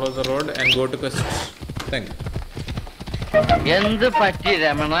 follow the road and go to quest. Thank you. എന്ത് പറ്റി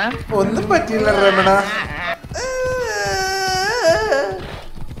രമണ? ഒന്നും പറ്റിയില്ല രമണ.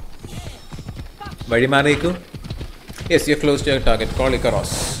 വഴി മാറിയേക്കൂ. Yes, you're close to your target. Call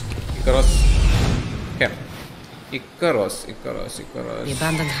Icaros. Icaros. Okay. Icaros. The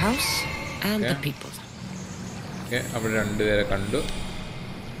abandoned house and the people. Okay, അവിടെ രണ്ടുപേരെ കണ്ടു.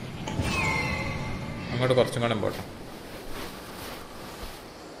 അങ്ങോട്ട് കുറച്ചും കൂടെ പോട്ടെ.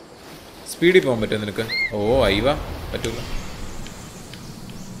 സ്പീഡിൽ പോകാൻ പറ്റുമോ നിനക്ക്? ഓ അയവ പറ്റൂല.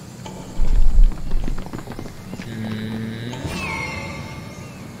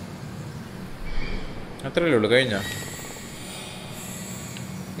 അത്രയല്ലേ ഉള്ളൂ, കഴിഞ്ഞ.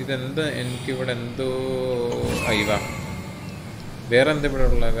 ഇതെന്താ എനിക്കിവിടെ എന്തോ അയവ. വേറെ എന്താ ഇവിടെ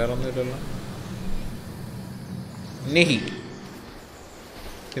ഉള്ള? വേറെ ഒന്നും ഇല്ലല്ലോ. നെഹി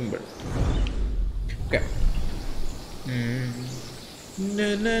സിമ്പിൾ. ഓക്കെ.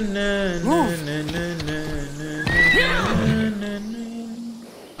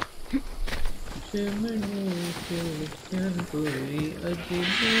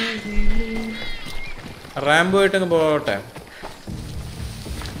 റാംബോ ആയിട്ടങ്ങ് പോട്ടെ.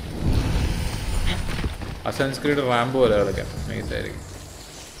 അസൻസ് ക്രീഡ് റാംബോ പോലെ കളിക്കാം, നൈസായിരിക്കും.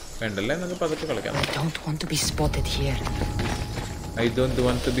 വേണ്ടല്ലേ, നമുക്ക് പതുക്കെ കളിക്കാം. I don't want to be spotted here. I don't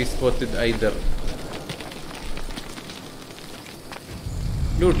want to be spotted either.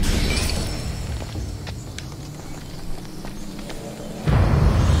 Loot.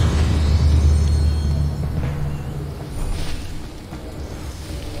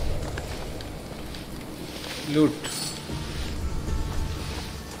 Loot.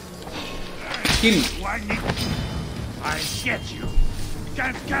 Kill. I get you.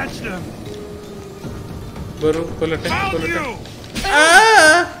 Can't catch them. Found you.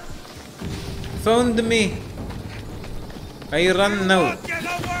 Ah! Found me. I run now. Get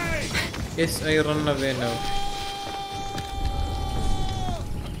away. Yes, I run away now.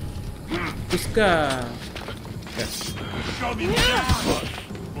 Uska. Show me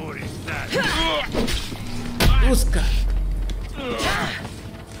what is that? Uska.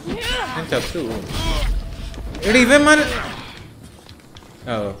 ഞാൻ ചത്തു. എടി ഇവൻ മന.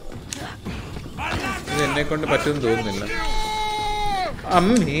 ഓ, ഇത് എന്നെ കൊണ്ട് പറ്റുമെന്ന് തോന്നുന്നില്ല.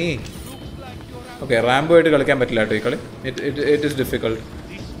 അമ്മേ. ഓക്കെ, റാംബോ ആയിട്ട് കളിക്കാൻ പറ്റില്ല കേട്ടോ ഈ കളി. It is difficult.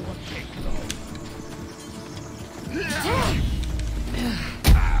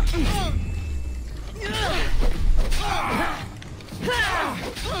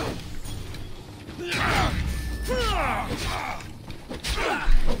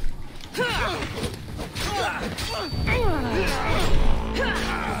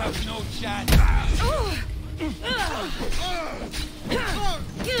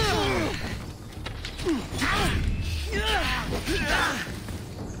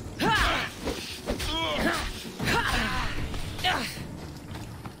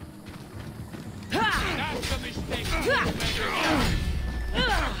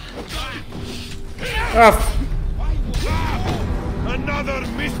 Another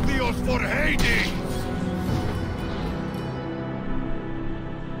Misthios for Hades.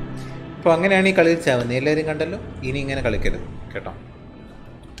 അപ്പോൾ അങ്ങനെയാണ് ഈ കളിയിൽ ചാവുന്നത്. എല്ലാവരും കണ്ടല്ലോ. ഇനി ഇങ്ങനെ കളിക്കരുത് കേട്ടോ.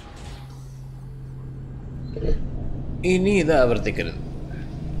 ഇനി ഇത് ആവർത്തിക്കരുത്.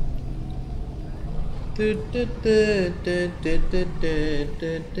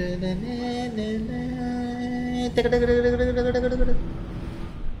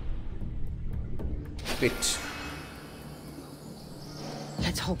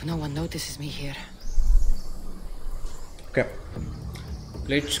 Let's hope no one notices me here. Okay.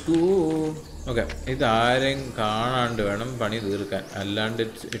 Let's go. Okay. ഇത് ആരെയും കാണാണ്ട് വേണം പണി തീർക്കാൻ, അല്ലാണ്ട്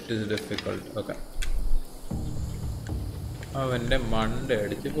ഇറ്റ് ഈസ് ഡിഫിക്കൾട്ട്. ഓക്കെ, അവൻ്റെ മണ്ട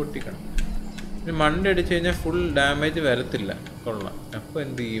അടിച്ച് പൊട്ടിക്കണം. മണ്ട അടിച്ച് കഴിഞ്ഞാൽ ഫുൾ ഡാമേജ് വരത്തില്ല. കൊള്ളാം. അപ്പോൾ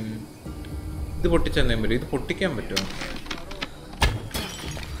എന്ത് ചെയ്യും? ഇത് പൊട്ടിച്ചെന്നേ പറ്റും. ഇത് പൊട്ടിക്കാൻ പറ്റുമോ?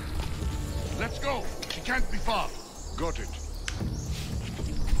 Let's go. She can't be far. Got it.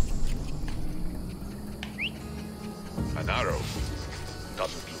 An arrow.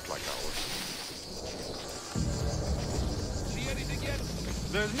 Doesn't look like ours. See anything yet?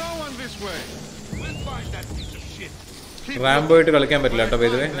 There's no one this way. We'll find that piece of shit. Rambo ആയിട്ട് കളിക്കാൻ പറ്റില്ല കേട്ടോ.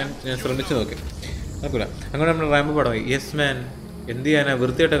 ഇത് ഞാൻ ശ്രമിച്ചു നോക്കി, നോക്കൂല. അങ്ങനെ നമ്മൾ റാംബോ പടമായി. യെസ് മാൻ. എന്ത് ചെയ്യാനാ,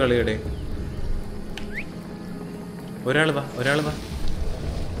 വൃത്തിയായിട്ട കളിയുടെ. ഒരാൾ വാ.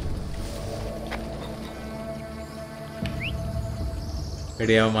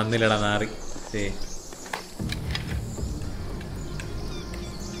 എടിയാവൻ വന്നില്ലടാ നാറി.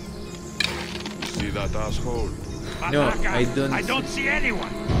 See that asshole? No, I don't see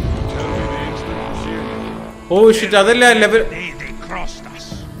anyone. Tell me the instant you see anyone. Oh shit, അതല്ല level. They crossed us.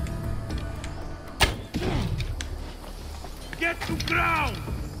 Get to ground.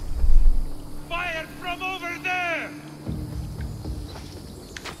 Fire from over there.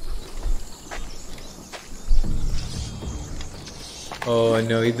 Oh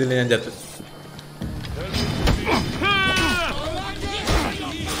no, ഇതിൽ ഞാൻ ചത്തു.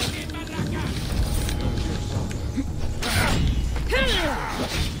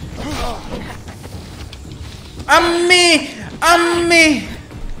 അമ്മേ അമ്മേ.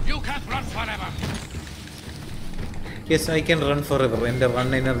 You can't run forever. Yes, I can run forever. എൻ്റെ run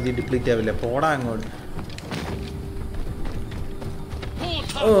energy deplete ആവില്ല. പോടാ അങ്ങോട്ട്.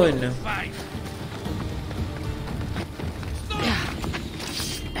 Oh no.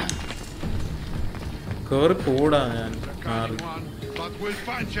 കേറി പോടാ ഞാൻ.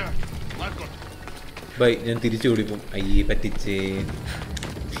 ബൈ, ഞാൻ തിരിച്ചു പിടിക്കും. അയ്യേ പറ്റിച്ചേ.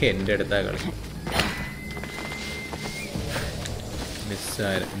 എൻ്റെ അടുത്താ കളി.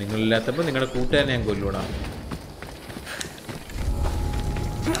 മിസ്സായ നിങ്ങളില്ലാത്തപ്പോൾ നിങ്ങളുടെ കൂട്ടുകാരനെ ഞാൻ കൊല്ലൂടാ.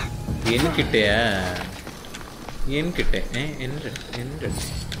 എനിക്കിട്ടേ എൻ്റെ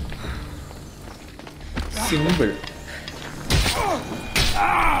സിമ്പിൾ.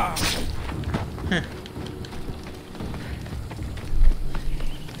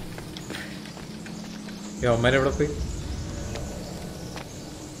 അവന്മാരെവിടെ പോയി?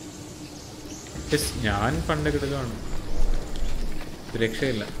 ഞാൻ പണ്ട് കിടക്കുകയാണ്.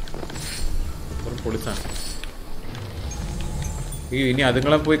 രക്ഷയില്ല, പൊളിച്ചാണ്. ഇനി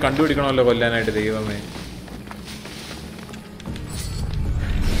അതുങ്ങളെ പോയി കണ്ടുപിടിക്കണമല്ലോ കൊല്ലാനായിട്ട്. ദൈവമേ.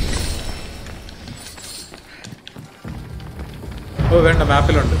 ഓ വേണ്ട,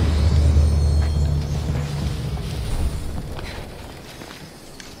 മാപ്പിലുണ്ട്.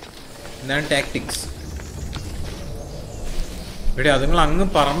 എന്താണ് ടാക്ടിക്സ്? ഇവിടെ അതുങ്ങൾ അങ്ങ്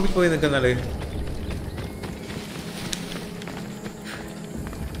പറമ്പിൽ പോയി നിൽക്കുന്നല്ലേ.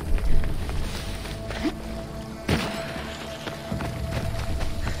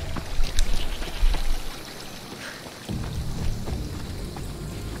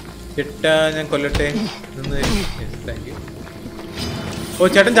 ചേട്ടാ ഞാൻ കൊല്ലട്ടെ. ഓ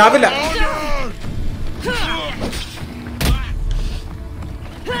ചേട്ടൻ ചാവില്ല.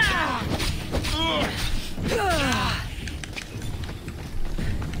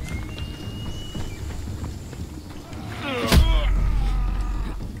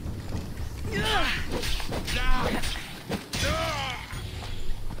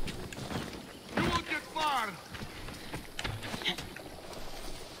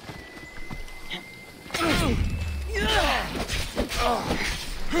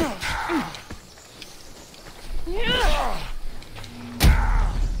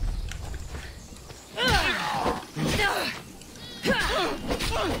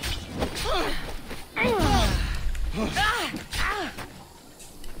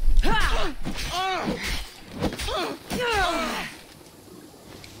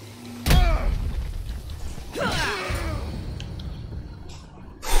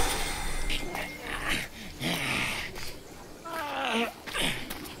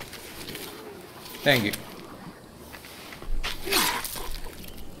 Thank you.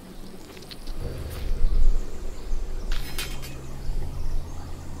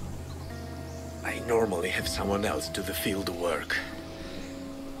 I normally have someone else do the field work.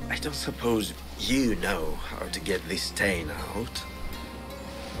 I don't suppose you know how to get this stain out?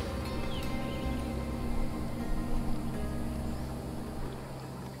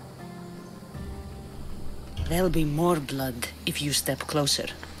 There'll be more blood if you step closer.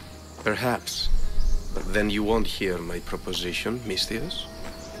 Perhaps. But then you won't hear my proposition, Mistius?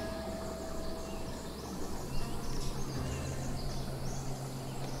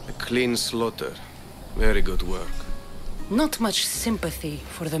 A clean slaughter. Very good work. Not much sympathy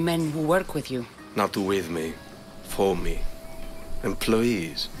for the men who work with you. Not with me. For me.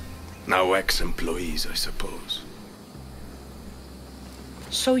 Employees. Now ex-employees, I suppose.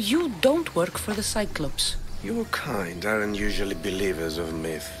 So you don't work for the Cyclops? Your kind aren't usually believers of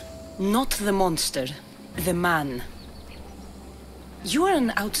myth. Not the monster, the man. You are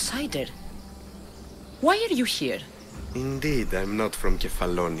an outsider. Why are you here? Indeed, I'm not from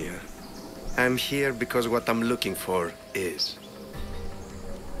Kefalonia. I'm here because what I'm looking for is.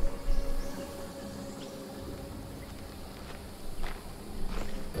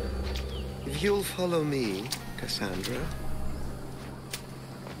 If you'll follow me, Cassandra.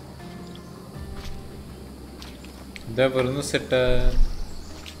 Da varunu setta.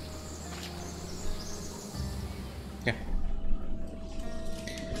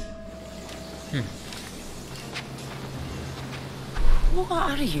 Who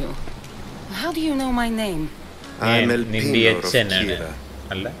are you? How do you know my name? I'm El Pino of Kira.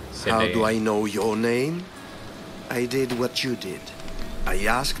 How do I know your name? I did what you did. I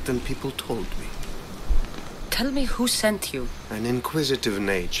asked and people told me. Tell me who sent you. An inquisitive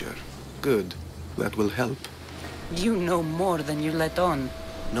nature. Good. That will help. You know more than you let on.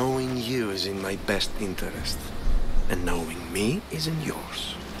 Knowing you is in my best interest. And knowing me is in yours.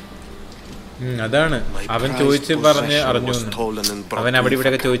 അതാണ് അവൻ ചോദിച്ച് പറഞ്ഞ് അറിഞ്ഞു. അവൻ അവിടെ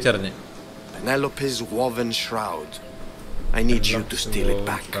ഇവിടെയൊക്കെ ചോദിച്ചറിഞ്ഞ്. Penelope's woven shroud. I need you to steal it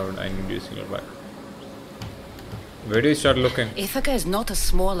back. I need you to steal it back. Where do you start looking? Ithaca is not a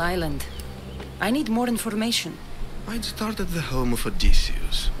small island. I need more information. I'd start at the home of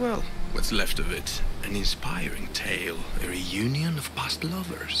Odysseus. Well, what's left of it? An inspiring tale, a reunion of past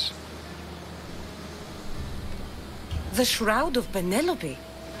lovers. The shroud of Penelope?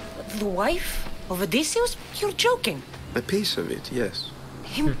 The wife of Odysseus? You're joking. A piece of it, yes.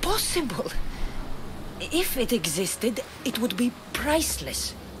 Impossible. If it existed, it would be priceless.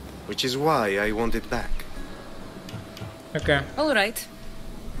 Which is why I want it back. Okay. All right.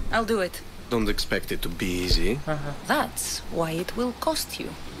 I'll do it. Don't expect it to be easy. That's why it will cost you.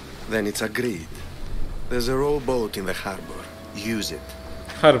 Then it's agreed. There's a rowboat in the harbor. Use it.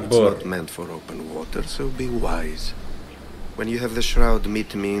 Harbor. It's not meant for open water, so be wise. When you have the shroud,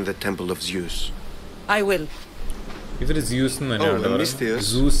 meet me in the temple of Zeus. I will. If it is Zeus,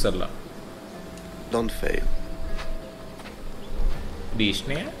 Zeus alla. Don't fail.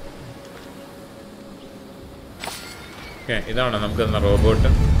 Disney. Okay, ഇതാണ് നമുക്ക് തന്ന robot.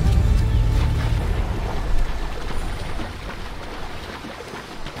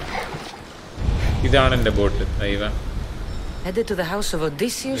 ഇതാണ് എൻ്റെ boat. Headed to the house of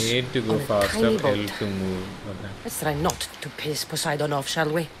Odysseus. Need to go faster. L to move. Okay. Let's try not to piss Poseidon off,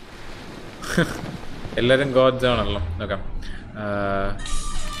 shall we? എല്ലാരും God's ആണല്ലോ. Okay.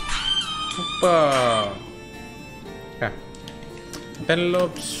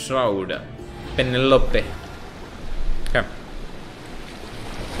 Penelope shroud. Penelope. Okay.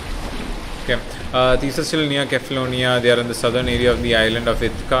 Okay. These are still near Kefalonia. They are in the southern area of the island of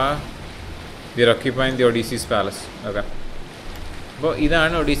Ithaca. They are occupying the Odysseus Palace. Okay. അപ്പോൾ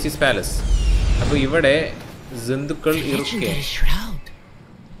ഇതാണ് Odysseus palace. അപ്പോൾ ഇവിടെ ജന്തുക്കൾ ഇറുക്കെ.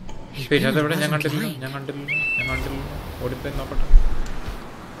 പിന്നെ അതെവിടെ? ഞാൻ കണ്ടില്ല. ഓടിപ്പോയി നോക്കട്ടെ.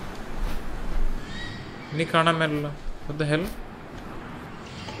 ഇനി കാണാൻ പറ്റില്ല. What the hell?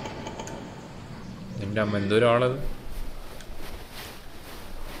 എൻ്റെ അമ്മ എന്തൊരാളത്.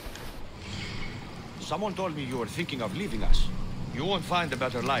 Someone told me you were thinking of leaving us. You won't find a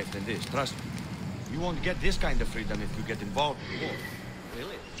better life than this, trust me. You won't get this kind of freedom if you get involved in war.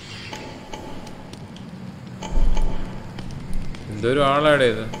 Really? എന്തൊരു ആളാടെ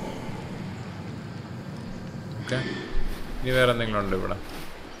ഇത്. Okay, ഇനി വേറെ എന്തെങ്കിലും ഉണ്ടോ ഇവിടെ?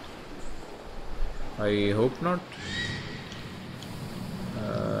 I hope not.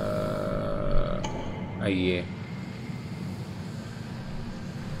 അയ്യേ,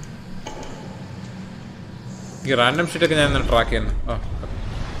 ഈ random ഷീറ്റൊക്കെ ഞാൻ ട്രാക്ക് ചെയ്യുന്നു.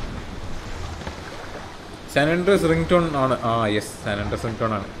 സാൻ ആൻഡ്രിയാസ് റിംഗ് ടോൺ ആണ്. Yes, San Andreas ring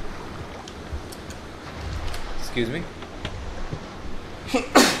tone ആണ്. Excuse me.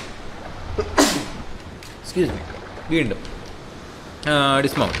 വീണ്ടും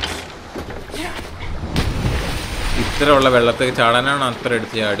ഡിസ്മൗണ്ട്. ഇത്ര ഉള്ള വെള്ളത്തേക്ക് ചാടാനാണ് അത്ര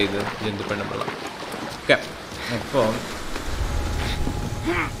എടുത്ത് ചാടിയത് ജന്തുപ്പെണ്ണ വെള്ളം. ഓക്കെ, അപ്പോൾ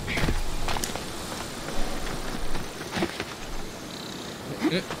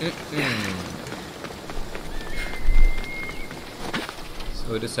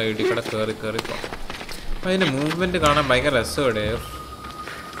ഒരു സൈഡിൽ കൂടെ കയറി പോകാം. അപ്പം അതിൻ്റെ മൂവ്മെൻറ്റ് കാണാൻ ഭയങ്കര രസമാണ്.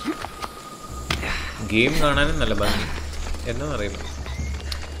 ഗെയിം കാണാനും നല്ല ഭംഗി. എന്നറിയില്ല,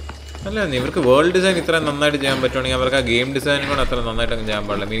 അല്ല ഇവർക്ക് വേൾഡ് ഡിസൈൻ ഇത്ര നന്നായിട്ട് ചെയ്യാൻ പറ്റുവാണെങ്കിൽ അവർക്ക് ആ ഗെയിം ഡിസൈനും കൂടെ അത്ര നന്നായിട്ട് അങ്ങ് ചെയ്യാൻ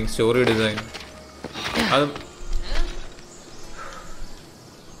പാടില്ല. മീനിങ് സ്റ്റോറി ഡിസൈൻ അത്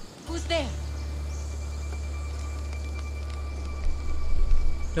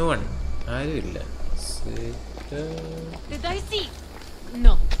ആരുമില്ല. Did I see?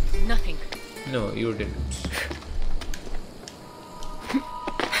 No, nothing. No, you didn't.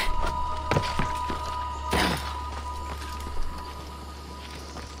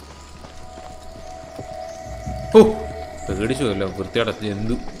 Oh, പേടിച്ചു അല്ലോ വൃത്തിയാട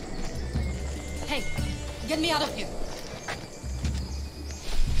ജന്തു. Hey, get me out of here.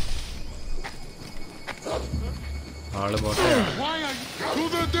 ആള് പോട്ടെ.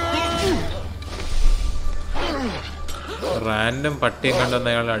 റാൻഡം പട്ടിയെ കണ്ടെന്ന്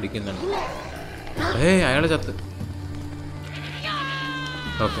അയാൾ അടിക്കുന്നുണ്ട്. അയാൾ ചത്ത്.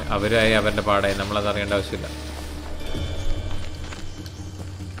 ഓക്കെ, അവരായി അവരുടെ പാടായി, നമ്മളത് അറിയേണ്ട ആവശ്യമില്ല.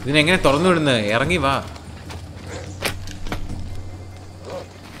 ഇതിനെങ്ങനെ തുറന്നു വിടുന്നത്? ഇറങ്ങി വാ.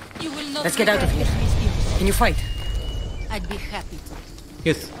 Let's get out of here. Can you fight? I'd be happy to.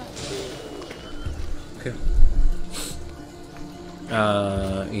 Yes. Okay.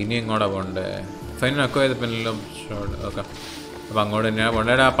 ഇനി എങ്ങോട്ടാ പോണ്ടേ? ഫൈൻ അക്കോ ചെയ്ത പിന്നെല്ലാം ഷോട്ട്. ഓക്കെ, അപ്പം അങ്ങോട്ട് തന്നെയാണ്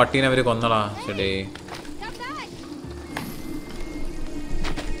പോണ്ടേ. ആ പട്ടീനെ അവർ കൊന്നടാ. ശരി,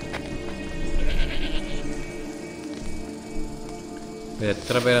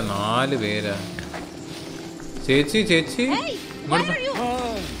 എത്ര പേരാ? 4 പേരാ. ചേച്ചി ചേച്ചി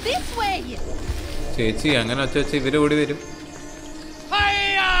ചേച്ചി അങ്ങനെ വെച്ച് വെച്ച് ഇവര് ഓടി വരും.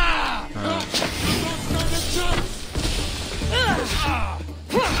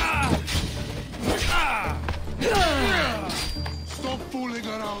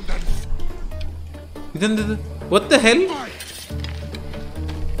 ഇതെന്തത്? What the hell?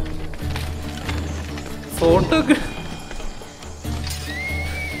 Photo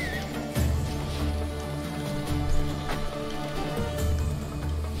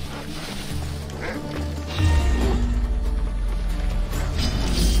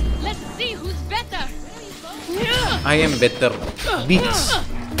I am better. Bitch.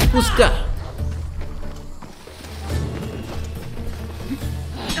 Puska.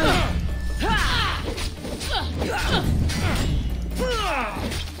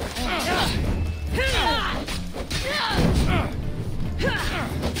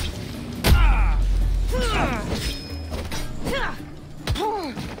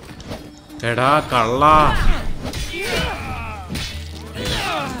 എടാ കള്ള.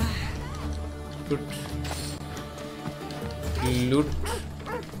 Loot.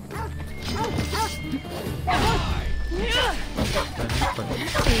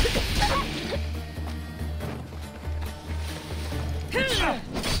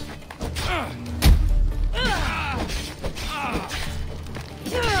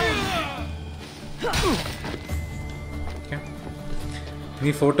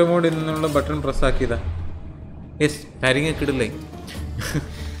 നീ ഫോട്ടോ മോഡിൽ നിന്നുള്ള ബട്ടൺ പ്രസ് ആക്കിയതാ. Yes, parrying കിടില്ലേ.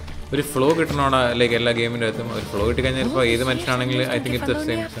 ഒരു ഫ്ലോ കിട്ടണോടാ. ലൈക്ക് എല്ലാ ഗെയിമിൻ്റെ അകത്തും ഒരു ഫ്ലോ കിട്ടിക്കഴിഞ്ഞാൽ ഇപ്പോൾ ഏത് മനുഷ്യനാണെങ്കിലും I think it's the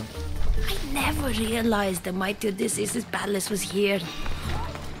same. I never realized the mighty Odysseus' palace was here.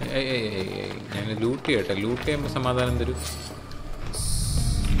 ഞാൻ ലൂട്ട് ചെയ്യട്ടെ. ലൂട്ട് ചെയ്യുമ്പോൾ സമാധാനം തരൂ.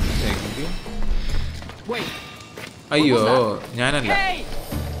 അയ്യോ ഞാനല്ല.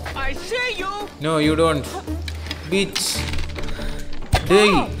 No you don't. Beach dye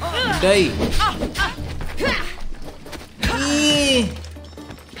dye.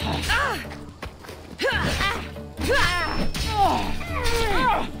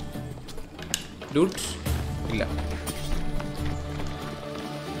 Loot ഇല്ല.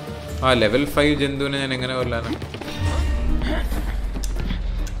 ആ ലെവൽ 5 ജന്തുവിനെ ഞാൻ എങ്ങനെ കൊല്ലാനാ?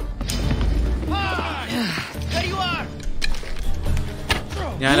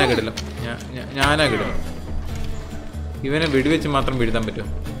 ഞാനാ കിടിലം. ഞാനാ കിടിലം. ഇവനെ വെടിവെച്ച് മാത്രം വീഴ്ത്താൻ പറ്റുമോ?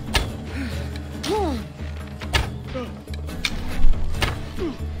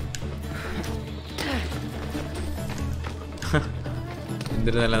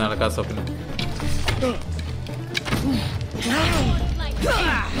 എന്തൊരു നല്ല നടക്കാ സ്വപ്നം.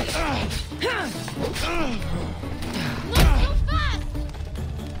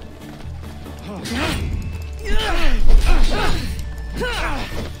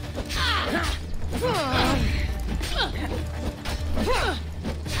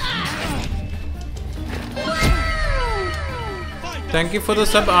 Thank you for the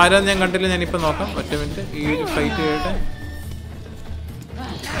sub. ആരാന്ന് ഞാൻ കണ്ടില്ല. ഞാനിപ്പോൾ നോക്കാം. ഒറ്റ മിനിറ്റ്. ഈ ഒരു ഫൈറ്റ് ചെയ്യട്ടെ.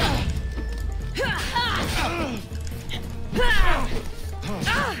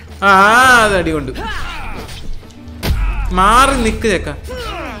 ആ അതടി കൊണ്ട് മാറി നിക്ക് ചേക്ക.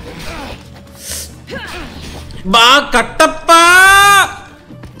 ബാ കട്ടപ്പാ.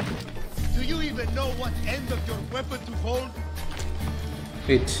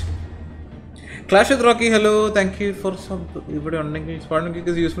 Clash with Rocky hello, thank you for sub. ഇവിടെ ഉണ്ടെങ്കിൽ സ്പാർട്ടൻ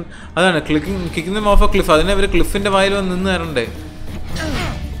കിക്ക് ഈസ് യൂസ്ഫുൾ. അതാണ് kicking dum of A cliff. അതിനെ അവർ ക്ലിഫിന്റെ വായിൽ വന്ന് നിന്ന് തരണ്ടേ?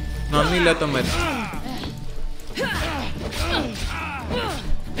 നന്ദിയില്ലാത്തവന്മാർ.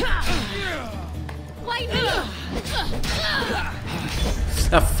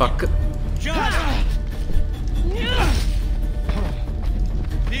 Fuck.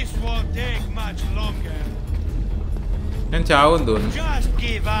 This won't take much longer. ഞാൻ ചാവും തോന്നുന്നു. Just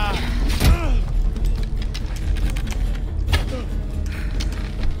give up.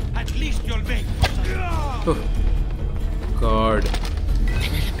 At least you'll make. Oh God.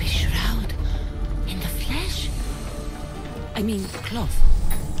 Penelope shroud in the flesh. I mean cloth.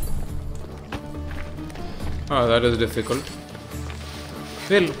 Oh, that is difficult.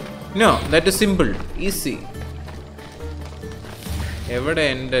 Well, no, that is simple, easy. എവിടെ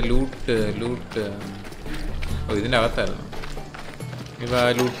എൻ്റെ loot? ഓ ഇതിൻ്റെ അകത്തായിരുന്നു. ഇവ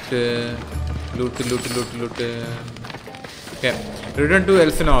loot. Okay. Return to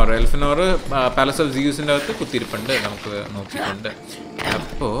Elfinor. Elfinor Palace of Zeusന്റെ അകത്ത് കുത്തിരിപ്പുണ്ട്. നമുക്ക് നോക്കിയിട്ടുണ്ട്.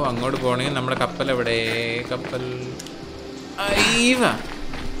 അപ്പോൾ അങ്ങോട്ട് പോകണമെങ്കിൽ നമ്മുടെ കപ്പൽ എവിടെ? കപ്പൽ അയ്യവ.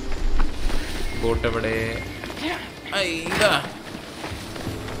 ബോട്ട് എവിടെ? അയ്യവ.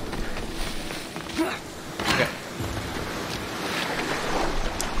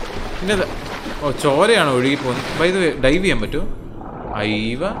 പിന്നെ ചോരയാണ് ഒഴുകി പോകുന്നത്. അപ്പോൾ ഇത് ഡൈവ് ചെയ്യാൻ പറ്റുമോ?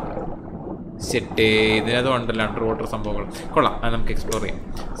 അയ്യവ. സെറ്റ് ഇതിനകത്ത് ഉണ്ടല്ലോ അണ്ടർ വാട്ടർ സംഭവങ്ങൾ. കൊള്ളാം, അത് നമുക്ക് എക്സ്പ്ലോർ ചെയ്യാം.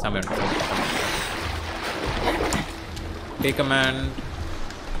 സമയമുണ്ട്. Take command.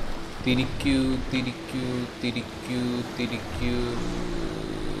 തിരിക്കൂ.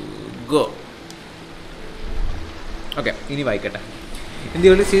 ഗോ. ഓക്കെ, ഇനി വായിക്കട്ടെ. In the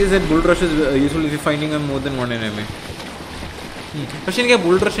early stages that bull rush is useful if you're finding more than one enemy. പക്ഷെ എനിക്ക് ആ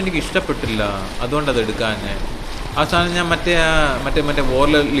ബുൾ റഷ് എനിക്ക് ഇഷ്ടപ്പെട്ടില്ല, അതുകൊണ്ടത് എടുക്കാൻ. ആ സാധനം ഞാൻ മറ്റേ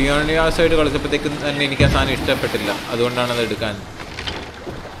വോറിൽ ലിയോണിയാസായിട്ട് കളിച്ചപ്പോഴത്തേക്ക് തന്നെ എനിക്ക് ആ സാധനം ഇഷ്ടപ്പെട്ടില്ല, അതുകൊണ്ടാണ് അത് എടുക്കാൻ.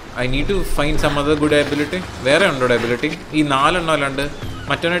 I need to find some other good ability. വേറെ ഉണ്ടോ എബിലിറ്റി? ഈ 4 എണ്ണം അല്ലാണ്ട്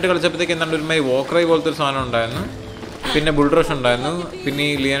മറ്റവനായിട്ട് കളിച്ചപ്പോഴത്തേക്ക് എന്താണ്ട് ഒരുമാതിരി വോക്രൈ പോലത്തെ ഒരു സാധനം ഉണ്ടായിരുന്നു, പിന്നെ ബുൾ റഷ് ഉണ്ടായിരുന്നു, പിന്നെ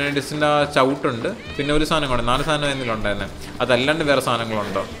ഈ ലിയോണിഡിസിൻ്റെ ആ ചവിട്ടുണ്ട്, പിന്നെ ഒരു സാധനം കൊണ്ട് 4 സാധനം എന്തെങ്കിലും ഉണ്ടായിരുന്നു. അതല്ലാണ്ട് വേറെ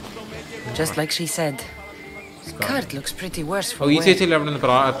സാധനങ്ങളുണ്ടോ? Just like she said. Cart looks pretty worse for wear.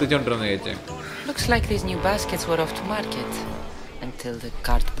 Looks like these new baskets were off to market until the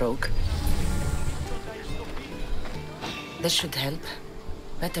cart broke. This should help.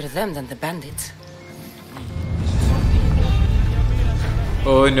 Better them than the bandits.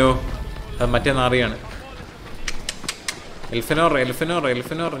 Oh no. അത് മറ്റേ നാറിയാണ്.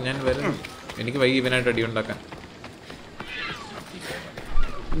 എൽഫിനോർ ഞാൻ വരുന്നു. എനിക്ക് വൈകി ഇവനായിട്ട് അടി ഉണ്ടാക്കാൻ.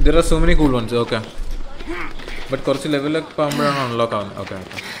 There are so many cool ones. Okay. But കുറച്ച് ലെവലൊക്കെ ആകുമ്പോഴാണ് അൺലോക്ക് ആവുന്നത്. ഓക്കെ.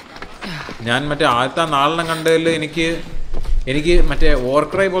 ഞാൻ മറ്റേ ആദ്യത്തെ 4 കണ്ടതിൽ എനിക്ക് മറ്റേ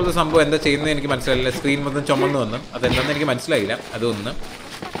വോർക്രൈ പോലത്തെ സംഭവം എന്താ ചെയ്യുന്നത് എനിക്ക് മനസ്സിലായില്ല. സ്ക്രീൻ മൊത്തം ചുമന്ന് വന്നു, അതെന്താണെന്ന് എനിക്ക് മനസ്സിലായില്ല. അതൊന്ന്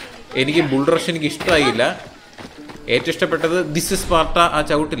എനിക്ക് ബുൾ റഷ് എനിക്ക് ഇഷ്ടമായില്ല. ഏറ്റവും ഇഷ്ടപ്പെട്ടത് ദിസ് ഇസ് സ്പാർട്ട, ആ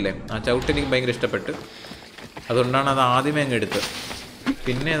ചവിട്ടില്ലേ, ആ ചവിട്ട് എനിക്ക് ഭയങ്കര ഇഷ്ടപ്പെട്ടു. അതുകൊണ്ടാണ് അത് ആദ്യമേ അങ്ങ് എടുത്തത്.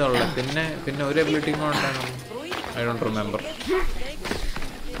 പിന്നെ ഇതുള്ള പിന്നെ ഒരു എബിലിറ്റി കൂടെ ഉണ്ടായിരുന്നു, I don't remember.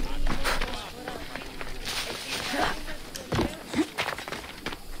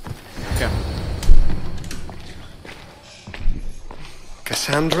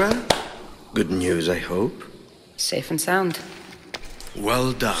 Cassandra, good news, I hope. Safe and sound. Well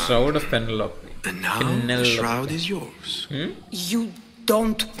done. Shroud of Penelope. And now the shroud is yours. You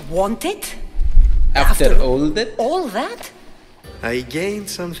don't want it? After all that? I gained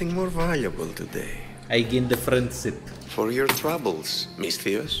something more valuable today. I gained the friendship. For your troubles, Miss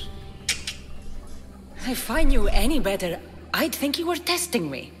Theos. If I knew any better, I'd think you were testing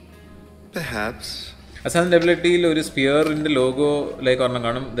me. Perhaps. അസാൻ്റെ എബിലിറ്റിയിൽ ഒരു സ്പിയറിൻ്റെ logo like ഒരെണ്ണം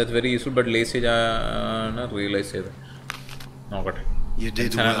കാണും. That's very useful. But late stage ആണ് realise ചെയ്തത്. നോക്കട്ടെ. You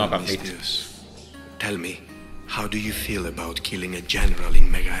did well, Miss Theos. Tell me, how do you feel about killing a general in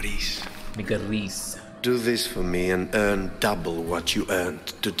Megaris? Do this for me and earn double what you earned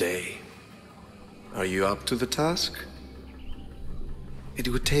today. Are you up to the task? It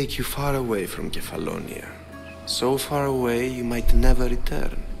would take you far away from Kefalonia. So far away you might never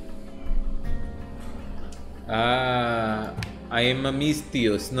return. I am a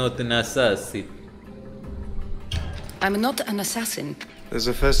Mystios, not an assassin. I'm not an assassin. There's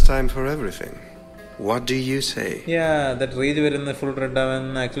a first time for everything. What do you say? Yeah, that rage വരുന്ന full red ആവാൻ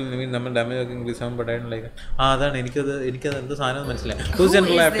actually നമ്മൾ damage ഒക്കെ increase ആവാൻ പറ്റാൻ like അതാണ് എനിക്കത് എന്താ സാധനം മനസ്സിലായി. Who is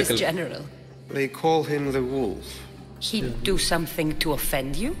this general? They call him the Wolf. He'd do something to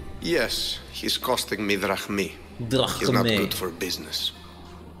offend you? Yes, he's costing me drachmi. He's not good for business.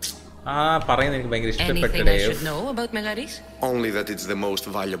 പറയുന്നത് എനിക്ക് ഭയങ്കര ഇഷ്ടപ്പെട്ടു. Anything I should know about Megaris? Only that it's the most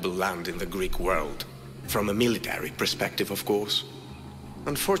valuable land in the Greek world. From a military perspective, of course.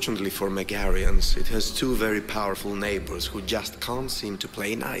 Unfortunately for Megarians, it has 2 very powerful neighbors who just can't seem to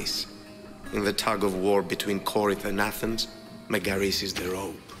play nice. In the tug of war between Corinth and Athens, Megaris is their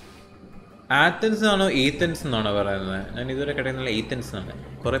hope. ആത്തൻസ് ആണോ ഏത്തൻസ് എന്നാണോ പറയുന്നത്? ഞാൻ ഇതുവരെ കേട്ടിരുന്നില്ല ഏത്തൻസ് ആണ്.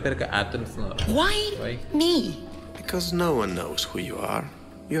 കുറെ പേർക്ക് ആത്തൻസ് എന്ന് പറയും. Why me? Because no one knows who you are.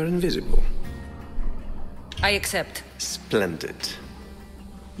 You're invisible. I accept. Splendid.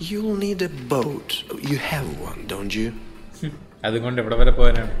 You'll need a boat. You have one, don't you? അതുകൊണ്ട് എവിടെ വരെ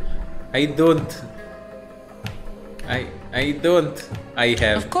പോകാനാണ്? I don't. I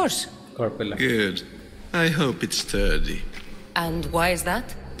have. Of course. കുഴപ്പമില്ല. Good. I hope it's sturdy. And why is that?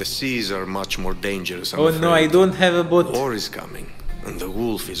 The seas are much more dangerous. Oh no, I don't have a boat. War is coming, and the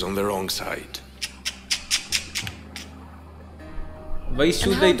wolf is on the wrong side. Why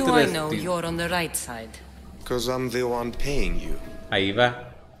should and how do I know you're on the right side? Because I'm the one paying you.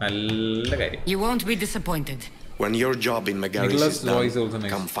 You won't be disappointed. When your job in Megaris is done,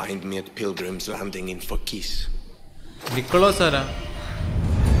 come find me at Pilgrim's Landing in Fokis. Nicholas ara?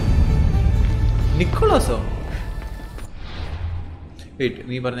 Nicholaso? Wait,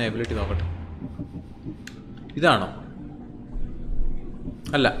 nee parna ability nokkate. Idano?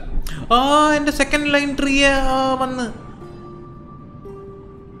 Alla. Ende second line tree vannu.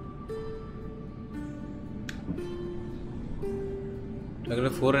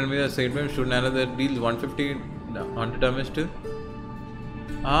 Like 4 enemies at side shoot another that deals 150 damage to.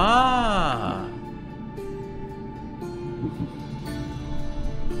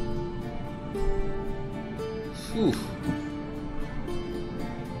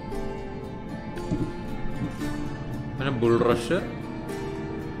 And a bull rusher.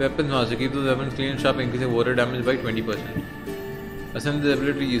 Weapons master. Keep those weapons clean and sharp, increasing water damage by 20%. Ascend the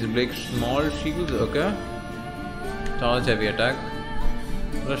ability to use break small shields. Okay. Charge heavy attack.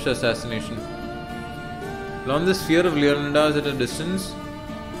 Rush assassination. Launch the sphere of Leonidas at a distance.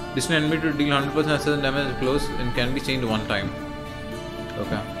 Distant enemy to deal 100% assassin damage close and can be changed one time.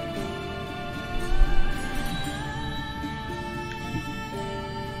 Okay.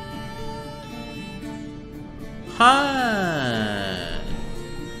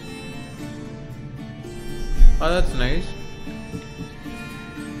 Oh, that's nice.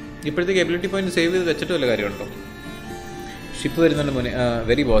 ഇപ്പോഴത്തേക്ക് ability point save ചെയ്ത് വെച്ചിട്ട് വല്ല കാര്യമുണ്ടോ? Ship വരുന്നുണ്ട് മോനെ.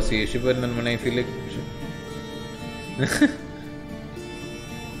 Very bossy. Ship വരുന്നുണ്ട് മോനെ. I feel like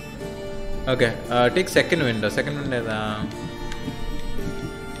okay. Take second window. Second window ഏതാ?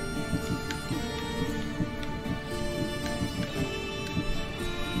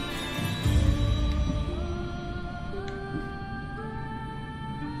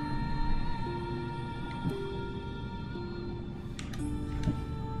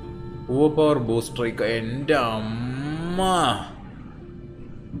 Overpower bow strike. എൻ്റെ അമ്മ.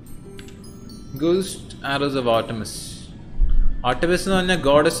 Ghost arrows of Artemis. Artemis എന്ന് പറഞ്ഞാൽ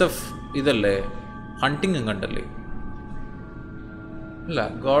ഗോഡസ് ഓഫ് ഇതല്ലേ, ഹണ്ടിങ് കണ്ടല്ലേ? അല്ല,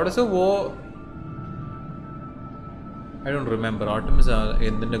 ഗോഡസ് ഓഫ് വോ. I don't remember. ആർട്ടമിസ്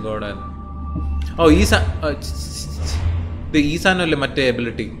എന്തിൻ്റെ ഗോഡായിരുന്നു? ഈസാനല്ലേ മറ്റേ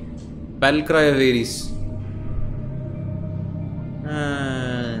ability? ബാൽക്രൈ of Aries.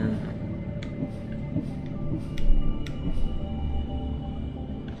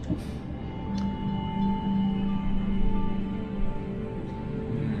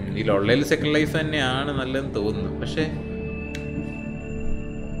 ഇതിലുള്ളതിൽ second life തന്നെയാണ് നല്ലതെന്ന് തോന്നുന്നു. പക്ഷേ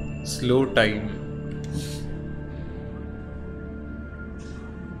സ്ലോ ടൈം.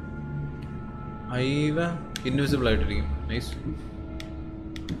 ഇൻവിസിബിൾ ആയിട്ടിരിക്കും. നൈസ്.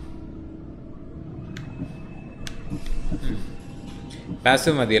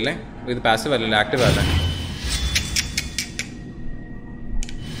 പാസീവ് മതിയല്ലേ? ഇത് പാസീവ് അല്ലല്ലോ, ആക്റ്റീവ് അല്ല.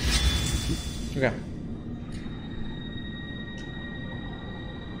 ഓക്കെ.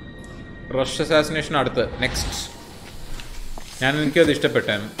 റഷ് അസാസിനേഷൻ അടുത്ത്. നെക്സ്റ്റ്. എനിക്കത്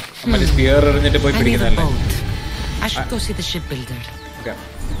ഇഷ്ടപ്പെട്ടാണ്. മറ്റേ സ്പിയർ എറിഞ്ഞിട്ട് പോയി പിടിക്കുന്നതല്ലേ?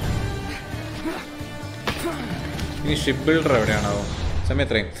 ഇനി ഷിപ്പ് ബിൽഡർ എവിടെയാണാവോ? സമയം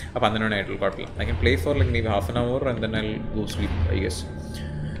എത്രയും? 12 മണിയായിട്ടുള്ളൂ. കുഴപ്പമില്ല. I can play for like maybe half an hour and then I'll go sleep, I guess.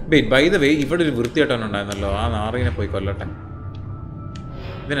 Wait, by the way, ഇവിടെ ഒരു വൃത്തിയായിട്ടാണ് ഉണ്ടായിരുന്നല്ലോ. ആ നാറിനെ പോയി കൊല്ലട്ടെ.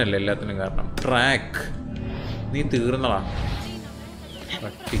 ഇതിനല്ലേ എല്ലാത്തിനും കാരണം. ട്രാക്ക്. നീ തീർന്നതാ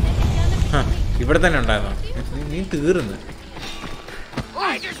പട്ടി. ഇവിടെ തന്നെ ഉണ്ടായിരുന്നോ? നീ തീർന്ന്.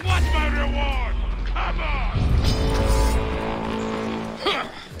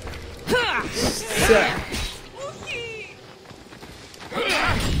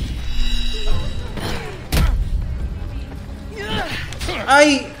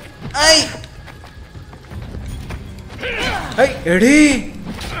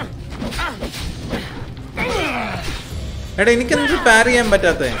 എടാ, എനിക്കെന്ത് പാർ ചെയ്യാൻ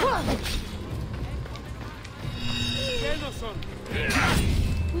പറ്റാത്ത?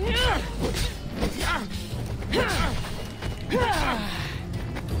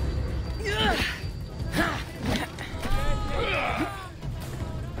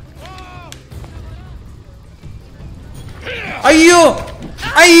 അയ്യോ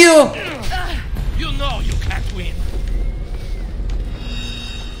അയ്യോ. You know you can't win.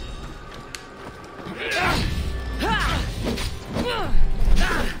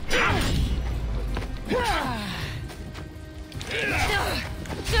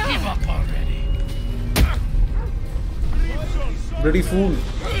 Give up already. Bloody fool.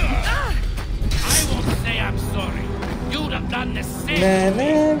 I won't say I'm sorry. You'd have done the same.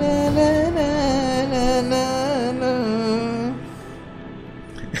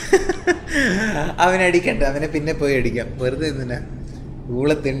 അവനടിക്കണ്ട, അവനെ പിന്നെ പോയി അടിക്കാം. വെറുതെ എന്തിനാ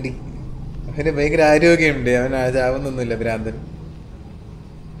ഊളത്തിണ്ടി. അവന് ഭയങ്കര ആരോഗ്യമുണ്ട്, അവൻ ചാവുന്നൊന്നുമില്ല ഭ്രാന്തൻ.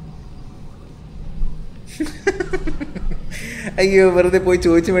 അയ്യോ വെറുതെ പോയി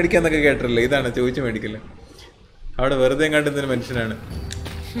ചോദിച്ചു മേടിക്കാന്നൊക്കെ കേട്ടല്ലോ. ഇതാണ് ചോദിച്ചു മേടിക്കല്. അവിടെ വെറുതെ കണ്ടുന്നൊരു മനുഷ്യനാണ്.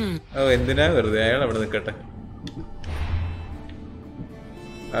 ഓ എന്തിനാ വെറുതെ, അയാൾ അവിടെ നിൽക്കട്ടെ.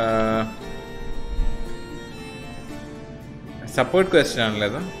 സപ്പോർട്ട് ക്വസ്റ്റ്യൻ ആണല്ലോ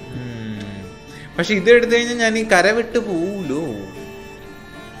അത്. പക്ഷെ ഇത് എടുത്തു കഴിഞ്ഞാൽ ഞാൻ ഈ കര വിട്ട് പോവൂലോ.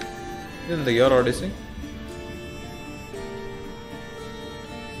 ഇതെന്താ യുവർ ഓഡിയസി?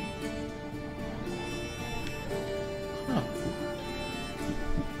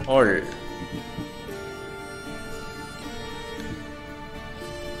 ഓൾ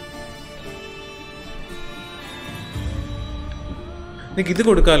നിക്ക് ഇത്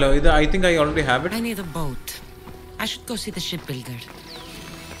കൊടുക്കാലോ. ഇത് I think I already have it. I need a boat. I should go see the shipbuilder.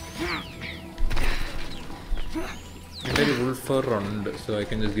 Very wool fur ഉണ്ട്, so I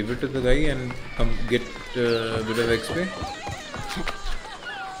can just give it to the guy and come get a bit of XP.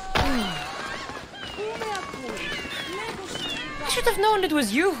 I should have known it was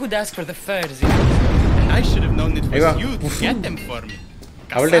you who'd ask for the furs. And I should have known it was you to get them for me.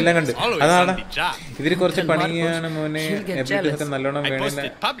 അവളുടെ എല്ലാം കണ്ട്. അതാണ് ഇതിന് കുറച്ച് പണിയാണ് മോനെ. Abilities നല്ലോണം വേണം.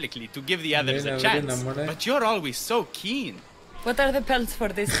 Publicly to give the others a chance. But you're always so keen. What are the pelts for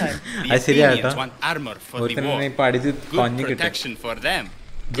this time? The Athenians want armor for the war. Good protection for them.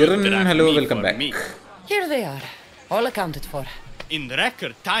 Jiran, hello, welcome back. Here they are, all accounted for. In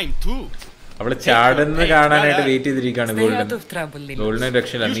record time too. അവള് ചാടുന്നത് കാണാനായിട്ട് wait ചെയ്തിരിക്കുകയാണ്. Golden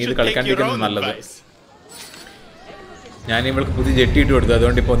രക്ഷയില്ല. നീ ഇത് കളിക്കാണ്ടിരിക്കുന്നത് നല്ലത്. ഞാൻ ഇവൾക്ക് പുതിയ ജെട്ടിയിട്ട് കൊടുത്തു,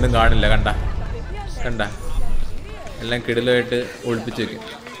 അതുകൊണ്ട് ഇപ്പൊ ഒന്നും കാണില്ല. കണ്ട എല്ലാം കിടലായിട്ട് ഒളിപ്പിച്ച് വെക്കും.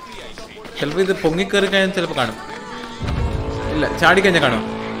 ചിലപ്പോൾ ഇത് പൊങ്ങിക്കേറി കഴിഞ്ഞാൽ ചിലപ്പോൾ കാണും. ഇല്ല ചാടിക്കഴിഞ്ഞാൽ കാണും.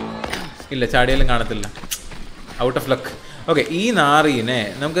 ഇല്ല ചാടിയാലും കാണത്തില്ല. Out of luck. ഓക്കെ, ഈ നാറീനെ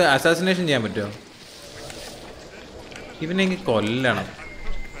നമുക്ക് അസാസിനേഷൻ ചെയ്യാൻ പറ്റുമോ? ഇവനെ എനിക്ക് കൊല്ലണം.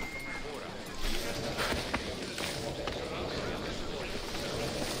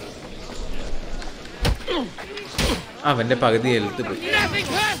 അവന്റെ പകുതി ഹെൽത്ത് പോയി.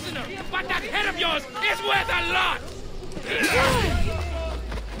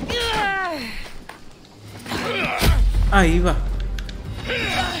 അയ്യോ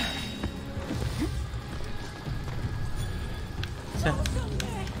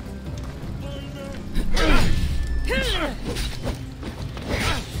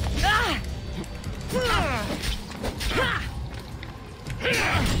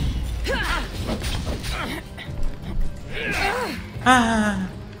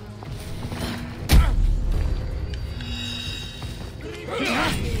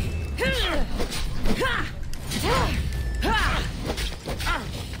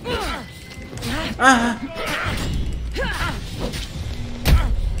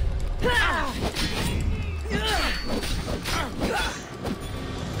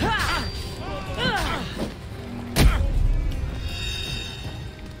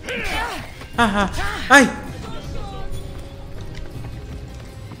Ay!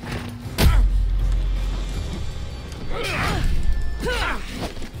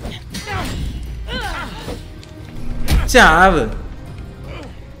 ചാവ്.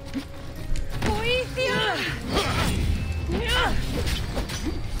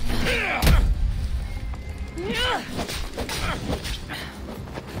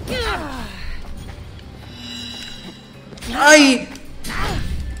 ഐ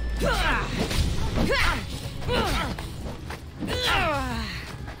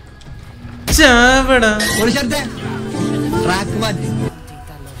ചാവടാ.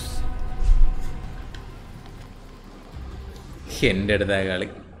 എൻ്റെ അടുത്ത കളി.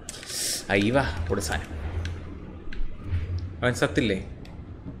 അയ്യവാ ഒരു സാധനം. അവൻ സത്തില്ലേ?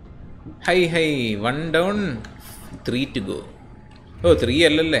 High 1 down 3 to go. ഓ 3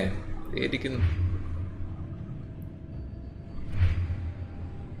 അല്ലല്ലേ ഇരിക്കുന്നു.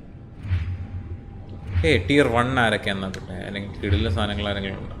 Tier 1 ആരൊക്കെയാന്ന് നോക്കട്ടെ. അല്ലെങ്കിൽ കിടില സാധനങ്ങൾ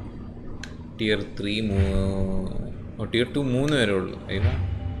ആരെങ്കിലും ഉണ്ടോ? Tier 3 Tier 2 3 പേരേ ഉള്ളൂ.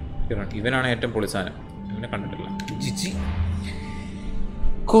 ഇവനാണ് ഏറ്റവും പൊളി സാധനം. ഇവനെ കണ്ടിട്ടില്ല. ജിജി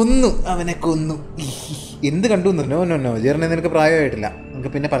കൊന്നു, അവനെ കൊന്നു. എന്ത് കണ്ടു? നോ ജെറിനെ നിനക്ക് പ്രായമായിട്ടില്ല. നമുക്ക്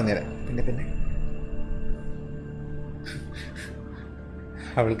പിന്നെ പറഞ്ഞുതരാം. പിന്നെ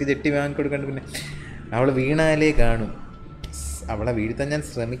അവൾക്ക് ജെട്ടി വാങ്ങിക്കൊടുക്കണ്ട്. പിന്നെ അവൾ വീണാലേ കാണും. അവളെ വീഴ്ത്താൻ ഞാൻ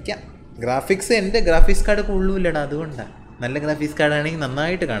ശ്രമിക്കാം. ഗ്രാഫിക്സ് എൻ്റെ ഗ്രാഫിക്സ് കാർഡ് കൊള്ളൂല്ലടാ, അതുകൊണ്ടാണ്. നല്ല ഗ്രാഫിക്സ് കാർഡാണെങ്കിൽ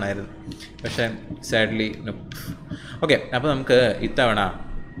നന്നായിട്ട് കാണാമായിരുന്നു. പക്ഷേ സാഡ്ലി നോ. ഓക്കെ, അപ്പോൾ നമുക്ക് ഇത്തവണ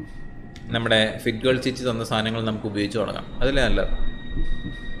നമ്മുടെ ഫിഗുകൾ ചേച്ചി തന്ന സാധനങ്ങൾ നമുക്ക് ഉപയോഗിച്ച് തുടങ്ങാം. അതിലേ നല്ലത്.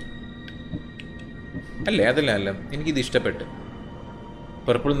 അല്ലേ അതല്ല അല്ല എനിക്കിത് ഇഷ്ടപ്പെട്ട്.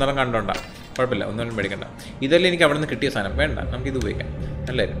 പർപ്പിൾ നിറം കണ്ടോണ്ടാ, കുഴപ്പമില്ല, ഒന്നും മേടിക്കണ്ട. ഇതല്ലേ എനിക്ക് അവിടെ നിന്ന് കിട്ടിയ സാധനം, വേണ്ട നമുക്കിത് ഉപയോഗിക്കാം.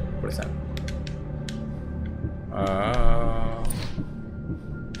 നല്ലായിരുന്നു പൊളി സാധനം.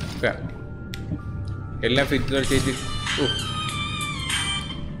 ഓക്കെ, എല്ലാം ഫിറ്റുകൾ ചെയ്ത്.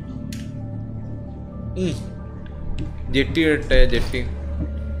 Jetty ഇട്ടെ, jetty.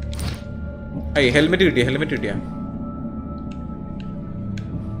 ഹെൽമെറ്റ് കിട്ടിയ, ഹെൽമെറ്റ് കിട്ടിയ.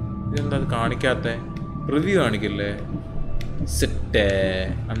 ഇതെന്താ അത് കാണിക്കാത്ത? റിവ്യൂ കാണിക്കില്ലേ? സെറ്റേ,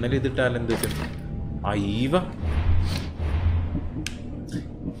 അന്നേരം ഇതിട്ടാൽ എന്ത് പറ്റും? അയ്യവ,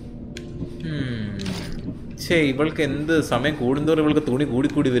 ഇവൾക്ക് എന്ത് സമയം കൂടുന്തോറും ഇവൾക്ക് തുണി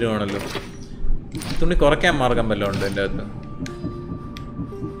കൂടിക്കൂടി വരുവാണല്ലോ. തുണി കുറയ്ക്കാൻ മാർഗം വല്ലതും ഉണ്ട് എൻ്റെ അകത്ത്?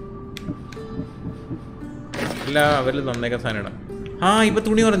 ഇല്ല, അവര് തന്നേക്കാൻ സാധനം ഇടാം. ഇപ്പൊ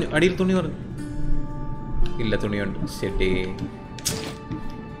തുണി പറഞ്ഞു, അടിയിൽ തുണി പറഞ്ഞു. ഇല്ല, തുണിയുണ്ട്. ശരി,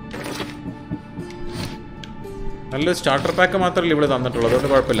 നല്ലൊരു സ്റ്റാർട്ടർ പാക്ക് മാത്രമല്ല ഇവിടെ തന്നിട്ടുള്ളൂ, അതുകൊണ്ട്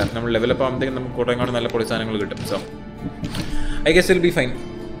കുഴപ്പമില്ല. നമ്മൾ ലെവലപ്പ് ആകുമ്പോഴത്തേക്കും നമുക്ക് കുറേ കൂടെ നല്ല പൊളി സാധനങ്ങൾ കിട്ടും. So I guess will be fine.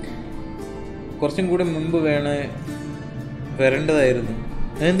 കുറച്ചും കൂടെ മുമ്പ് വരേണ്ടതായിരുന്നു.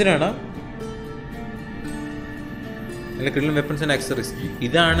 എന്തിനാണ് നല്ല കിടിലൻ വെപ്പൺസ് ആൻഡ് ആക്സസറീസ്.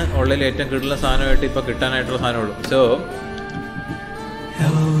 ഇതാണ് ഉള്ളതിൽ ഏറ്റവും കിടിലൻ സാധനമായിട്ട് ഇപ്പൊ കിട്ടാനായിട്ടുള്ള സാധനമുള്ളൂ. സോ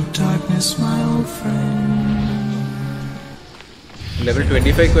ലെവൽ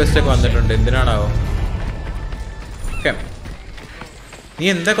 25 ക്വസ്റ്റ് ഒക്കെ വന്നിട്ടുണ്ട്. എന്തിനാണാവോ? ഓക്കെ, നീ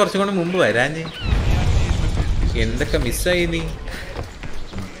എന്താ കുറച്ചും കൂടെ മുമ്പ് വരാഞ്ഞ്? എന്തൊക്കെ മിസ്സായി നീ?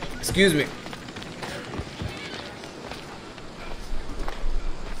 Excuse me.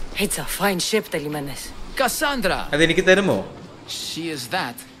 It's a fine ship, Telimenes. Cassandra! അതെനിക്ക് തരുമോ? She is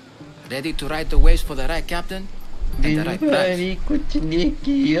that. Ready to ride the waves for the right captain and the right price.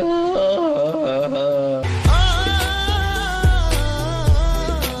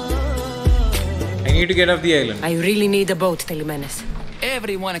 I need to get off the island. I really need a boat, Telimenes.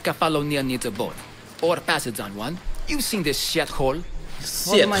 Everyone in Kefalonia needs a boat. Or passage on one. You've seen this shithole.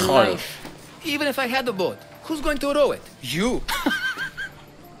 All my life. Even if I had a boat, who's going to row it? You!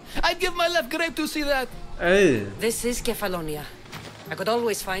 I'd give my left grape to see that. This is Kefalonia. I could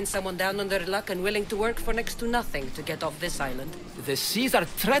always find someone down on their luck and willing to work for next to nothing to get off this island. The seas are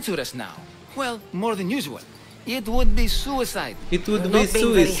treacherous now. Well, more than usual. It would be suicide. It would be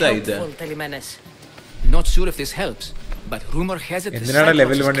suicide. Very helpful, Telimenes. Not sure if this helps, but rumor has it. എന്തിനാണ്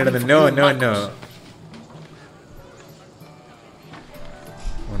level 1 ഇടുന്നത്? No.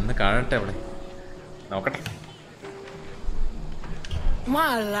 ഒന്ന് കാണട്ടെ അവിടെ. നോക്കട്ടെ.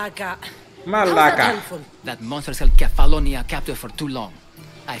 Malaga. That monster held Kefalonia captive for too long.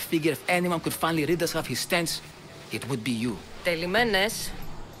 I figure if anyone could finally rid us of his stench, it would be you. Telimenes,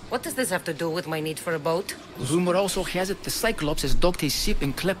 what does this have to do with my need for a boat? Rumor also has it the Cyclops has docked his ship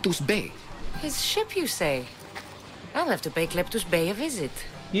in Kleptus Bay. His ship, you say? I'll have to pay Kleptus Bay a visit.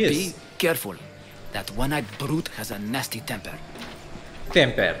 Yes. Be careful. That one-eyed brute has a nasty temper.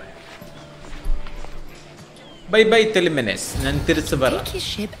 By Telimenes. ഞാൻ തിരിച്ചു വരാം.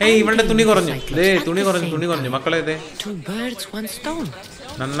 ഇവളുടെ തുണി കുറഞ്ഞു. തുണി കുറഞ്ഞു മക്കളെ.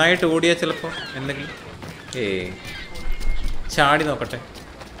 നന്നായിട്ട് ഓടിയാ ചിലപ്പോ എന്തെങ്കിലും. ചാടി നോക്കട്ടെ.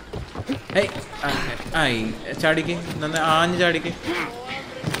 ചാടിക്ക്, നന്നായി ആഞ്ഞ് ചാടിക്ക്.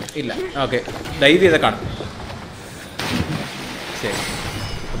 ഇല്ല, ഓക്കെ, ഡൈവ് ചെയ്ത കാണും. ശരി,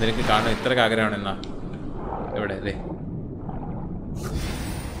 നിനക്ക് കാണും. ഇത്രയ്ക്ക് ആഗ്രഹമാണ്. എന്നാ എവിടെ? അല്ലേ,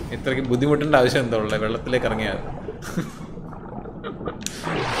 ഇത്രയ്ക്ക് ബുദ്ധിമുട്ടേണ്ട ആവശ്യം എന്താ ഉള്ളത്? വെള്ളത്തിലേക്ക് ഇറങ്ങിയാൽ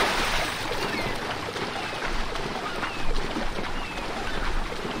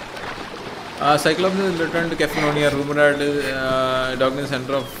Cyclops returned to Kefalonia, rumored docking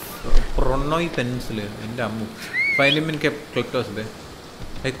center of Pronoi Peninsula. എൻ്റെ Ammu. Find him in Kleptos Bay.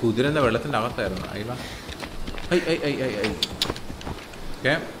 കുതിര എന്താ വെള്ളത്തിൻ്റെ അകത്തായിരുന്നു?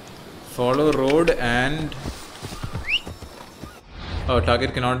 Okay. Follow road and target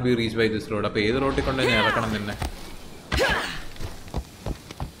cannot be reached by this road. അപ്പോൾ ഏത് റോഡിൽ കൊണ്ട് ഞാൻ ഇറക്കണം തന്നെ?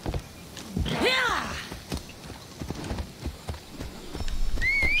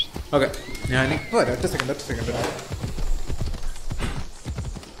 ഓക്കെ, ഞാനിപ്പോൾ ഒറ്റ സെക്കൻഡ്.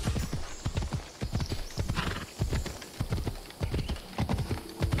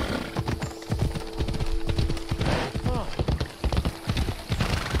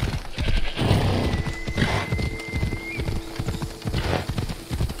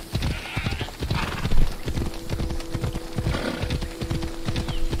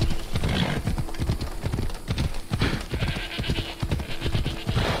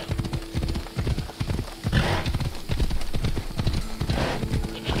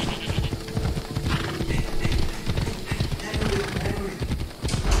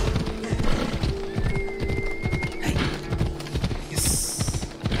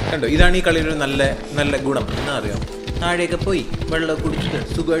 കണ്ടോ, ഇതാണ് ഈ കളിയുടെ നല്ല നല്ല ഗുണം. എന്നാ അറിയാം, താഴെയൊക്കെ പോയി വെള്ളം കുടിച്ചിട്ട്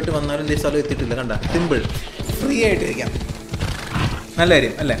സുഖമായിട്ട് വന്നാലും എന്തേ സ്ഥലം എത്തിയിട്ടില്ല. കണ്ട, സിമ്പിൾ, ഫ്രീ ആയിട്ട് ഇരിക്കാം. നല്ല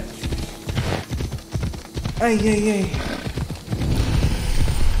കാര്യം അല്ലേ?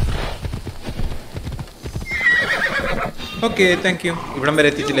 Okay, thank you. ഇവിടം വരെ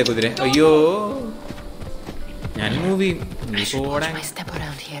എത്തിച്ചില്ലേ കുതിര? അയ്യോ, ഞാൻ മൂവി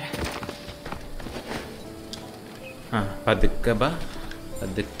പതുക്കെ ബാ,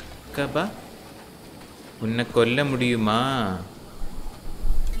 പതുക്കെ ബാ. ഉന്നെ കൊല്ല മുടിയുമാ?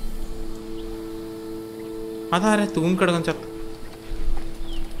 അതാരാ തൂങ്ങിക്കിടക്കും ചത്ത?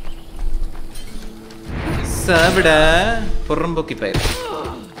 ഇവിടെ പുറംപൊക്കി പോയ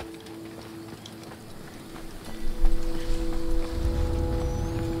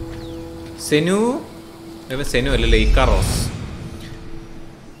സെനു, സെനു അല്ലല്ലേ, ഇക്കാറോസ്.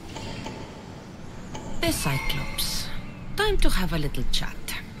 The Cyclops. Time to have a little chat.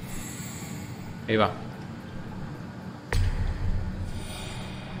 Hey, va.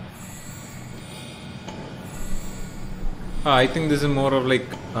 I think this is more of like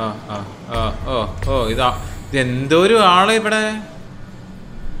ഇതാ, ഇതെന്തോ ഒരു ആളെ ഇവിടെ.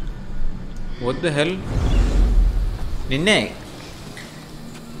 What the hell? നിന്നെ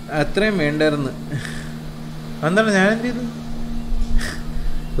അത്രയും വേണ്ടായിരുന്നു. എന്താണ് ഞാൻ എന്ത് ചെയ്തു?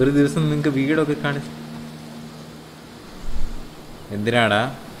 ഒരു ദിവസം നിങ്ങൾക്ക് വീടൊക്കെ കാണിച്ചു. എന്തിനാടാ?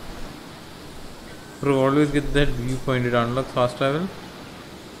 Always get that viewpoint. It unlocks fast travel.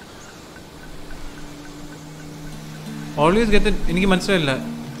 Always get that. എനിക്ക് മനസ്സിലായില്ല.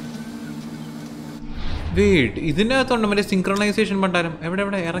 വെയിറ്റ്, ഇതിൻ്റെ അകത്തുണ്ട് മറ്റേ സിങ്ക്രണൈസേഷൻ പണ്ടാരം. എവിടെ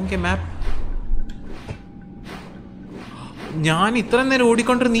എവിടെ ഇറങ്ങിയ മാപ്പ്? ഞാൻ ഇത്ര നേരം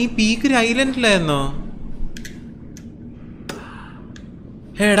ഓടിക്കൊണ്ടിരുന്ന ഈ പീക്കിരി ഐലൻഡിലായിരുന്നോ?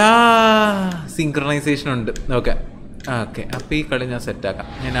 എടാ, സിങ്ക്രണൈസേഷൻ ഉണ്ട്. ഓക്കെ ഓക്കെ, അപ്പോൾ ഈ കളി ഞാൻ സെറ്റാക്കാം.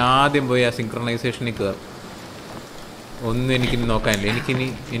 ഞാൻ ആദ്യം പോയി ആ സിങ്ക്രണൈസേഷനിൽ കയറും. ഒന്നും എനിക്കിനി നോക്കാനില്ല.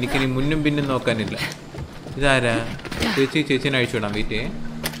 എനിക്കിനി മുന്നും പിന്നും നോക്കാനില്ല. ഇതാരാ? ചേച്ചിനെ അഴിച്ചു വിടാം. വെയിറ്റ് ചെയ്യേ.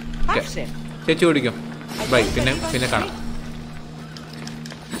 ഓക്കെ, ചേച്ചി ഓടിക്കും. ബൈ, പിന്നെ കാണാം.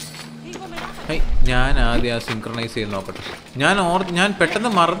 ഞാൻ ആദ്യം ആ സിങ്ക്രണൈസ് ചെയ്ത് നോക്കട്ടെ. ഞാൻ പെട്ടെന്ന്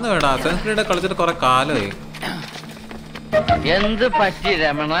മറന്നു വേടാ. അസൻസ്ക്രീഡ് കളിച്ചിട്ട് കുറെ കാലമായി. എന്ത് പറ്റി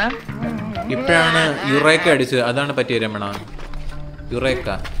രമണ? ഇപ്പോഴാണ് യുറേക്ക അടിച്ചത്. അതാണ് പറ്റിയ രമണ. യുറേക്ക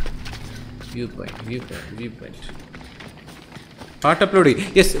വ്യൂ പോയിന്റ് പാട്ട് അപ്ലോഡ് ചെയ്യും.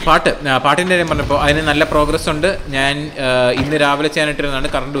 യെസ്, പാട്ടിൻ്റെ കാര്യം പറഞ്ഞപ്പോൾ അതിന് നല്ല പ്രോഗ്രസ് ഉണ്ട്. ഞാൻ ഇന്ന് രാവിലെ ചെയ്യാനായിട്ടിരുന്നാണ്,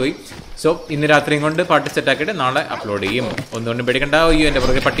 കറണ്ട് പോയി. സോ ഇന്ന് രാത്രിയും കൊണ്ട് പാട്ട് സെറ്റാക്കിയിട്ട് നാളെ അപ്ലോഡ് ചെയ്യും. ഒന്നുകൊണ്ടും പേടിക്കണ്ട. അയ്യോ, എൻ്റെ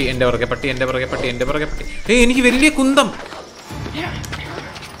പുറകെ പട്ടി. എനിക്ക് വലിയ കുന്തം.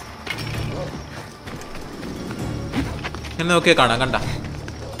 എന്ന് നോക്കിയാൽ കാണാം. കണ്ട,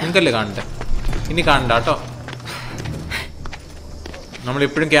 നിങ്ങൾക്കല്ലേ കാണണ്ടേ? ഇനി കാണണ്ട കേട്ടോ.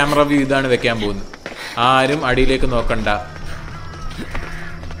 നമ്മളെപ്പോഴും ക്യാമറ വ്യൂ ഇതാണ് വെക്കാൻ പോകുന്നത്. ആരും അടിയിലേക്ക് നോക്കണ്ട.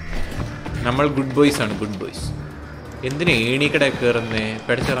 നമ്മൾ ഗുഡ് ബോയ്സ് ആണ്, ഗുഡ് ബോയ്സ്. എന്തിനാ ഏണിക്കട കയറുന്നേ?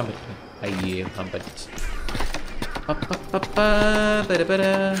 പഠിച്ചേറാൻ പറ്റും. അയ്യേ, പറ്റിച്ച്.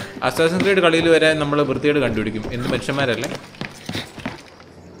 അസാസിൻസ് ക്രീഡ് കളിയിൽ വരെ നമ്മൾ വൃത്തിയോട് കണ്ടുപിടിക്കും. എന്ത് മനുഷ്യന്മാരല്ലേ?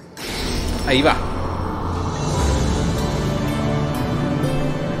 അയ്യവാ,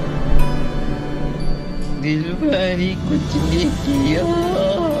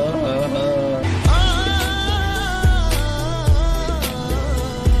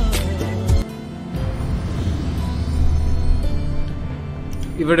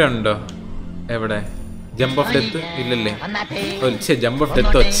 ഇവിടെ ഉണ്ടോ? എവിടെ? ജമ്പ് ഓഫ് ഡെത്ത് ഇല്ലല്ലേ? Jump of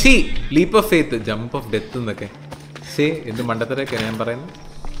ഡെത്തോ? Leap of faith, jump of death എന്നൊക്കെ. എന്ത് മണ്ടത്തരൊക്കെ ഞാൻ പറയുന്നത്.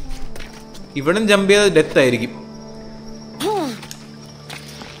 ഇവിടെ ജമ്പ് ചെയ്ത ഡെത്ത് ആയിരിക്കും.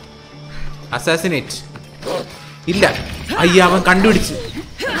 അസാസിനേറ്റ് ഇല്ല. അയ്യ, അവൻ കണ്ടുപിടിച്ച്.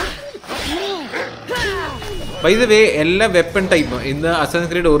 ബൈ ദ വേ, എല്ലാ വെപ്പൺ ടൈപ്പും ഇന്ന് അസാസിൻസ്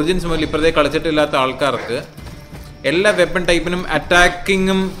ക്രീഡ് ഒറിജിൻസ് മുതൽ ഇപ്പോഴത്തെ കളിച്ചിട്ടില്ലാത്ത ആൾക്കാർക്ക് എല്ലാ വെപ്പൺ ടൈപ്പിനും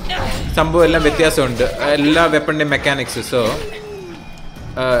അറ്റാക്കിങ്ങും സംഭവം എല്ലാം വ്യത്യാസമുണ്ട്. എല്ലാ വെപ്പണിൻ്റെ മെക്കാനിക്സ്. സോ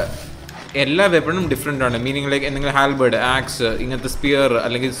എല്ലാ വെപ്പണും ഡിഫറെൻ്റ് ആണ്. മീനിങ് ലൈക്ക് എന്തെങ്കിലും ഹാൽബേർഡ്, ആക്സ്, ഇങ്ങനത്തെ സ്പിയർ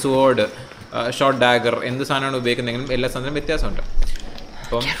അല്ലെങ്കിൽ സോഡ്, ഷോർട്ട് ഡാഗർ, എന്ത് സാധനമാണ് ഉപയോഗിക്കുന്നതെങ്കിലും എല്ലാ സാധനവും വ്യത്യാസമുണ്ട്.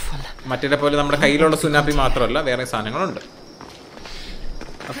 അപ്പം മറ്റേ പോലെ നമ്മുടെ കയ്യിലുള്ള സുനാപ്പി മാത്രമല്ല, വേറെ സാധനങ്ങളുണ്ട്.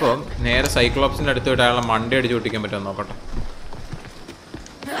 അപ്പോൾ നേരെ സൈക്ലോപ്സിൻ്റെ അടുത്ത് വിട്ട് അയാളെ മണ്ട അടിച്ച് പൊട്ടിക്കാൻ പറ്റുമോ നോക്കട്ടെ.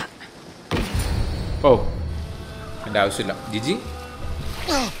 ഓ, എൻ്റെ ആവശ്യമില്ല. Jiji,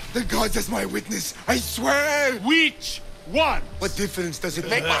 the gods as my witness, I swear. Which one? What difference does it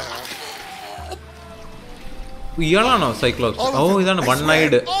make? ഇയാളാണോ Cyclops? ഓ, ഇതാണ് one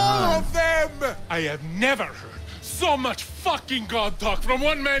ഐഡ്. All of them. I have never heard so much fucking god talk from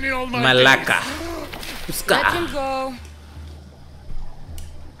one man in all my Malaka. Let him go.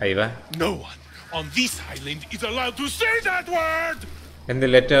 No one on this island is allowed to say that word. And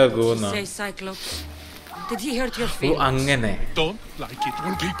let her go now. Say Cyclops. Did he hurt your feelings? Angane. Don't like it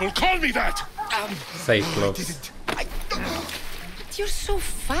when people call me that. Cyclops. But you're so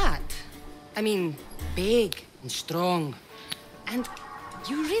fat. I mean, big and strong. And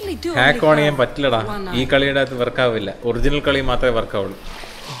you really do hack on ചെയ്യാൻ പറ്റില്ലടാ. ഈ കളിയുടെ അകത്ത് work ആവില്ല. Original കളി മാത്രമേ work ആവുള്ളൂ.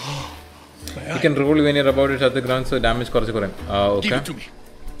 You can roll when you're about to touch the ground, so damage കുറച്ച് കുറയും. Okay. Give it to me.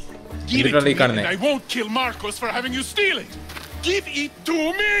 Give it to me and I won't kill Marcos for having you steal it. Give it to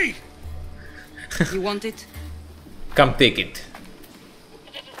me. You want it? Come take it.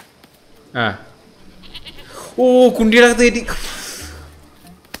 Oh, കുണ്ടിയുടെ അകത്ത് കയറ്റി.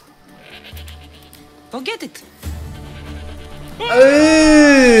 Go get it.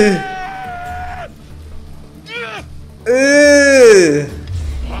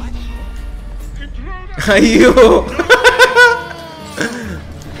 അയ്യോ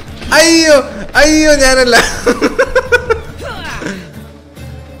അയ്യോ അയ്യോ ഞാനല്ല.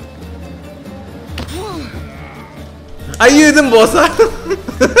 അയ്യോ ഇതും ബോസാ.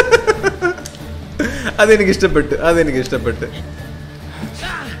 അതെനിക്ക് ഇഷ്ടപ്പെട്ടു.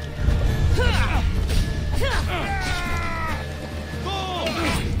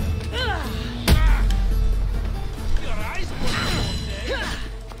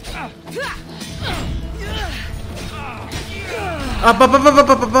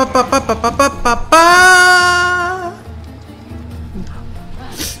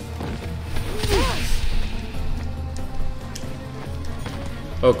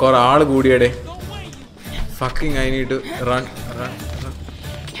 ഓ കുറെ ആള് കൂടിയടേ. Fucking I need to run.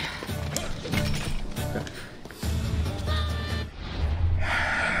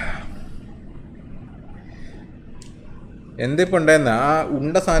 എന്തിപ്പോ ഉണ്ടായിരുന്ന ആ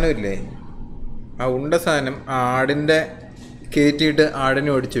ഉണ്ട സാധനം ഇല്ലേ, ആ ഉണ്ട സാധനം ആടിൻ്റെ കയറ്റിയിട്ട് ആടിനെ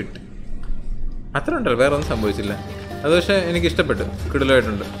ഓടിച്ചിട്ട് അത്ര ഉണ്ടല്ലോ, വേറെ ഒന്നും സംഭവിച്ചില്ല. അത് പക്ഷേ എനിക്ക് ഇഷ്ടപ്പെട്ടു,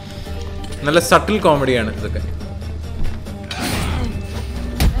 കിടിലമായിട്ടുണ്ട്. നല്ല സട്ടിൽ കോമഡിയാണ് ഇതൊക്കെ.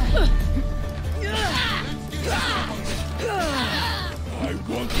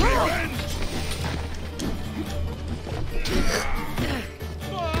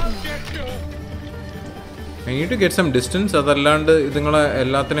 I need to get some distance. അതല്ലാണ്ട് ഇതുങ്ങളെ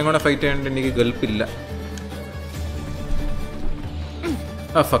എല്ലാത്തിനും കൂടെ ഫൈറ്റ് ചെയ്യാണ്ട് എനിക്ക് ഗൾപ്പില്ല.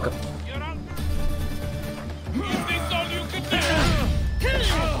 fuck.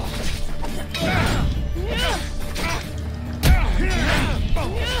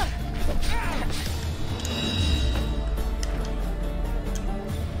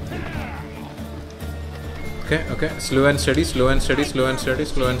 Okay. Slow and steady.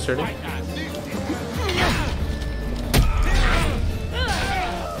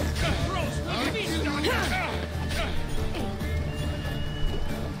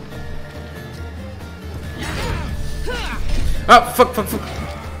 Fuck.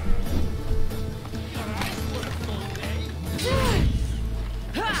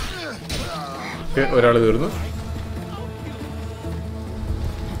 Okay, ഒരാൾ തീർന്നു.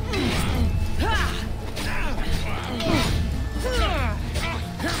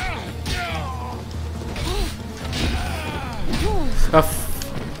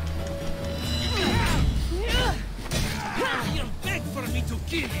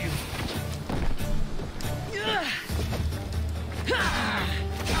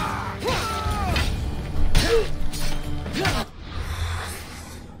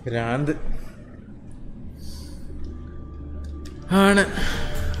 ഭ്രാന്ത് ആണ്.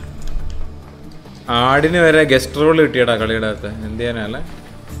 ആടിന് വരെ ഗസ്റ്റ് റോൾ കിട്ടിയടാ കളിയുടെ അകത്ത്. എന്ത് ചെയ്യാനല്ലേ,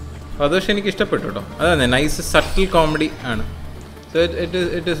 അത് പക്ഷെ എനിക്ക് ഇഷ്ടപ്പെട്ടു കേട്ടോ. അതെ, നൈസ് സട്ടിൽ കോമഡി ആണ്. So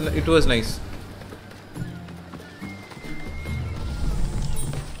it was nice.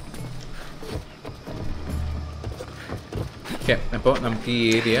 Okay, അപ്പോൾ നമുക്ക് ഈ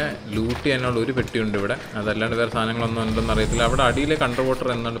ഏരിയ ലൂട്ട് ചെയ്യാനുള്ള ഒരു പെട്ടിയുണ്ട് ഇവിടെ. അതല്ലാണ്ട് വേറെ സാധനങ്ങളൊന്നും ഉണ്ടെന്ന് അറിയത്തില്ല. അവിടെ അടിയിലെ കണ്ടർ വാട്ടർ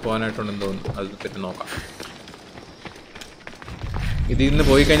എന്നാണ്ട് പോകാനായിട്ടുണ്ടെന്ന് തോന്നുന്നു. അത് പറ്റി നോക്കാം. ഇതിൽ നിന്ന്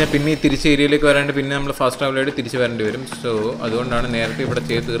പോയി കഴിഞ്ഞാൽ പിന്നെ ഈ തിരിച്ച് ഏരിയയിലേക്ക് വരാണ്ട് പിന്നെ നമ്മൾ ഫാസ്റ്റ് ട്രാവലായിട്ട് തിരിച്ച് വരേണ്ടി വരും. സോ അതുകൊണ്ടാണ് നേരത്തെ ഇവിടെ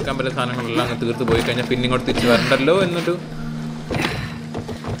ചെയ്ത് തീർക്കാൻ പറ്റുന്ന സാധനങ്ങളെല്ലാം അങ്ങ് തീർത്ത് പോയി കഴിഞ്ഞാൽ പിന്നെ ഇങ്ങോട്ട് തിരിച്ച് വരണ്ടല്ലോ എന്നൊരു.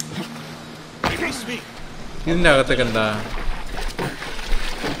 ഇതിൻ്റെ അകത്തൊക്കെ എന്താ?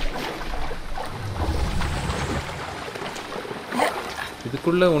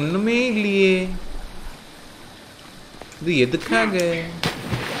 இதுக்குள்ள ஒண்ணுமே இல்லையே. இது எதுக்காக?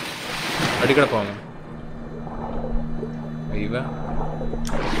 அடிக்கட போங்க. ஐயா,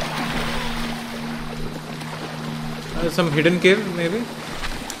 some hidden cave maybe.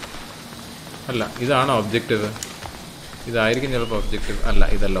 അല്ല, ഇതാണ് ഒബ്ജക്റ്റീവ്. ഇതായിരിക്കും ചിലപ്പോൾ ഒബ്ജക്റ്റീവ്. അല്ല,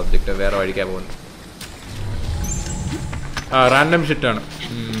 ഇതല്ല ഒബ്ജക്റ്റീവ്. വേറെ വഴിക്കാ പോകുന്നു. റാൻഡം ഷിറ്റാണ്.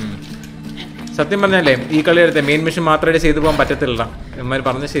 സത്യം പറഞ്ഞാലേ ഈ കളിയെടുത്ത് മെയിൻ മിഷൻ മാത്രമായിട്ട് ചെയ്തു പോകാൻ പറ്റത്തില്ല. ഇവന്മാർ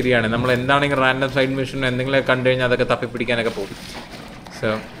പറഞ്ഞത് ശരിയാണ്. നമ്മൾ എന്താണെങ്കിലും റാൻഡം സൈഡ് മിഷൻ എന്തെങ്കിലും കണ്ടു കഴിഞ്ഞാൽ അതൊക്കെ തപ്പിപ്പിടിക്കാനൊക്കെ പോകും. So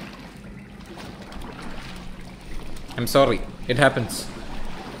I am sorry, it happens.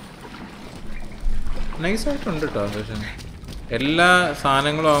 നൈസായിട്ടുണ്ട് കേട്ടോ. പക്ഷേ എല്ലാ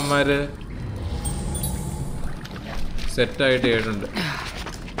സാധനങ്ങളും അവന്മാർ സെറ്റായിട്ട് ചെയ്തിട്ടുണ്ട്.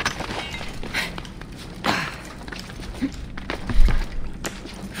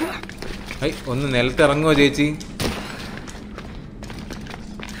 ഒന്ന് നിലത്തിറങ്ങുമോ ചേച്ചി?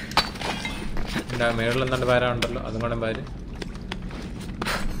 എൻ്റെ മേളിൽ എന്താണ്ട് പാര ഉണ്ടല്ലോ, അതും കൂടെ പാര്.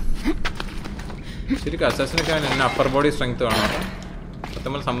 ശരിക്കും അസാസിനൊക്കെ എന്നെ അപ്പർ ബോഡി സ്ട്രെങ്ത് വേണം.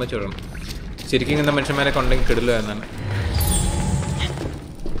 നമ്മൾ സമ്മതിച്ചു വിടണം. ശരിക്കും ഇങ്ങനത്തെ മനുഷ്യന്മാരൊക്കെ ഉണ്ടെങ്കിൽ കിടില്ല എന്നാണ്.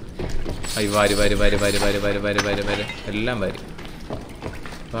 വാരി വാരി വാരി വാരി വാരി വാരി വാരി വാരി വാരി എല്ലാം വാരി.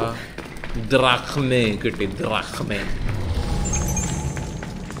 ദ്രാഖ്മേ കിട്ടി, ദ്രാഖ്മേ.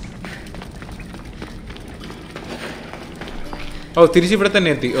 ഓ തിരിച്ചിവിടെ തന്നെ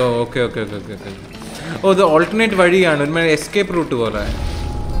എത്തി. ഓ okay okay okay okay okay. ഓ ഇത് ഓൾട്ടർനേറ്റ് വഴിയാണ്, ഒരു എസ്കേപ്പ് റൂട്ട് പോലെ.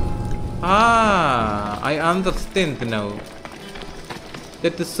 I understand now.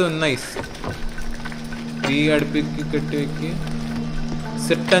 That is so nice. ഈ അടുപ്പിക്ക് കെട്ടി വെക്ക്.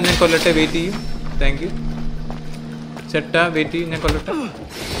 സെറ്റാ, ഞാൻ കൊല്ലട്ടെ, വെയിറ്റ് ചെയ്യും. Thank you. സെറ്റാ, വെയിറ്റ് ചെയ്യും, ഞാൻ കൊല്ലട്ടെ.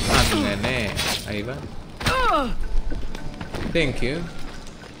 അങ്ങനെ അയവ, താങ്ക് യു.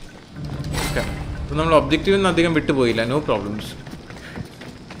 ഓക്കെ, അപ്പം നമ്മൾ ഒബ്ജക്റ്റീവിൽ നിന്ന് അധികം വിട്ടുപോയില്ല. No problems.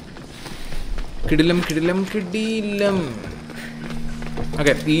 കിടിലം കിടിലം കിടിലം.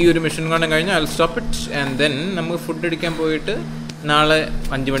 ഓക്കെ, ഈ ഒരു മിഷൻ കാണാൻ കഴിഞ്ഞാൽ I will stop it. And then നമുക്ക് ഫുഡ് അടിക്കാൻ പോയിട്ട് നാളെ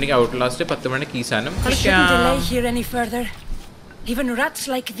 5 മണിക്ക് ഔട്ട് ലാസ്റ്റ്, 10 മണിക്ക് ഈ സാധനം കളിക്കാം. Even rats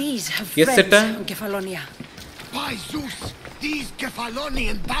like these have friends on Kefalonia. By Zeus, these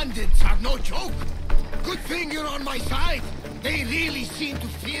Kefalonian bandits are no joke. Good thing you're on my side. They really seem to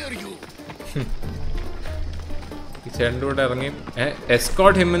fear you. ഈ ചേട്ടൻ്റെ കൂടെ ഇറങ്ങി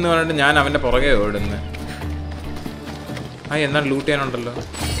എസ്കോർട്ട് ഹിം എന്ന് പറഞ്ഞിട്ട് ഞാൻ അവൻ്റെ പുറകെ ഓടുന്നു. എന്നാൽ ലൂട്ട് ചെയ്യാനുണ്ടല്ലോ.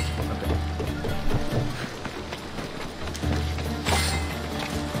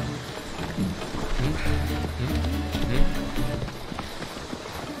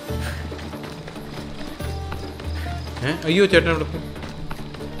 അയ്യോ ചേട്ടൻ ഇവിടെ പോയി.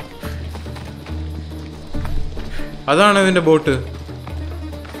 അതാണ് ഇതിന്റെ ബോട്ട്.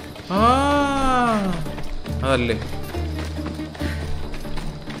 അതല്ലേ,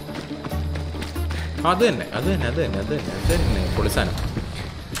 അത് തന്നെ അത് തന്നെ അത് തന്നെ അത് തന്നെ അത് തന്നെ പൊളിസാനം.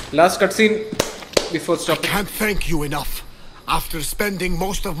 Last cut scene before stop. I can't thank you enough. After spending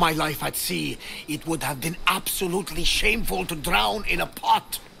most of my life at sea, it would have been absolutely shameful to drown in a pot.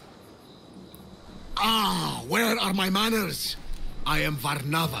 Where are my manners? I am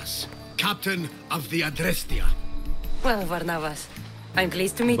Varnavas, captain of the Adrestia. Well, Varnavas, I'm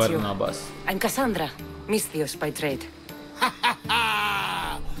pleased to meet Varnavas. you. I'm Cassandra, Misthios by trade.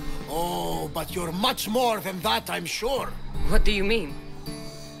 Oh, but you're much more than that, I'm sure. What do you mean?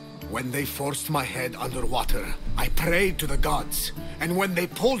 When they forced my head underwater, I prayed to the gods, and when they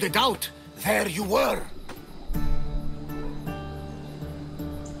pulled it out, there you were.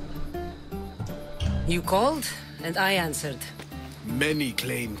 You called, and I answered. Many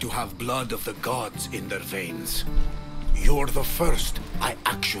claim to have blood of the gods in their veins. You're the first I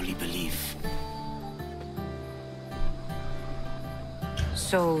actually believe.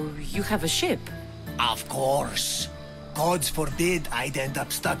 So, you have a ship? Of course. Gods forbid I'd end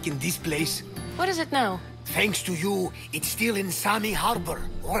up stuck in this place. What is it now? Thanks to you, it's still in Sami Harbor,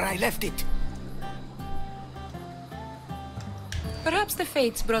 where I left it. Perhaps the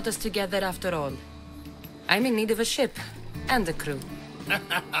fates brought us together after all. I'm in need of a ship and a crew.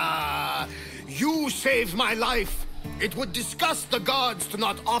 You saved my life. It would disgust the gods to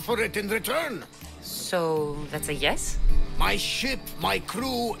not offer it in return. So, that's a yes? My ship, my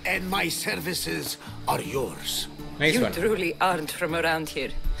crew, and my services are yours. Nice you one. truly aren't from around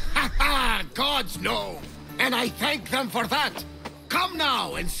here. Gods know, and I thank them for that. Come now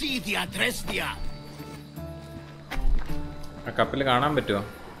and see the Adrestia. ആ കപ്പൽ കാണാൻ പറ്റുമോ?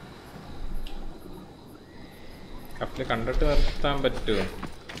 കപ്പൽ കണ്ടിട്ട് നിർത്താൻ പറ്റുമോ?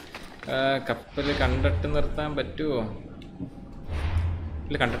 കപ്പൽ കണ്ടിട്ട് നിർത്താൻ പറ്റുമോ?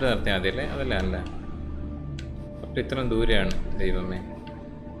 കപ്പൽ കണ്ടിട്ട് നിർത്തിയാൽ മതിയല്ലേ? അതല്ലേ അല്ല, കപ്പൽ ഇത്രയും ദൂരെയാണ്. ദൈവമേ,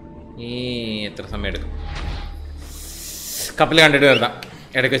 ഈ എത്ര സമയം എടുക്കും? കപ്പൽ കണ്ടിട്ട് നിർത്താം.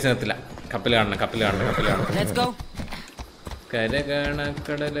 ഇടയ്ക്ക് വെച്ച് നിർത്തില്ല. കപ്പൽ കാണണം, കപ്പൽ കാണണം, കപ്പൽ കാണണം. കര കാണ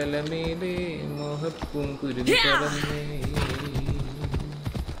കടലമേലേ മോഹപ്പും കുരുതി കടന്നേ.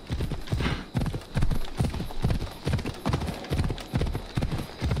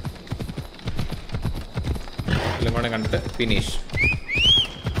 ഇതും കൂടെ കണ്ടിട്ട് ഫിനിഷ്.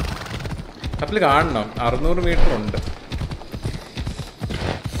 കപ്പൽ കാണണം, 600 മീറ്റർ ഉണ്ട്.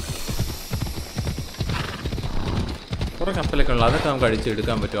 കുറേ കപ്പലൊക്കെ ഉള്ളു, അതൊക്കെ നമുക്ക്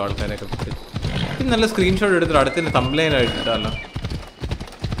അടിച്ചെടുക്കാൻ പറ്റും ആൾക്കാരൊക്കെ. ഇത് നല്ല സ്ക്രീൻഷോട്ട് എടുത്തിട്ട് അടുത്തന്നെ തംബ്നെയിൽ ആയിട്ടിട്ടല്ലോ.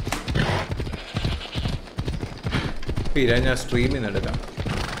 പിന്നെ ഞാൻ സ്ട്രീമിൽ നിന്ന് എടുക്കാം.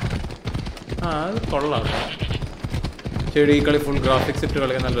 അത് കൊള്ളാം. ചെടി ഈ കളി ഫുൾ ഗ്രാഫിക്സ് ഇട്ട്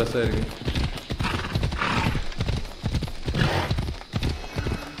കളിക്കാൻ നല്ല രസമായിരിക്കും.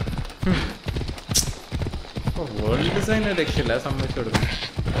 വേൾഡ് ഡിസൈൻ രക്ഷയില്ല, സമ്മതിച്ചു കൊടുക്കും.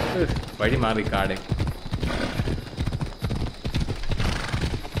 വഴി മാറി കാടെ.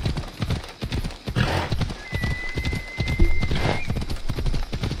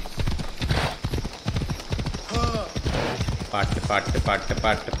 പാട്ട് പാട്ട് പാട്ട്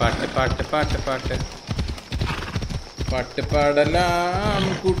പാട്ട് പാട്ട് പാട്ട് പാട്ട് പാട്ട് പാട്ട് പാടലാം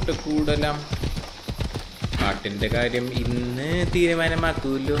കൂട്ടക്കൂടലാം. പാട്ടിൻ്റെ കാര്യം ഇന്ന്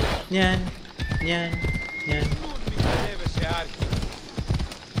തീരുമാനമാക്കൂല്ലോ ഞാൻ ഞാൻ ഞാൻ.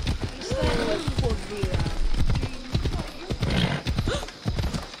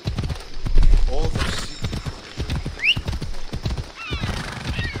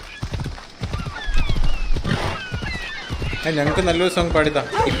 ഞങ്ങൾക്ക് നല്ലൊരു സോങ് പാടിത്താ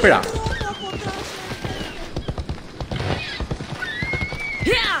ഇപ്പഴാ.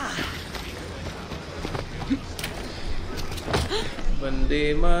 Vande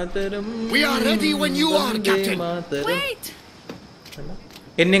Mataram. We are ready when you are, Captain. Wait!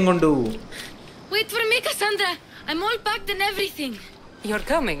 എന്നെയും കൊണ്ടു. Wait for me, Cassandra. I'm all packed and everything. You're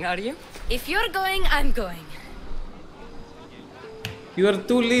coming, are you? If you're going, I'm going. You are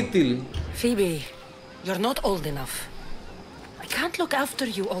too little. Phoebe, you're not old enough. I can't look after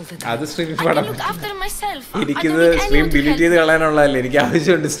you all the time. അത് stream I can look after myself. എനിക്കിത് stream delete ചെയ്ത് കളയാനുള്ളതല്ലേ, എനിക്ക്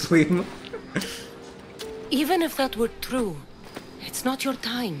ആവശ്യമുണ്ട് stream. Even if that were true, it's not your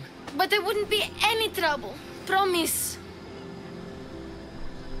time. But there wouldn't be any trouble. Promise.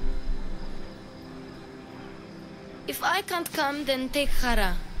 If I can't come, then take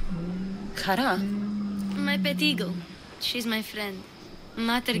Hara. Hara? My pet eagle. She's my friend.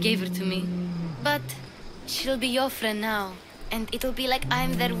 Mater gave her to me. But she'll be your friend now. And it'll be like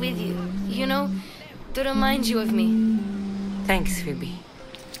I'm there with you. You know, to remind you of me. Thanks, Phoebe.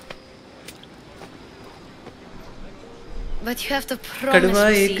 But you have to promise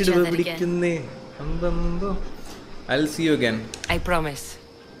we'll see each other again. I'll see you again. I promise.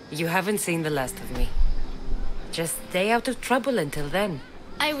 You haven't seen the last of me. Just stay out of trouble until then.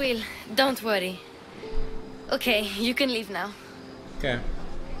 I will. Don't worry. Okay, you can leave now. Okay.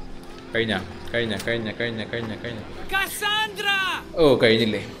 കഴിഞ്ഞ. Cassandra! Oh,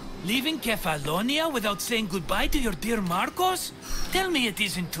 കഴിഞ്ഞില്ലേ? Leaving Kefalonia without saying goodbye to your dear Marcos? Tell me it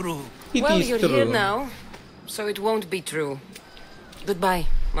isn't true. Well, you're here now, so it won't be true. Goodbye,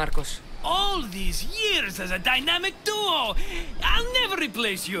 Marcos. All these years as a dynamic duo! I'll never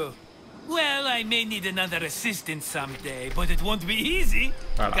replace you. Well, I may need another assistant someday, but it won't be easy.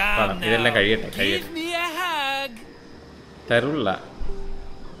 Come now, give me a hug. തരുള്ള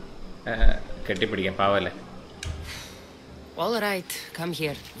കെട്ടിപ്പിടിക്കാൻ പാവല്ലേ. All right, come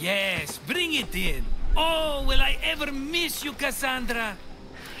here. Yes, bring it in. Oh, will I ever miss you, Cassandra?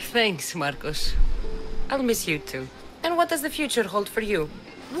 Thanks, Marcos. I'll miss you too. And what does the future hold for you?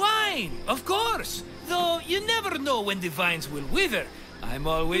 Wine, of course. Though you never know when the vines will wither. I'm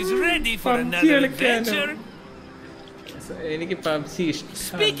always ready for another adventure.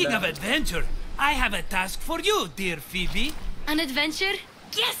 Speaking of adventure, I have a task for you, dear Phoebe. An adventure?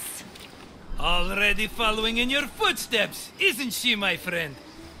 Yes! Already following in your footsteps, isn't she, my friend?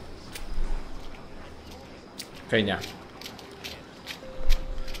 കഴിഞ്ഞ.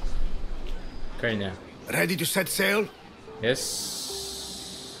 Ready to set sail? Yes.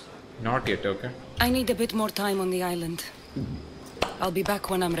 Not yet, okay. I need a bit more time on the island. I'll be back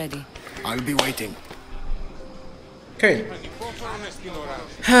when I'm ready. I'll be waiting.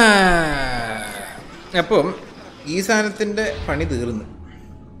 അപ്പം ഈ സാധനത്തിൻ്റെ പണി തീർന്നു.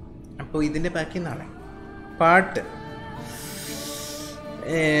 അപ്പോൾ ഇതിൻ്റെ ബാക്കി നാളെ പാട്ട്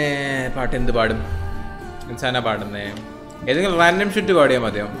എന്ത് പാടും? ഇൻസാന പാടുന്നേ ഏതെങ്കിലും റാൻഡം ഷിറ്റ് പാടിയാൽ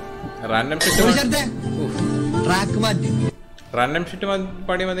മതിയോ? റാൻഡം ഷിറ്റ്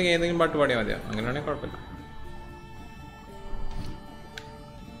പാടിയാൽ മതി, ഏതെങ്കിലും പാട്ട് പാടിയാൽ മതിയോ? അങ്ങനെയാണെങ്കിൽ കുഴപ്പമില്ല.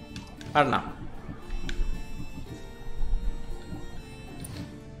 പാടണം.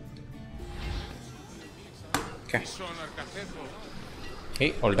 Okay. Hey,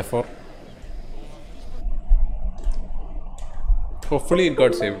 hold the 4. Hopefully it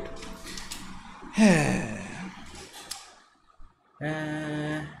got saved.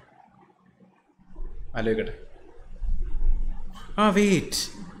 ആലോചിക്കട്ടെ. ആ വെയിറ്റ്,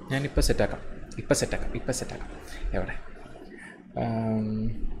 ഞാനിപ്പോൾ സെറ്റാക്കാം. എവിടെ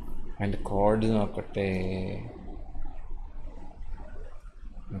അതിൻ്റെ കോഡ് നോക്കട്ടെ.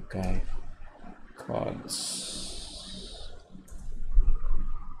 ഓക്കെ, കോഡ്സ്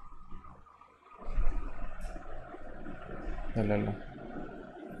അല്ലല്ലോ.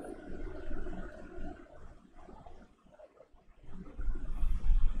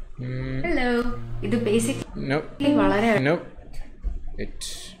 ഹലോ, ഇത് ബേസിക്കലി വളരെ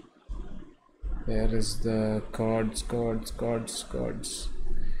Where is the codes?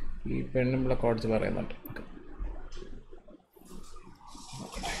 ഈ പെണ്ണുള്ള കോഡ്സ് പറയുന്നുണ്ട്.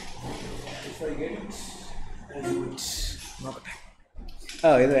 നോക്കട്ടെ.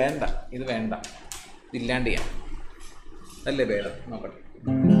 ഇത് വേണ്ട, ഇല്ലാണ്ട് ചെയ്യാം അല്ലേ ഭേദം. നോക്കട്ടെ.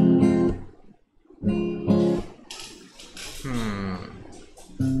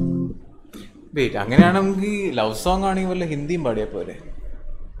 വെയിറ്റ്, അങ്ങനെയാണെങ്കിൽ ലവ് സോങ് ആണെങ്കിൽ വല്ല ഹിന്ദിയും പാടിയാൽ പോരെ?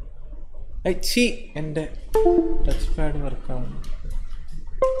 എൻ്റെ ടച്ച് പാഡ് വർക്കാവുന്നു.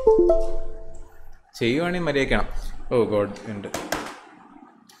 ചെയ്യുവാണെങ്കിൽ മര്യാദയ്ക്കണം. ഓ ഗോഡ് ഉണ്ട്.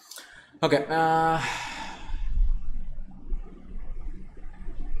 Okay,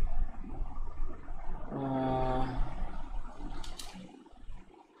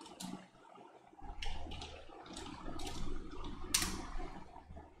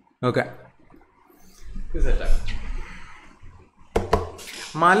 okay,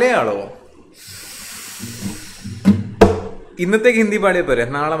 മലയാളമോ? ഇന്നത്തേക്ക് ഹിന്ദി പാടിയാൽ പോരെ?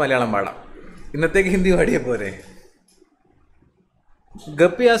 നാളെ മലയാളം പാടാം. ഇന്നത്തേക്ക് ഹിന്ദി പാടിയാൽ പോരെ?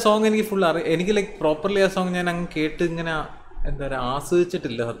 ഗപ്പി ആ സോങ് എനിക്ക് ഫുൾ എനിക്ക് ലൈക്ക് പ്രോപ്പർലി ആ സോങ് ഞാൻ അങ്ങ് കേട്ട് ഇങ്ങനെ എന്താ പറയുക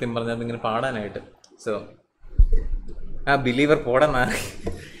ആസ്വദിച്ചിട്ടില്ല സത്യം പറഞ്ഞത് ഇങ്ങനെ പാടാനായിട്ട്. സോ ആ ബിലീവർ പോടാൻ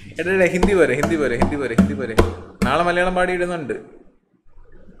എടാ ഹിന്ദി പോരെ. നാളെ മലയാളം പാടിയിടുന്നുണ്ട്.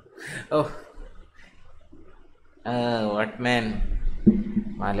 ഓ വാട്ട് മാൻ,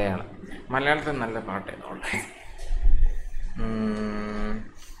 മലയാളത്തിൽ നല്ല പാട്ട് ഏതാ?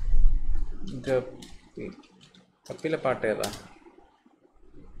 കപ്പിലെ പാട്ട് ഏതാ?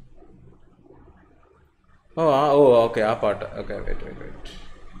 ഓക്കെ ആ പാട്ട്. Okay, wait.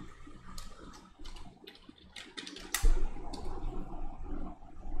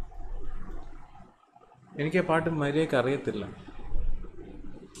 എനിക്ക് ആ പാട്ട് മര്യാദയ്ക്ക് അറിയത്തില്ല.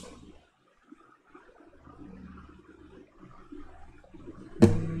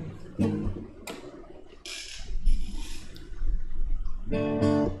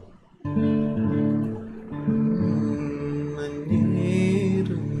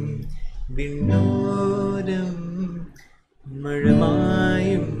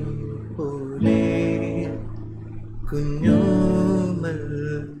 മഴമായും പോലെ കുഞ്ഞോമൽ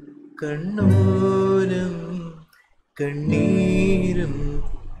കണ്ണോരം കണ്ണീരും.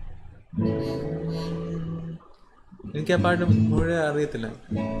 എനിക്ക് ആ പാട്ട് മുഴുവൻ അറിയത്തില്ല.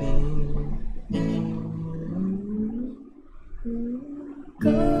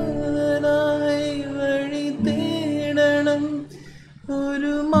 കാനായി വഴി തേടണം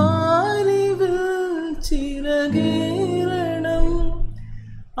ഒരു മാലിവിൽ ചിറകേറണം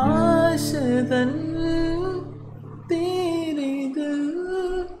ആശതൻ തേരിത്.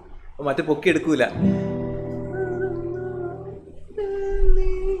 മറ്റേ പൊക്കി എടുക്കൂല.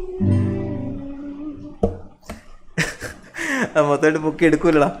 മൊത്തമായിട്ട് പൊക്കി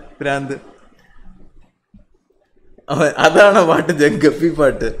എടുക്കൂലടാ ഭ്രാന്ത്. അതാണോ പാട്ട്? ജഗപ്പി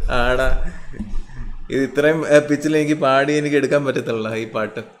പാട്ട് ആടാ. ഇത് ഇത്രയും പിച്ചിൽ എനിക്ക് പാടി എനിക്ക് എടുക്കാൻ പറ്റത്തുള്ള ഈ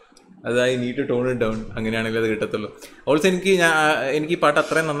പാട്ട്. അതായി നീറ്റ് ടോൺ ഡൗൺ, അങ്ങനെയാണെങ്കിൽ അത് കിട്ടത്തുള്ളൂ. ഓൾസോ എനിക്ക് ഈ പാട്ട്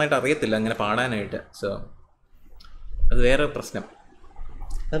അത്രയും നന്നായിട്ട് അറിയത്തില്ല അങ്ങനെ പാടാനായിട്ട്. സോ അത് വേറെ പ്രശ്നം.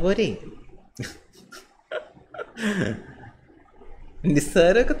 അതുപോലെ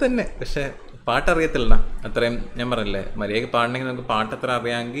നിസ്സാരമൊക്കെ തന്നെ, പക്ഷെ പാട്ടറിയത്തില്ല അത്രയും. ഞാൻ പറഞ്ഞില്ലേ മര്യാദയ്ക്ക് പാടണമെങ്കിൽ നമുക്ക് പാട്ട് അത്ര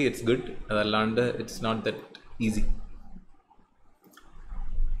അറിയാമെങ്കിൽ ഇറ്റ്സ് ഗുഡ്. അതല്ലാണ്ട് it's not that easy.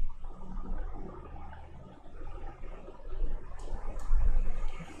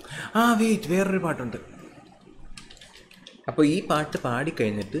 Wait, വേറൊരു പാട്ടുണ്ട്. അപ്പോൾ ഈ പാട്ട്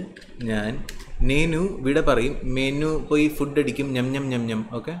പാടിക്കഴിഞ്ഞിട്ട് ഞാൻ നേനു വിട പറയും, മെനു പോയി ഫുഡ് അടിക്കും, ഞം ഞം ഞം ഞം.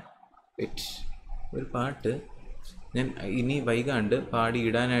 ഓക്കെ, വെയിറ്റ്, ഒരു പാട്ട് ഞാൻ ഇനി വൈകാണ്ട് പാടി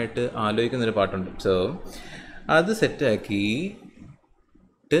ഇടാനായിട്ട് ആലോചിക്കുന്നൊരു പാട്ടുണ്ട്. സോ അത്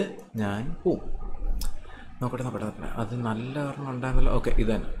സെറ്റാക്കിയിട്ട് ഞാൻ പോവും. നോക്കട്ടെ. അത് നല്ല ഒരെണ്ണം ഉണ്ടാകുമല്ലോ. ഓക്കെ,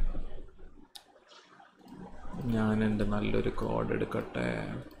 ഇതാണ്. ഞാൻ എൻ്റെ നല്ലൊരു കോഡ് എടുക്കട്ടെ.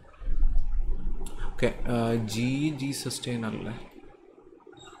 ഓക്കെ, ജി സസ്റ്റെയിൻ അല്ലേ?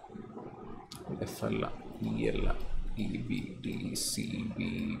 എഫ് അല്ല, ഇ അല്ല,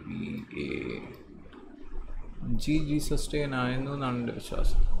 EBDCBBA. ജി സസ്റ്റെയിൻ ആയിരുന്നു എന്നാണ് എൻ്റെ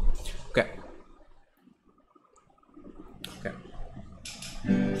വിശ്വാസം. ഓക്കെ,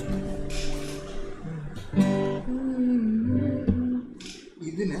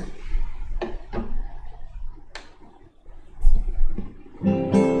 ഇതിന്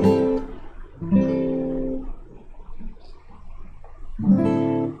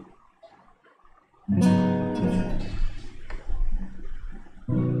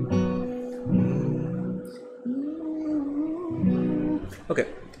ഓക്കെ,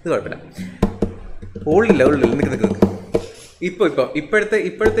 ഇത് കുഴപ്പമില്ല. ഓൾഡില്ല നിൽക്ക്.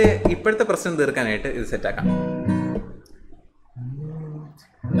 ഇപ്പോഴത്തെ പ്രശ്നം തീർക്കാനായിട്ട് ഇത് സെറ്റാക്കാം.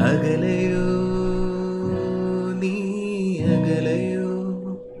 അകലയോ നീ അകലയോ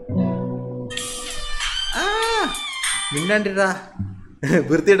മിണ്ടാണ്ടിട്ടാ,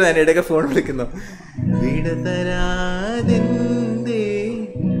 വൃത്തിയിട്ട് ഞാൻ ഇടയ്ക്ക് ഫോൺ വിളിക്കുന്നു. വിടതരാതെന്തേ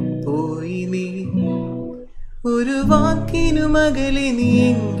പോയി നീ, ഒരു വാക്കിനു മകളെ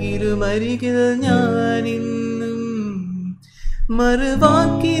നീയെങ്കിലും അരികിൽ ഞാനിന്നും,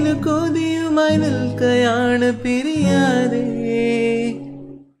 മറുവാക്കിനു കൊതിയുമായി നിൽക്കയാണ് പിരിയാതെ.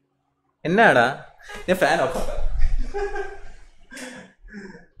 എന്നാടാ ഞാൻ ഫാൻ ഓഫ് ആക്കാം.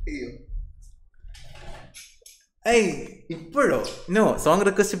 ഇപ്പോഴോ? നോ, സോങ്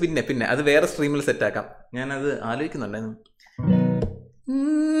റിക്വസ്റ്റ് പിന്നെ അത് വേറെ സ്ട്രീമിൽ സെറ്റാക്കാം. ഞാനത് ആലോചിക്കുന്നുണ്ടായിരുന്നു.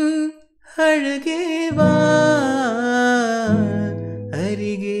 അഴകേ വാ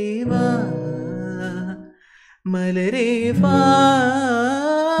അരികേ വാ മലരേ വാ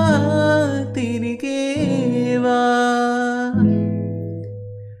തിരികേ വാ,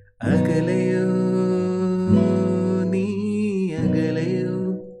 അകലയോ നീ അകലയോ,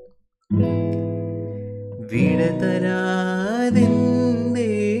 വിടതരാതെന്തേ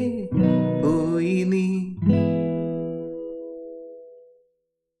പോയി നീ.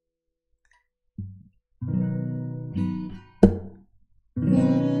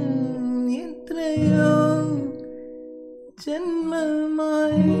 എത്രയോ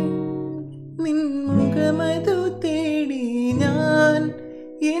ജന്മമായി നിൻമുഖമതു തേടി ഞാൻ,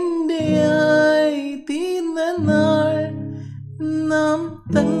 എന്റെയായി തീർന്ന നാൾ നാം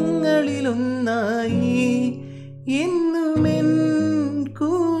തങ്ങളിലൊന്നായി, എന്നുമെൻ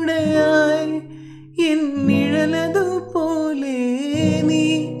കൂടെയായി എൻ നിഴലതുപോലെ നീ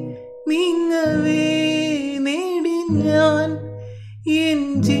നീങ്ങവേ നേടി ഞാൻ എൻ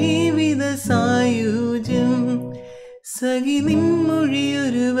ജീവിത സായുജ്യം. സഖി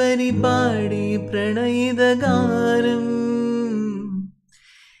നിൻമൊഴിയൊരു വരി പാടി പ്രണയിത ഗാനം,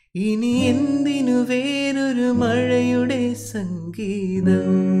 ഇനി എന്തിനു വേറൊരു മഴയുടെ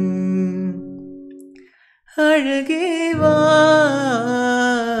സംഗീതം. അഴകേ വാ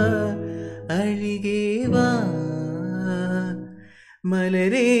അഴികേ വാ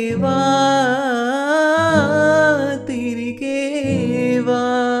മലരേ വാ തിരികേ വാ.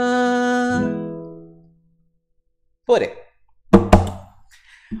 പോരെ?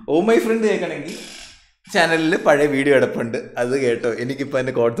 ഓ മൈ ഫ്രണ്ട് കേൾക്കണമെങ്കിൽ ചാനലിൽ പഴയ വീഡിയോ കിടപ്പുണ്ട്, അത് കേട്ടോ. എനിക്കിപ്പോൾ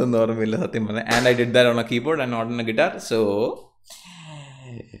അതിൻ്റെ കോഡ്സൊന്നും ഓർമ്മയില്ല സത്യം പറഞ്ഞാൽ. And I did that on A keyboard and not on A guitar. So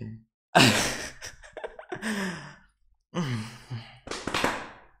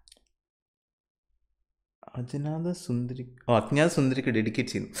അജ്ഞാത സുന്ദരിക്ക്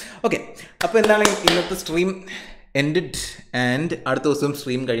ഡെഡിക്കേറ്റ് ചെയ്യുന്നു. ഓക്കെ, അപ്പോൾ എന്താണ് ഇന്നത്തെ സ്ട്രീം എൻഡഡ്. ആൻഡ് അടുത്ത ദിവസം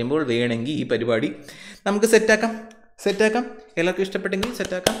സ്ട്രീം കഴിയുമ്പോൾ വേണമെങ്കിൽ ഈ പരിപാടി നമുക്ക് സെറ്റാക്കാം. എല്ലാവർക്കും ഇഷ്ടപ്പെട്ടെങ്കിൽ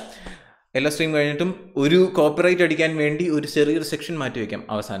സെറ്റാക്കാം. എല്ലാ സ്ട്രീം കഴിഞ്ഞിട്ടും ഒരു കോപ്പിറൈറ്റ് അടിക്കാൻ വേണ്ടി ഒരു ചെറിയൊരു സെക്ഷൻ മാറ്റി വയ്ക്കാം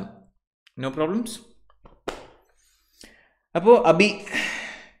അവസാനം. No problems. അപ്പോൾ അബി,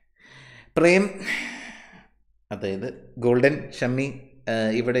 പ്രേം, അതായത് ഗോൾഡൻ, ഷമ്മി,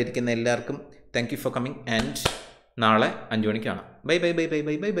 ഇവിടെ ഇരിക്കുന്ന എല്ലാവർക്കും thank you for coming. And നാളെ 5 മണിക്ക് കാണാം. ബൈ.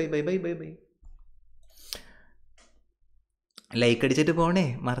 ലൈക്ക് അടിച്ചിട്ട് പോണേ,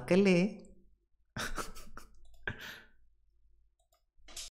 മറക്കല്ലേ.